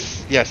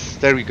 yes, yes.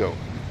 There we go.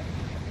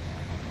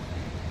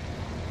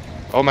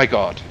 Oh my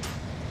god!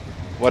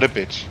 What a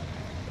bitch.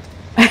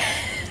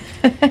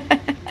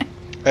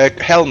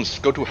 Helms.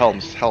 Go to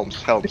helms.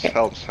 Helms. Helms. Okay.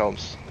 Helms.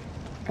 Helms.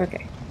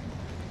 Okay.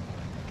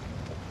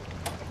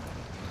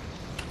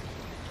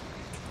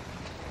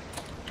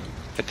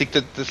 I think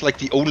that this is like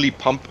the only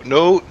pump.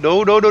 No,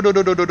 no, no, no, no,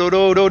 no, no, no, no,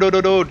 no, no, no, no,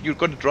 no. You're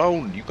gonna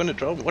drown. You're gonna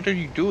drown. What are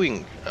you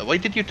doing? Why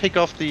did you take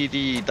off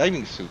the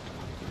diving suit?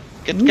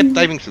 Get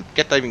diving suit.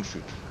 Get diving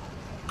suit.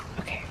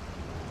 Okay.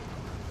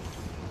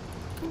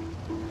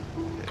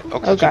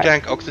 Oxygen God.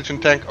 tank. Oxygen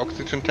tank.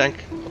 Oxygen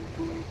tank.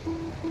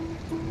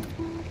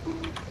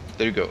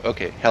 There you go.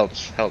 Okay.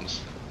 Helms.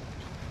 Helms.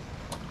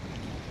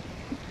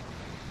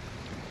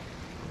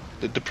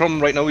 The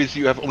problem right now is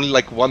you have only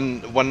like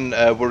one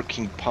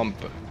working pump.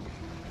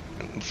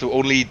 And so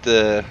only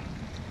the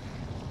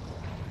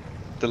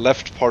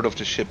left part of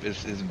the ship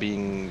is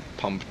being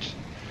pumped.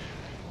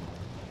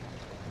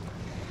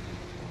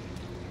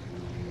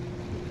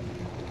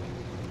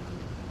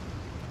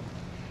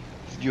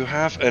 You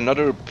have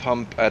another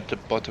pump at the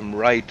bottom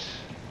right.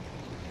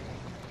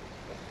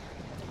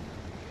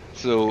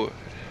 So,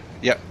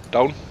 yeah,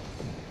 down.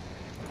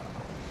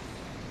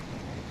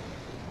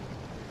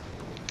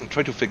 And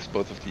try to fix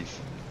both of these.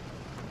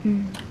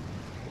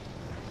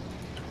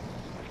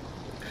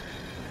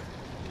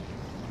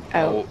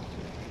 Oh.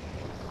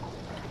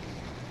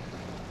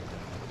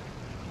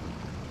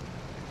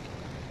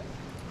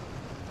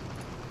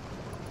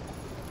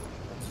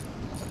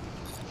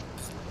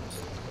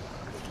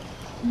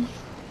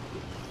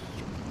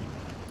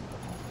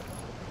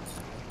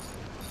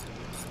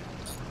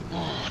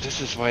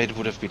 This is why it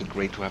would have been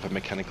great to have a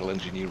mechanical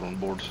engineer on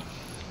board.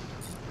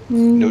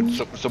 Mm.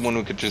 No, someone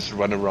who could just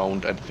run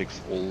around and fix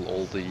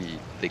all the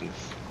things.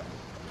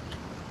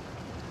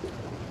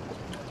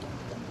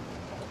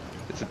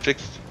 Is it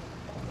fixed?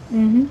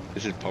 Mm-hmm.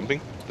 Is it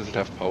pumping? Does it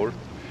have power?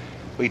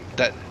 Wait,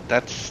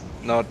 that's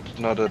not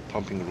a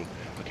pumping room.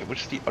 Okay,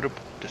 what's the other?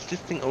 Does this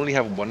thing only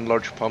have one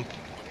large pump?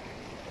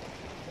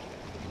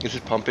 Is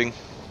it pumping?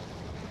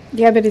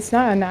 Yeah, but it's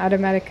not an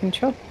automatic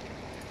control.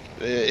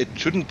 It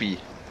shouldn't be.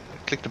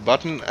 Click the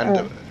button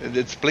and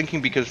it's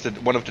blinking because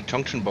one of the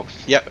junction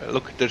boxes. Yeah,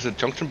 look, there's a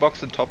junction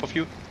box on top of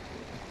you.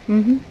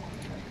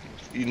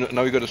 Mm-hmm.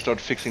 Now you got to start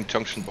fixing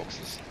junction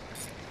boxes.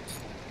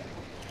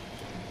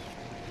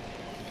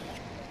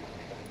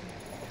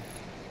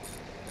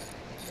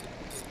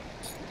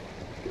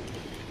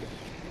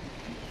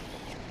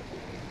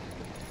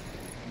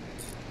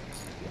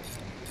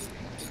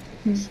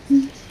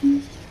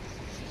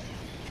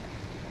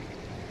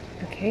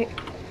 Okay.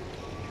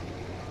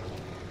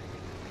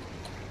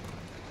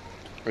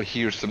 I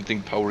hear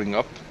something powering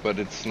up, but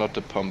it's not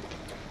the pump.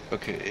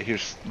 Okay,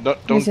 here's don't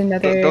There's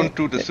another- don't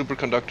do the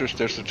superconductors.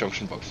 There's the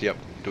junction box. Yep,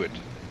 do it.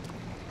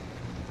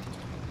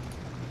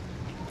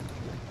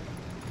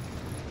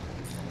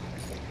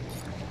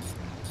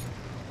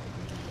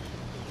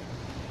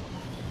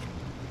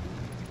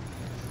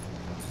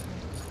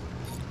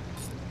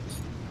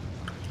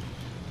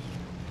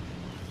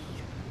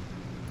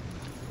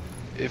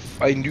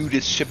 If I knew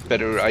this ship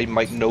better, I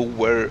might know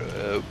where,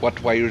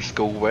 what wires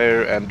go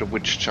where and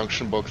which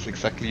junction box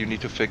exactly you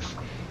need to fix.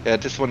 Yeah,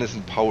 this one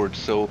isn't powered,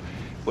 so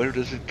where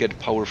does it get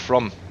power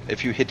from?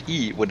 If you hit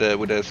E with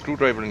a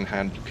screwdriver in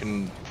hand, you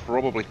can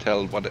probably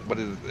tell what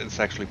it's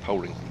actually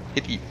powering.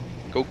 Hit E.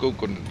 Go to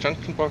the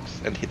junction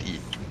box and hit E.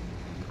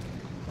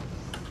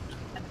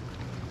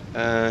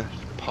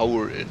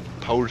 Power it.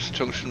 Powers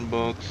junction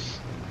box.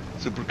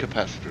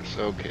 Supercapacitors.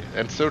 Okay,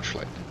 and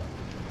searchlight.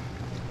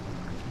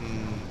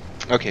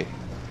 Okay.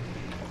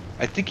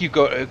 I think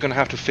you're gonna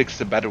have to fix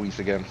the batteries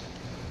again.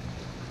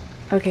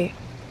 Okay.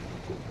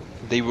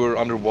 They were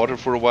underwater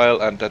for a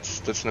while, and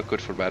that's not good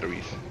for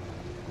batteries.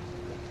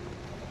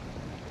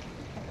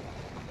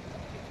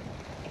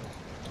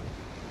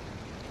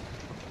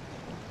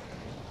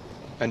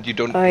 And you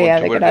don't Oh, want yeah,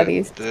 to they wear got all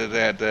these.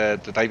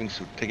 the diving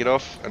suit. Take it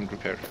off and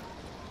repair.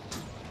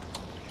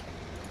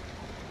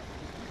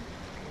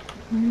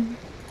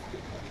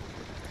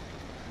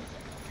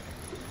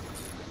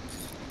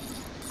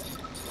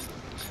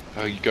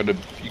 You're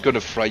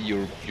gonna fry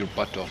your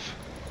butt off.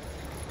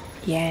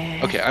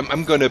 Yeah. Okay,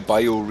 I'm gonna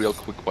bio real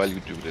quick while you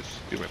do this.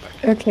 Be right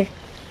back. Okay.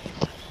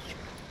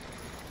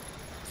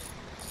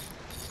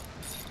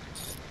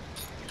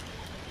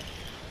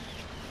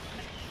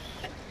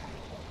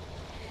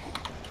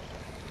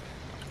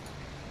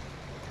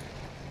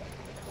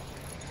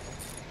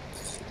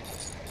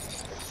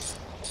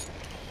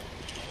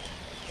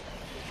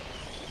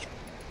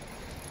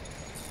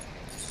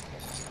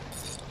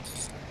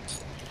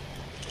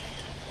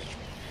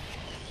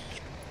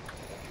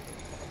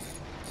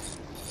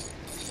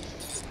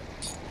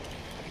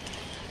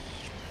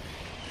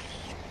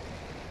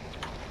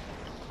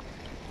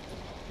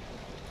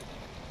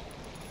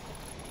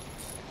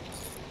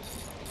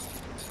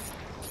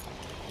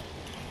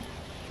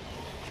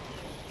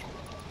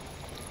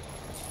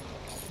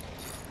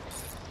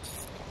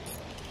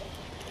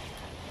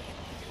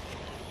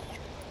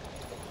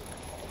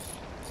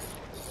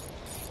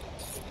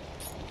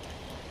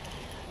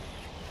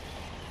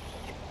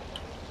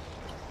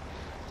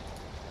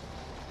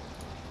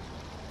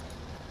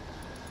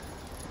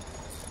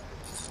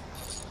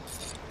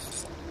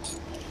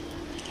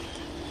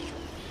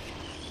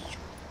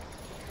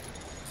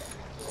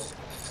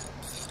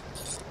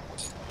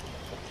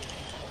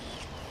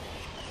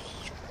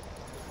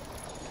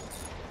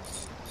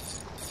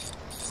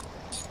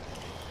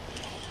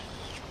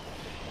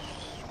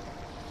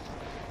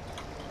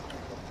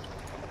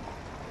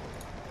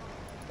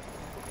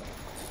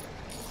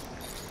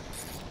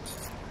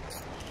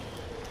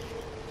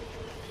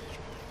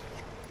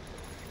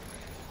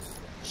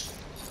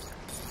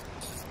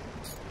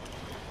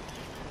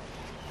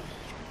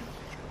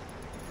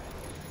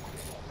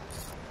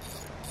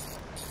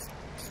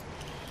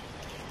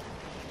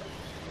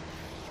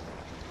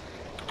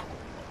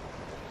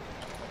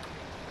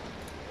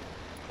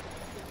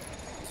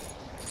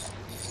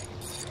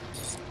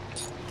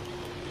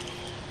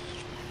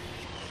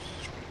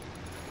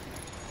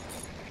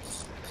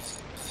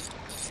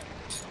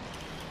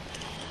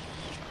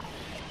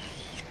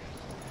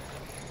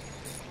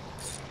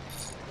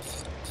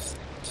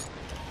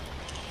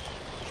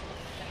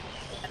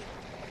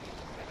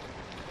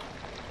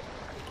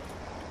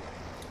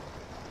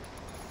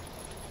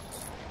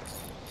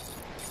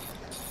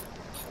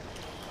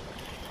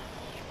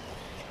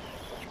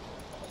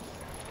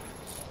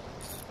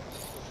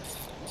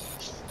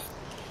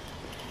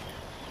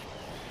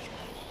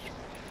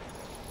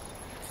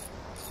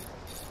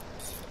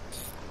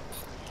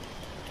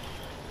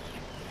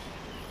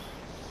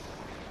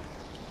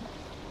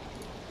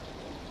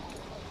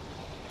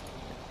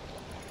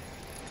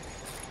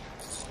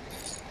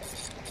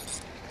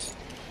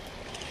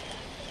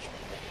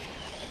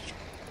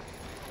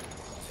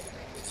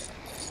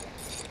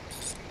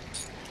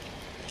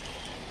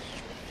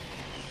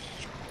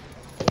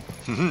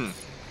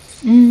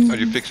 Are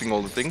you fixing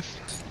all the things?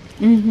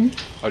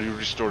 Mm-hmm. Are you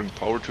restoring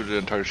power to the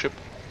entire ship?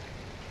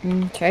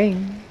 I'm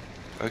trying.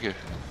 Okay.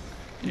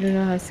 I don't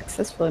know how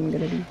successful I'm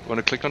gonna be. Want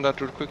to click on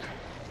that real quick?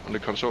 On the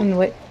console? And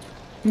what?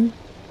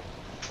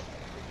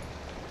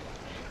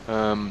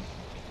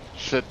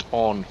 Set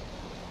on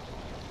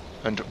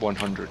and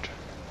 100.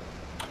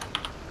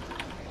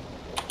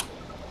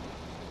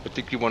 I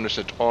think you want to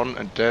set on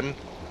and then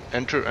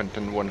enter and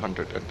then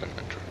 100 and then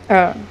enter.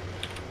 Oh.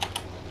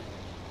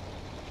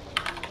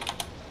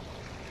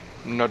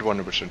 Not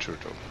 100% sure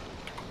though.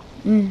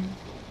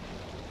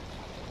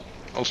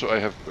 Also, I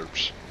have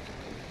burps.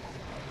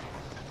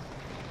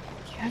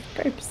 You have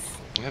burps.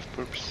 I have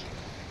burps.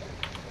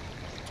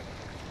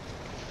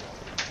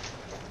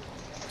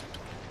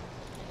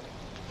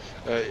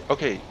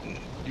 Okay,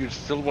 you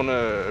still want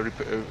to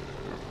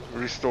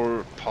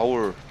restore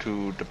power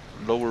to the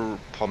lower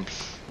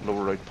pumps,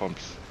 lower right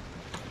pumps.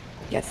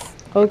 Yes.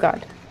 Oh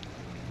god.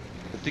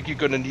 I think you're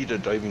gonna need a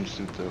diving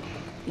suit though.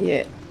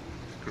 Yeah.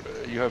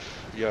 You have,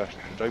 yeah,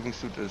 the diving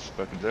suit is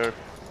back there.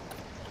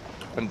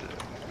 And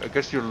I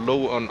guess you're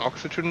low on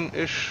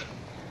oxygen-ish.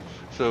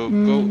 So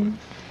go,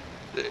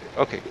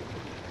 okay,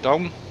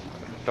 down,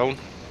 down,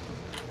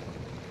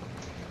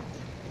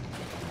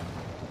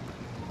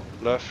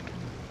 left,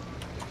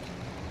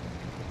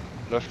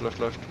 left, left,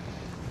 left,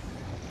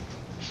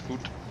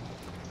 scoot.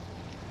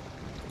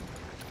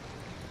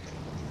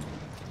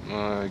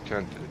 I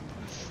can't,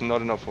 it's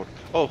not enough for,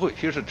 oh wait,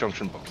 here's a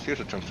junction box, here's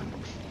a junction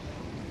box.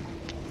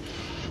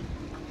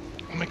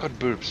 Oh my god,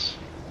 burps.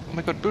 Oh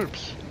my god,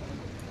 burps.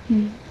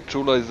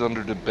 Chola is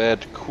under the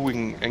bed,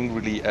 cooing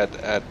angrily at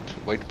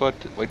Whitebutt.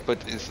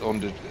 Whitebutt is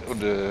on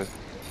the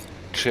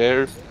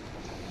chair.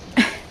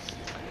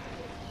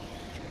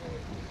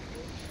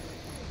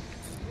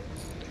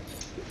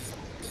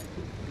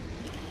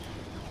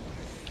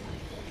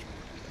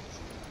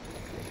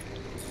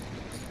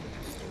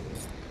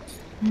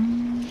 Oh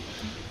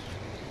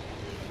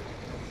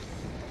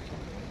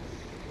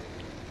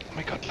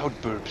my god, loud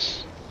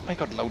burps. Oh my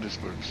god, loudest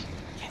burps.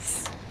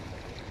 Yes.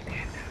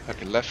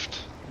 Okay, left.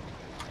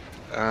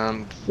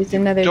 And There's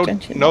another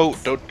junction. No,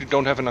 box. you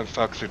don't have enough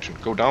oxygen.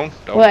 Go down,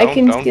 down, Well, down, I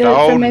can down, steal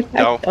it from my pack.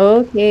 down.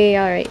 Okay,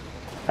 alright.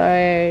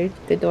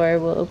 The door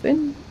will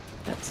open.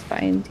 That's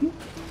fine too.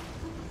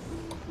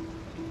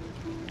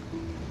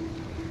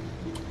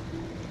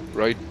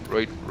 Right,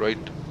 right, right.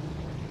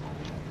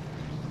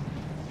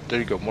 There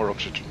you go, more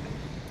oxygen.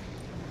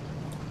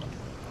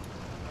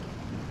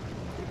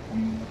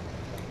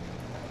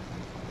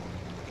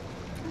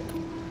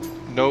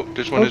 No,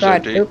 this one is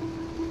empty. Nope.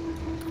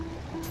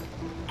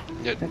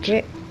 Yeah,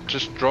 Okay.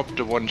 just drop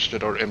the ones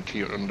that are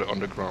empty on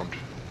the ground.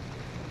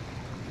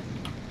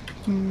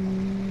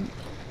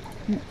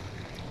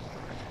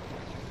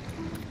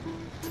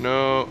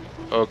 No,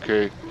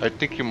 okay. I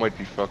think you might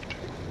be fucked.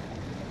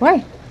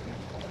 Why?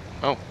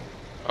 Oh,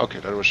 okay.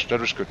 That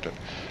was good then.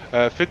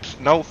 Fix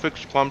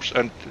pumps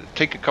and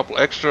take a couple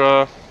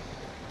extra.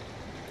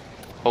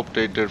 Hope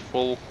they're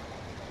full.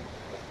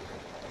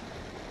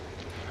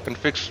 And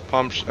fix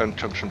pumps and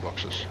junction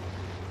boxes.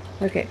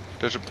 Okay.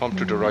 There's a pump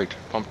to the right.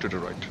 Pump to the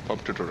right.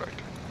 Pump to the right.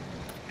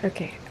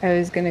 Okay. I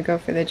was gonna go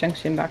for the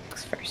junction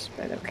box first,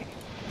 but okay.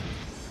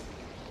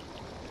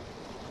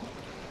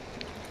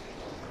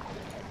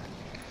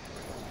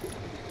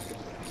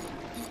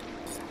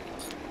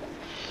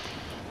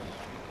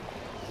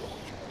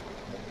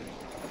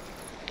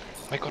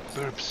 I got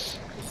burps.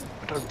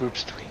 What are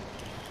burps doing?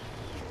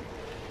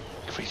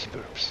 Crazy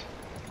burps.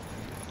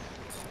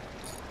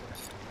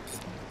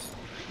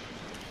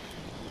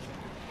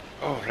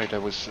 Oh right, I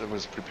was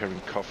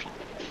preparing coffee.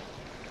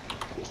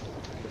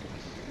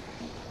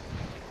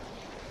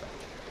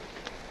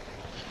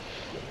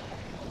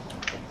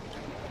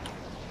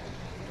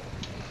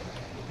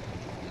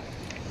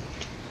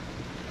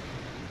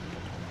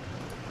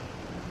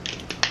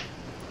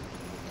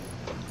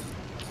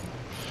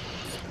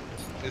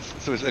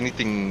 So is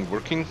anything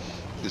working?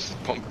 Is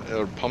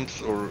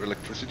pumps or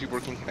electricity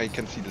working? I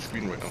can see the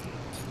screen right now.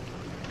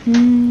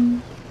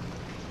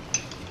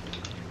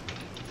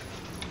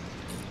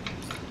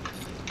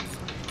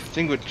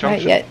 Thing with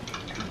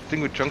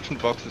junction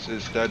boxes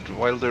is that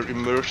while they're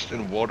immersed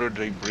in water,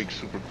 they break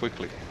super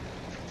quickly.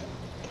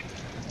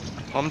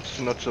 Pumps,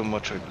 not so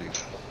much, I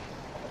believe.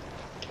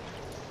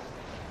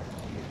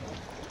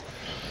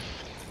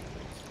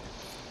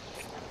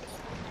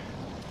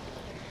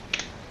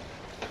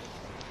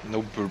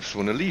 No burps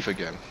wanna leave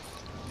again.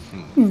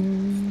 They don't.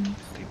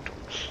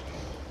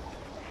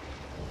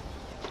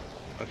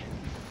 Okay,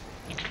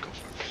 you can go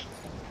first.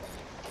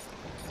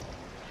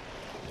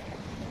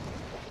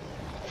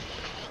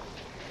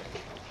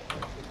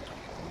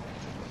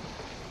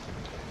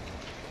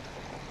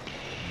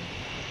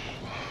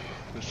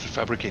 The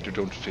fabricator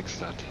don't fix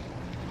that.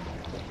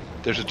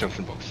 There's a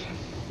junction box.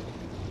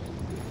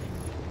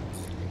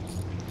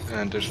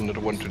 And there's another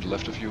one to the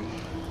left of you.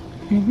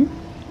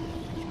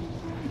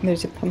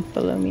 There's a pump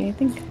below me, I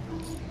think.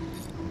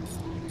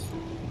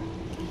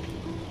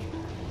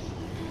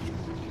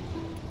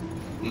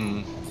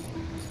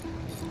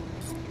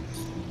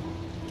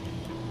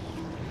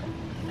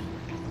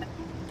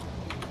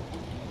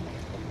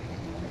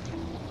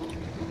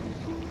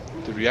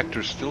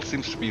 reactor still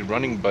seems to be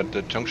running, but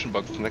the junction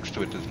box next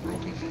to it is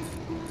broken.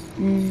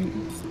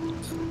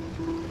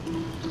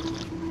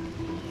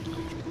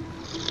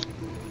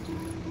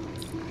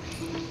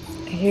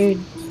 I hear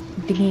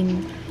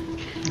dinging.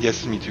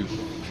 Yes, me too.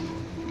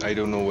 I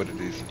don't know what it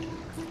is.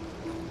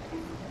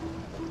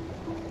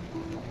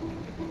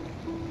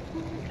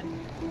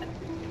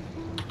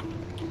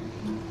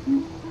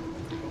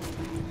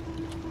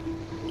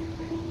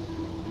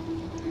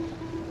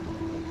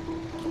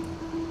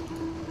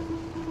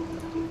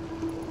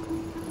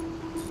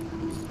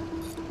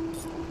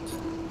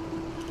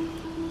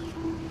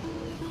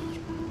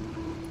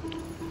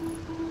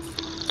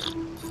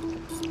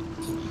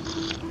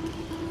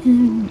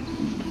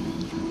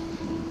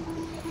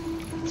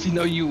 See,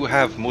 now you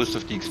have most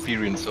of the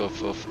experience of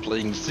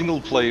playing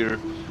single player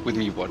with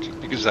me watching,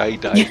 because I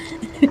died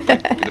like, in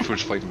the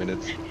first 5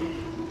 minutes.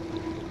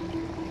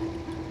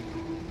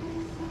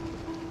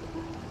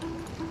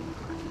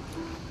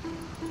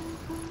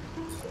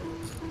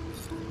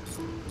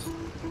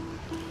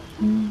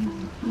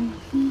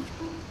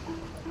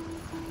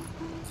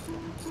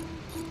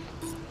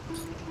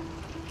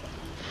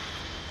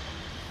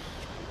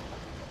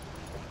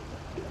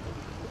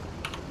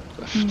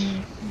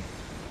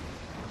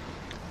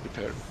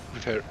 Repair,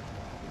 repair.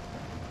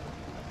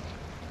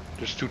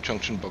 There's 2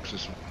 junction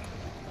boxes.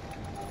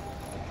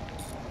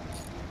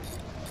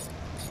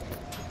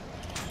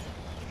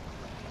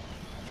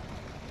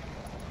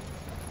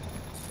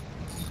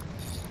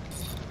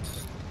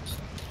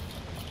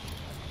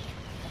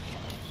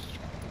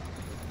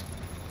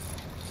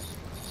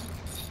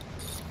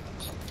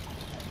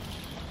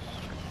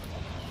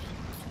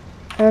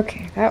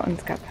 Okay, that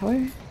one's got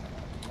power.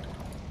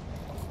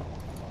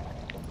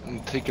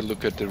 And take a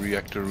look at the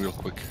reactor real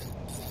quick.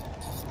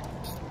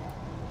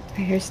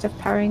 I hear stuff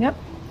powering up.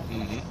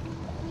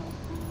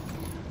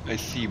 I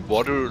see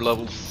water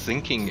levels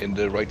sinking in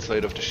the right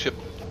side of the ship.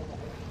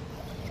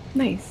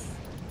 Nice.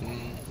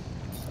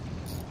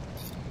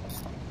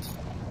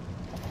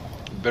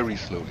 Very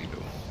slowly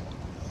though.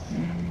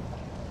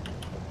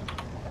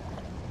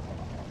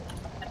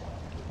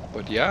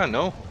 But yeah,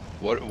 no.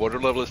 Water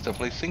level is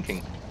definitely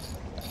sinking.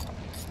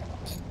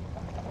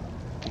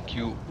 I think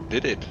you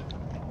did it.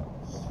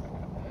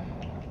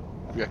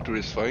 Reactor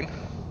is fine.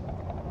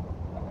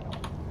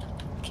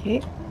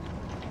 Okay.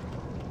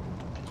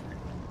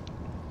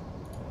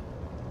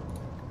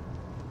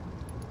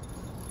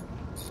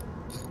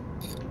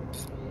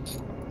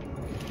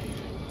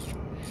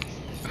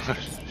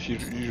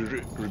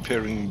 You're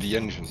repairing the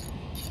engine.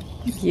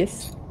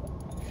 Yes.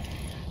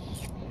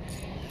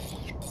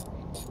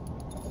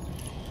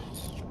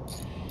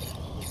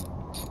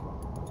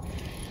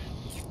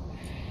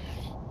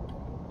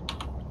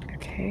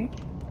 Okay.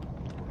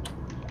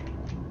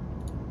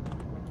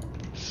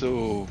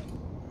 So,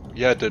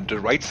 yeah, the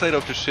right side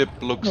of the ship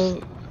looks.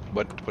 Oh.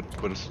 What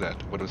is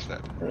that? What is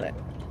that?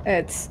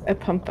 It's a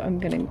pump. I'm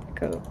gonna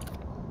go.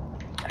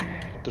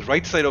 The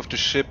right side of the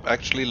ship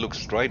actually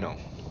looks dry now.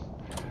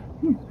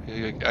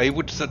 I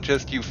would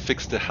suggest you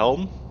fix the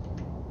helm.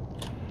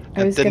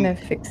 I was gonna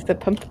fix the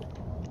pump.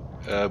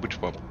 Which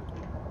pump?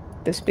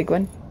 This big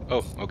one.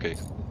 Oh, okay.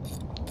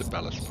 The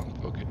ballast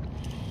pump, okay.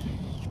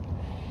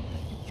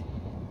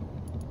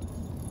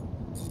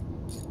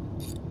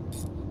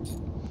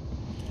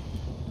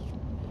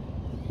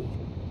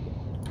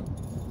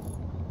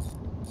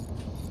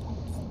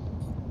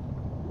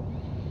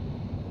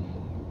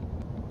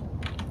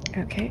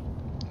 Okay.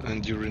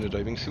 And you're in a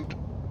diving suit?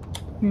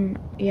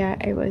 Yeah,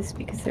 I was,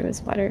 because there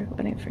was water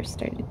when I first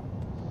started.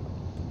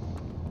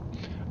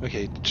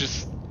 Okay,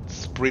 just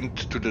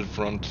sprint to the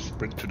front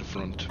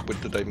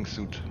with the diving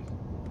suit.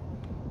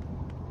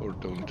 Or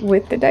don't.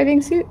 With the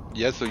diving suit?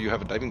 Yeah, so you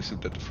have a diving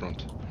suit at the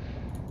front.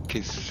 In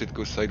case shit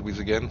goes sideways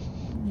again.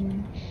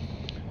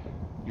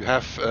 You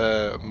have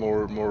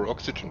more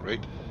oxygen,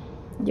 right?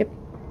 Yep.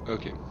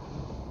 Okay.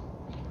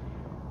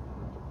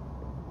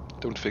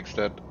 Don't fix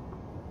that.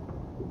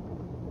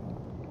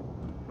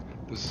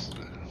 This,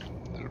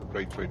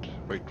 right.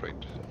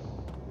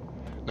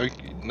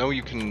 Now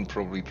you can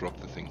probably drop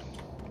the thing.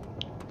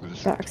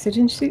 With The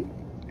oxygen suit?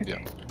 Okay.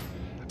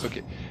 Yeah.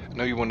 Okay.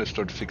 Now you want to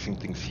start fixing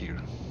things here.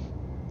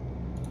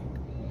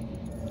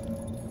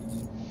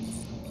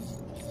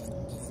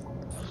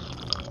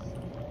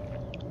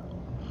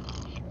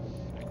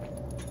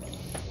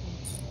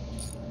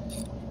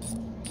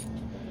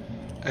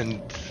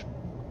 And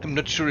I'm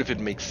not sure if it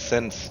makes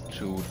sense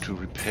to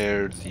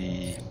repair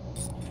the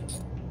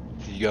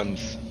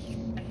guns.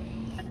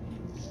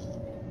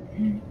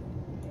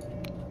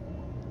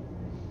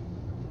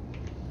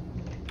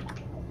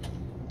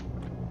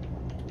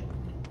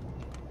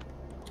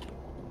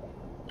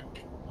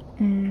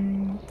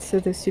 So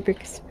the super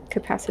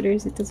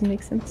capacitors, it doesn't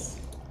make sense?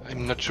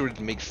 I'm not sure it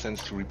makes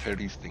sense to repair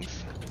these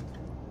things.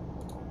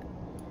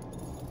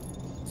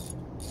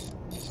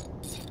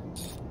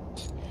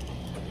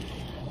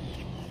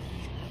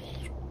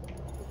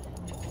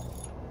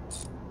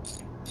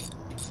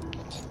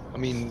 I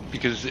mean,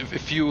 because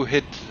if you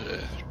hit...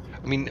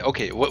 mean,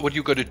 okay, what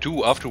you gotta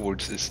do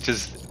afterwards is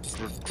just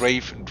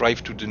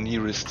drive to the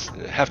nearest,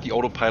 have the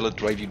autopilot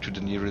drive you to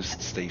the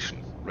nearest station,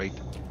 right?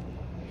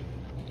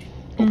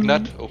 Open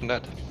that,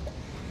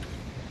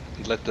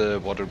 and let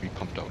the water be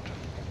pumped out.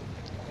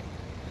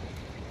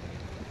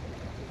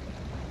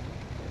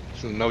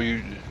 So now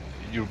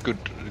you're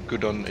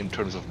good on in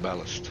terms of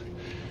ballast.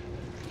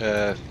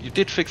 You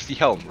did fix the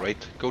helm,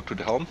 right? Go to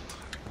the helm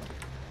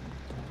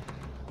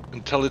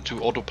and tell it to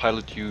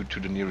autopilot you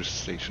to the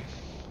nearest station.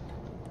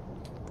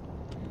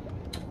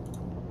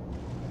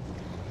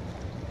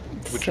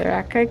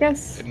 Serac, I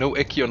guess? No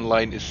Ekion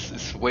line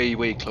is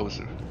way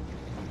closer.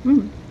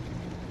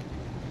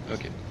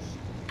 Okay.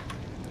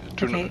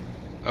 Okay.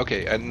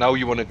 Okay, and now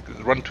you want to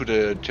run to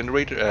the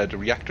generator, the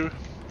reactor,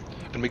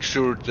 and make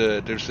sure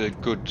there's a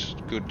good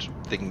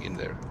thing in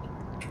there.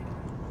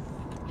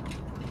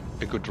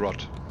 A good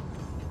rod.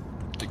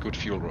 A good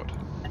fuel rod.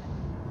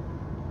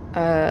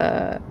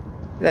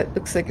 That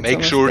looks like it's Make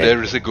almost sure there.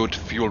 there is a good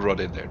fuel rod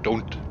in there.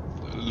 Don't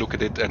look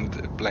at it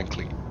and blank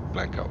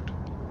out.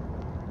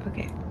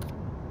 Okay.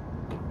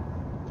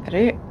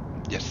 Better?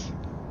 Yes.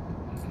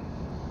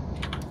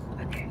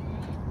 Okay.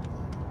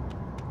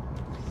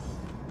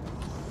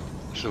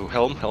 So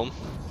helm.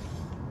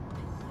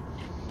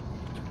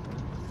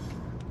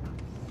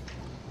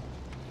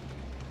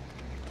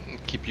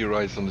 Keep your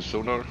eyes on the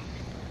sonar.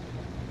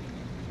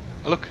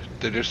 Oh, look,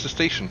 there's the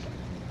station.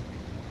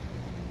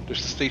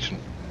 There's the station.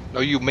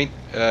 Now you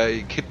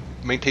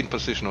maintain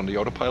position on the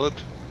autopilot.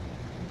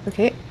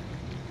 Okay.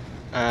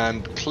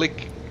 And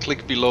click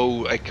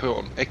below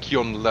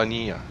Ekion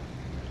Lania.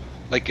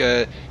 Like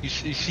you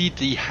see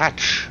the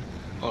hatch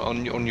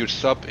on your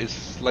sub is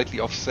slightly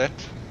offset.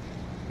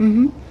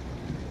 Mm-hmm.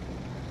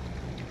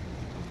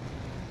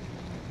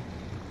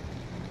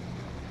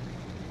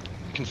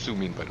 You can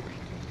zoom in, by the way.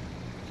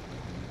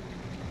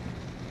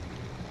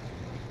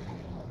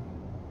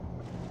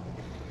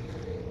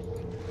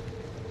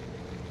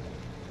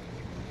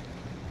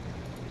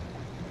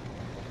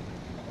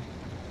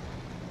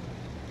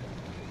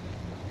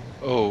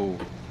 Oh,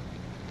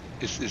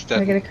 is that?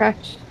 Am I gonna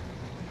crash?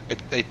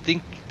 I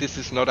think this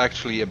is not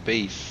actually a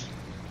base.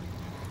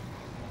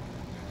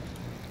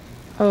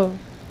 Oh.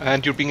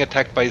 And you're being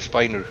attacked by a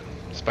spine guy.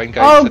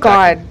 Oh is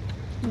god.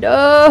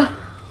 No.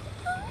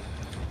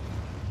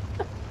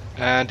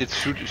 And it's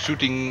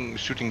shooting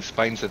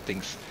spines at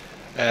things.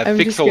 I'm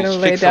Fix just gonna holes.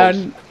 lay Fix down.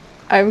 holes.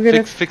 I'm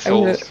gonna Fix I'm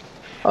gonna- holes.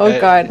 Oh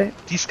god.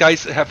 These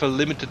guys have a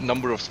limited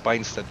number of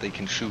spines that they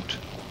can shoot.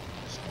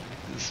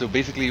 So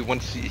basically,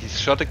 once he's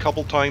shot a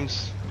couple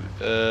times,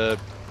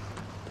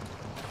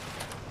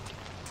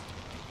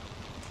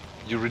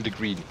 you're in the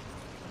green.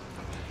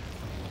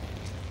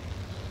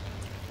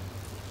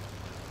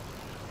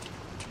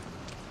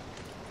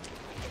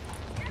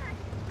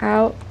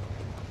 Ow.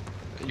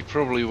 You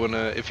probably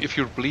wanna, if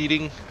you're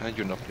bleeding,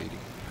 you're not bleeding.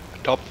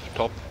 Top.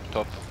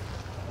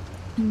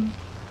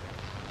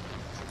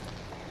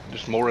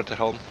 There's more at the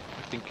helm,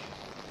 I think.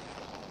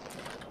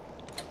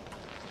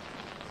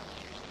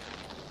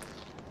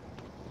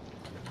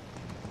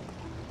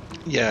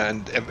 Yeah,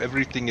 and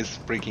everything is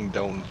breaking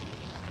down.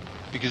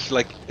 Because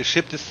like a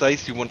ship this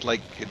size, you want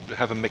like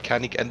have a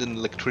mechanic and an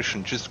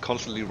electrician just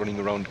constantly running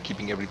around,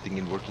 keeping everything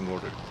in working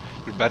order.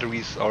 Your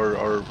batteries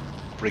are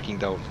breaking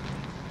down.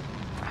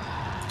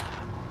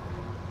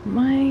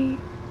 My...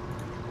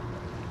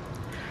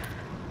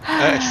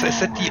 I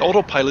set the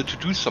autopilot to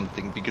do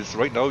something, because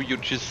right now you're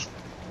just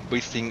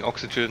wasting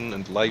oxygen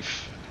and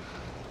life.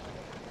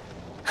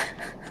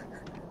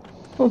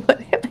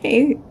 What am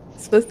I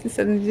supposed to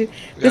send you?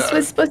 This Yeah.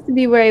 was supposed to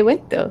be where I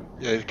went though.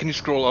 Yeah, can you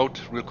scroll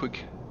out real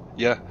quick?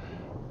 Yeah.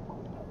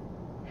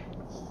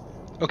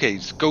 Okay,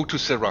 so go to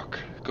Serac.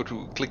 Go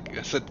to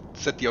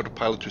set the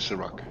autopilot to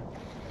Serac.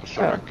 Or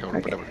Serac, or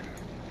okay. whatever.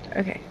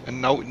 Okay.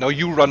 And now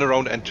you run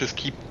around and just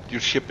keep your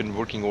ship in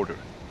working order.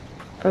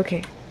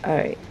 Okay.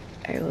 Alright.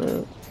 I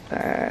will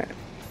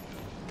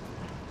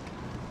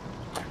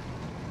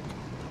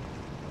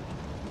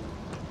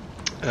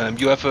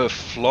You have a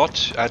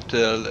float at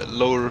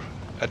the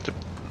at the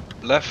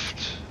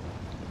left.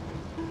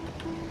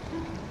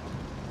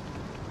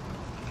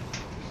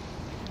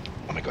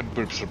 Oh my god,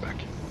 burps are back.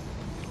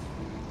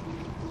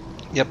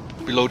 Yep,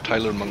 below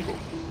Tyler Mungo.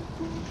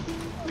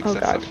 Oh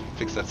god.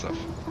 Fix that stuff.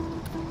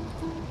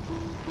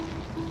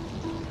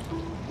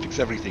 Fix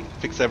everything.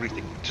 Fix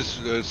everything.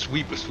 Just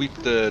sweep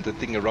the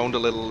thing around a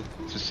little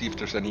to see if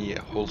there's any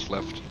holes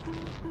left.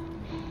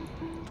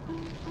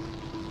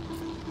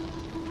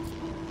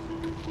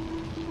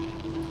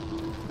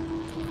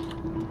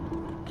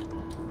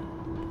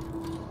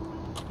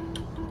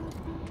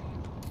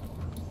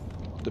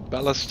 The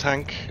ballast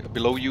tank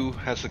below you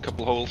has a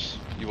couple holes.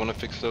 You want to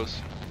fix those?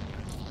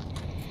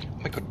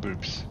 Oh my god,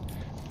 burps.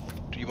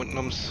 Do you want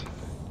nums?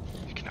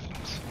 You can have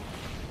nums.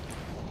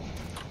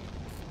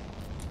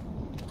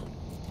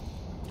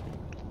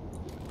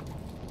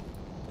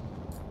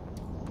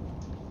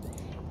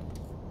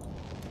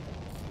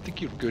 I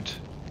think you're good.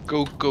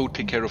 Go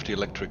take care of the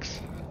electrics.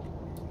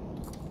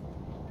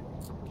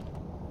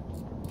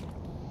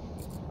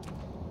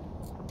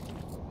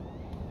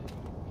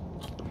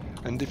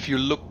 And if you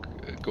look,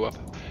 go up.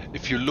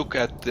 If you look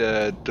at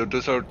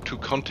those are 2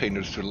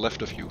 containers to the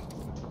left of you.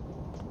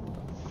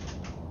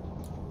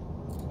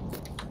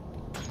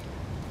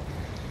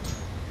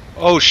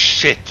 Oh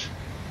shit!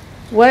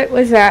 What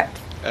was that?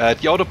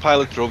 The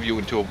autopilot drove you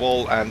into a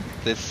wall, and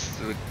this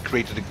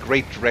created a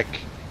great wreck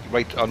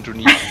right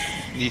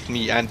underneath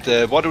me. And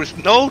the water is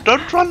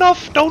don't run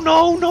off!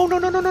 No!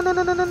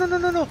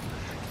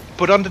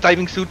 Put on the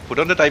diving suit. Put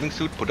on the diving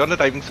suit. Put on the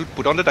diving suit.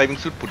 Put on the diving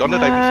suit. Put on the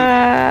diving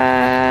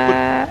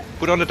suit.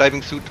 Put on the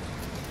diving suit.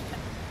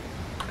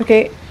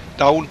 Okay.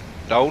 Down.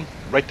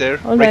 Right there.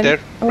 Hold right on, there.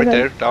 hold Right on,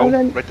 there. hold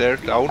on. Down. Right there.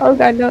 Down. Oh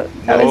god, no.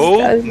 That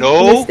was a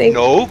No. mistake.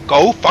 No.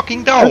 Go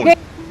fucking down.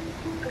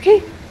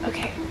 Okay.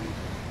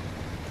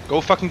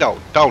 Go fucking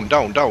down.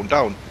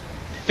 Down.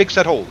 Fix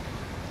that hole.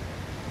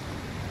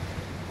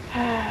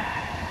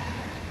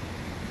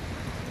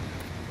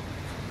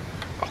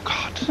 Oh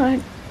god. Come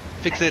on.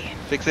 Fix it.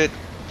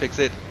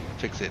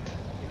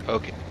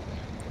 Okay.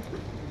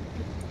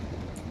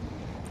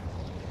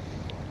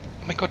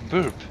 Oh my god,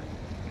 burp.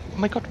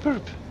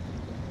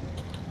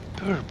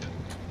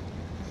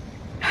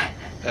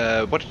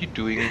 What are you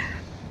doing?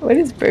 What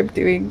is Burp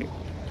doing?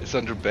 Is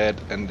under bed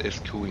and is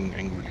cooing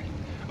angrily.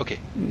 Okay,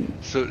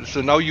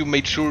 so now you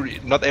made sure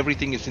not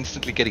everything is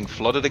instantly getting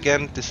flooded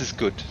again. This is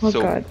good. Oh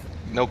so god.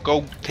 now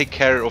go take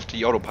care of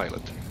the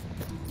autopilot.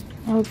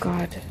 Oh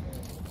god.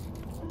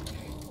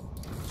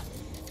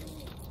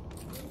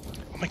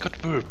 Oh my god,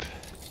 burp.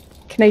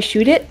 Can I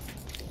shoot it?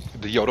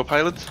 The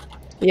autopilot?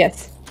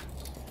 Yes.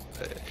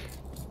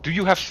 Do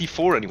you have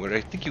C4 anywhere?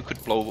 I think you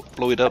could blow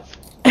it up.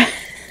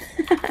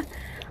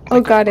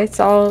 Oh god, it's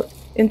all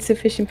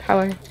insufficient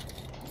power.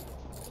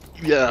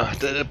 Yeah,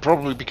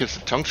 probably because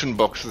the junction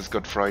boxes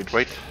got fried,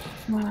 right?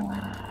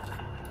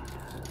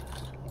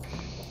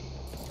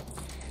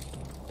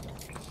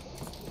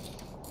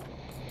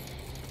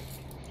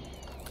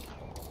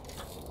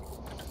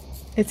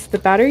 It's the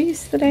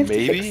batteries that I have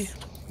to fix?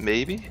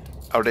 Maybe.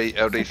 Are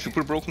they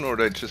super broken, or are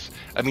they just?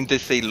 I mean, they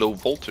say low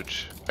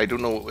voltage. I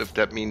don't know if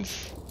that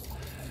means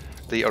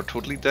they are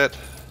totally dead.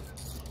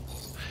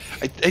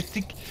 I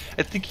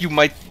think you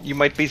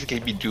might basically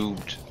be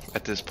doomed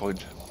at this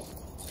point.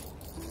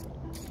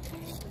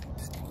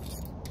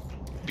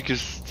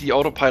 Because the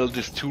autopilot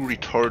is too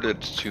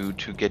retarded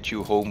to get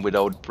you home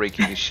without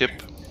breaking the ship.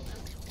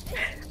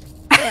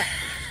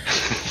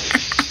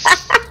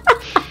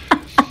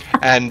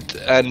 and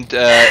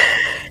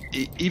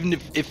even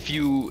if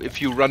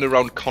you run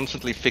around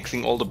constantly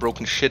fixing all the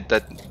broken shit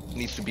that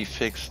needs to be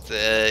fixed,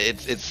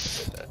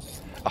 it's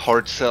a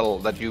hard sell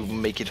that you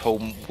make it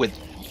home with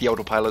the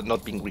autopilot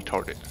not being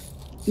retarded.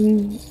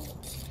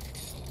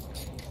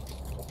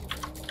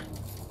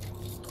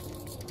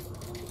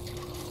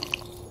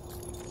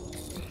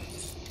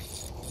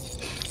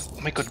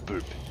 Oh my god,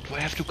 burp. Do I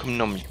have to come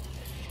numb you?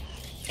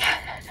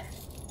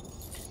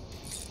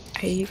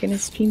 Are you gonna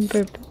stream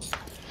Burp?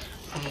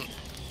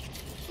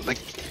 Like,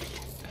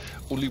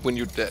 only when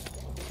you're dead.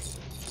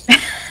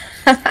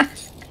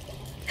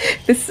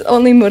 This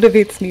only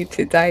motivates me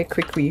to die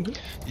quickly.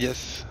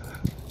 Yes.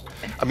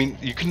 I mean,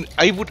 you can.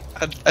 I would,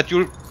 at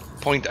your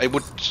point, I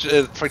would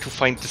try to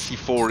find the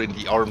C4 in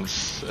the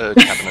arms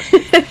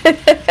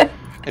cabinet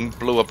and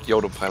blow up the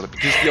autopilot,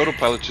 because the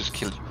autopilot just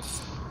killed you.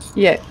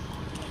 Yeah.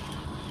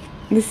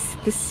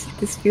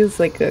 This feels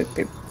like a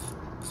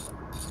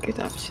good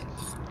option.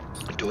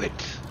 Do it.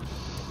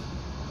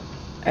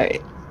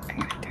 Alright, I'm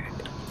gonna do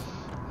it.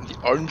 The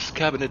arms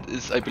cabinet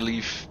is, I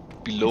believe,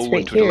 below It's right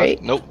and to here, the left.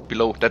 right? No,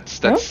 below. That's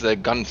guns.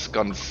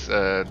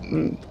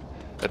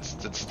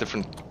 That's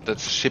different.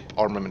 That's ship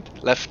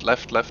armament. Left.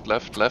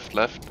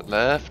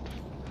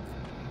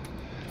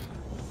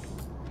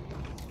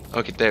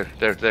 Okay,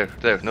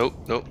 there. No.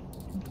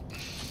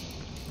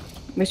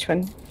 Which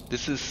one?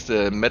 This is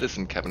the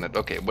medicine cabinet.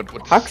 Okay,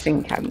 what's...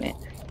 Boxing cabinet.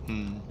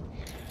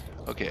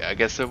 Okay, I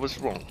guess I was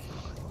wrong.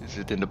 Is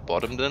it in the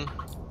bottom then?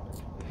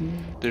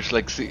 There's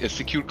like a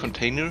secure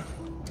container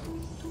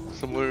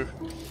somewhere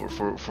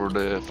for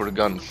the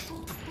guns,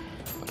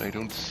 but I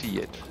don't see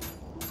it.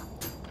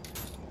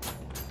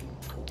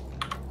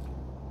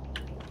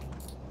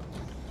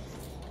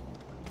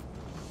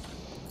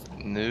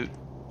 No.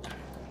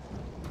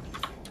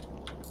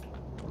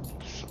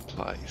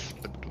 Supplies,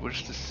 but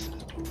where's this?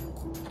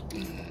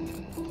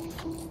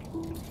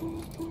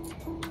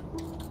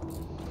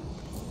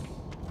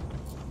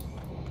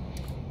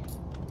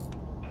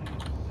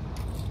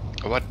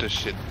 What the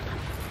shit?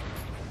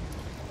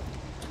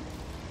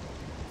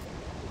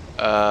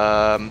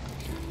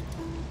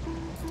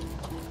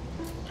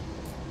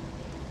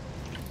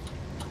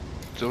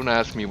 Don't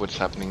ask me what's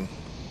happening.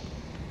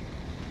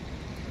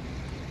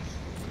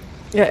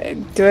 Yeah,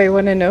 do I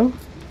want to know?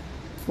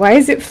 Why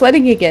is it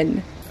flooding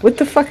again? What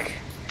the fuck?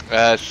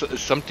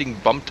 Something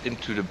bumped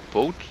into the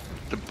boat.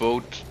 The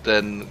boat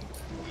then,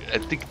 I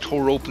think,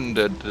 tore open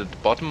the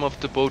bottom of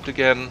the boat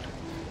again.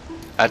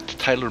 At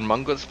Tyler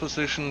Mungo's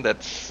position,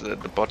 that's the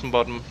bottom.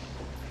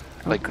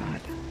 Like, oh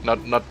God.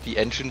 Not the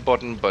engine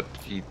bottom, but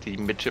the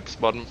midships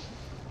bottom.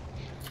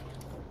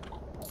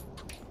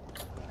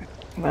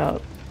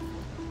 Well,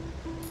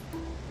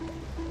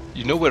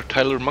 You know where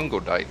Tyler Mungo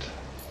died?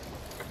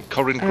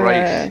 Corin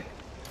Graves.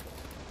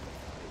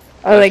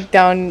 Oh, like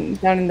down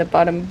in the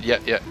bottom. Yeah,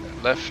 yeah.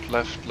 Left,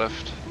 left,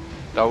 left.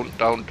 Down,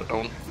 down,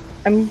 down.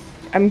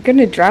 I'm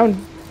gonna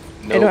drown.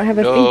 I No, don't have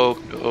a thing. no,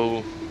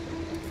 no.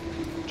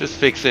 Just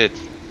fix it.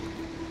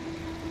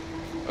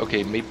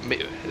 Okay,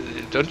 maybe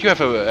don't you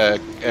have a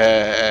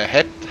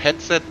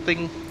headset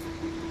thing?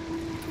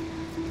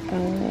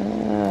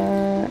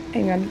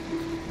 Hang on.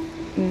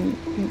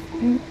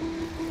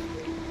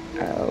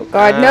 Oh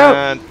God,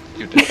 no!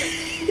 You did.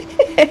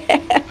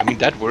 I mean,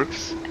 that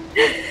works.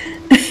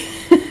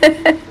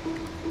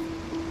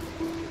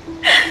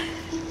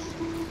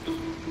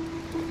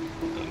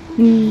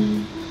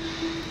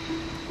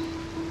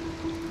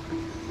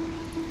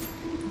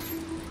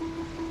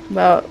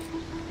 Well,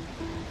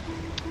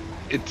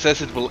 It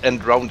says it will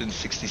end round in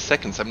 60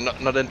 seconds. I'm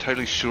not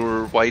entirely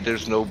sure why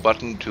there's no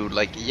button to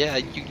like, yeah,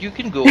 you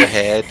can go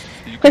ahead.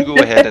 You can go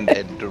ahead and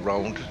end the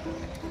round.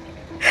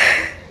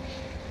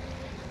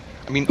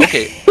 I mean,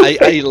 okay,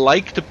 I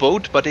like the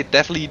boat, but it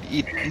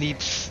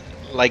needs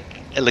like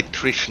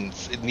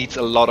electricians. It needs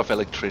a lot of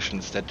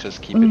electricians that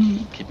just keep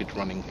it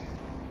running.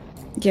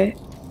 yeah.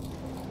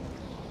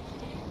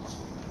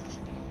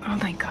 Oh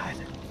my God,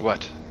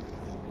 What?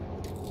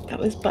 that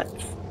was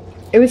butts.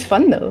 It was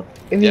fun though.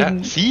 I mean,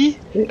 Yeah, see?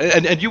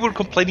 And you were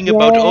complaining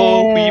about,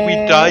 oh, we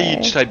die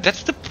each time.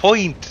 That's the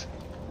point.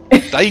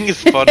 Dying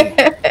is fun.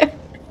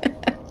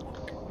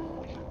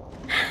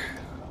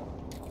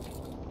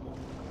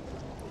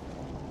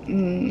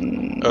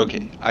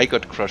 Okay, I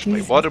got crushed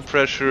by water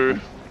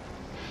pressure.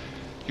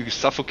 You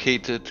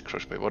suffocated,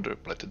 crushed by water,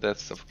 bled to death,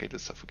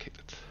 suffocated.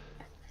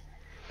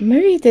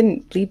 Murray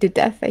didn't bleed to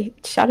death. I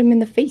shot him in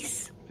the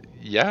face.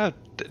 Yeah,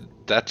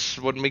 that's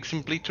what makes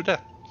him bleed to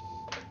death.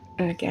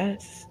 I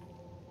guess.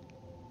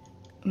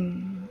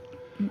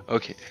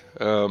 Okay,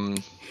 I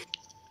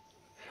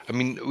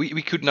mean,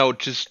 we could now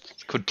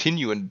just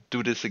continue and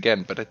do this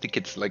again, but I think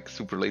it's like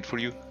super late for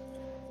you.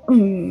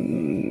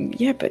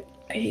 Yeah, but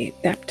I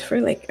napped for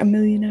like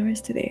 1,000,000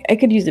 hours today. I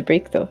could use a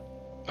break though.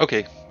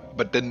 Okay,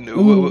 but then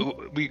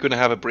we're gonna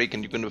have a break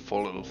and you're gonna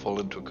fall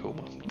into a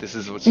coma. This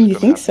is what's You gonna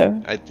think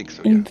happen. so? I think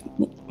so, yeah.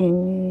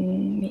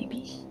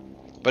 Maybe.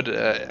 But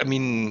I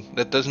mean,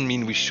 that doesn't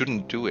mean we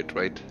shouldn't do it,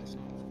 right?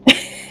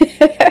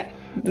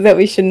 That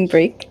we shouldn't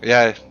break?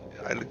 Yeah,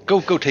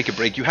 go take a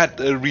break. You had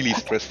a really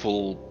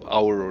stressful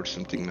hour or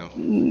something now.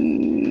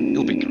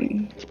 It'll be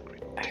great.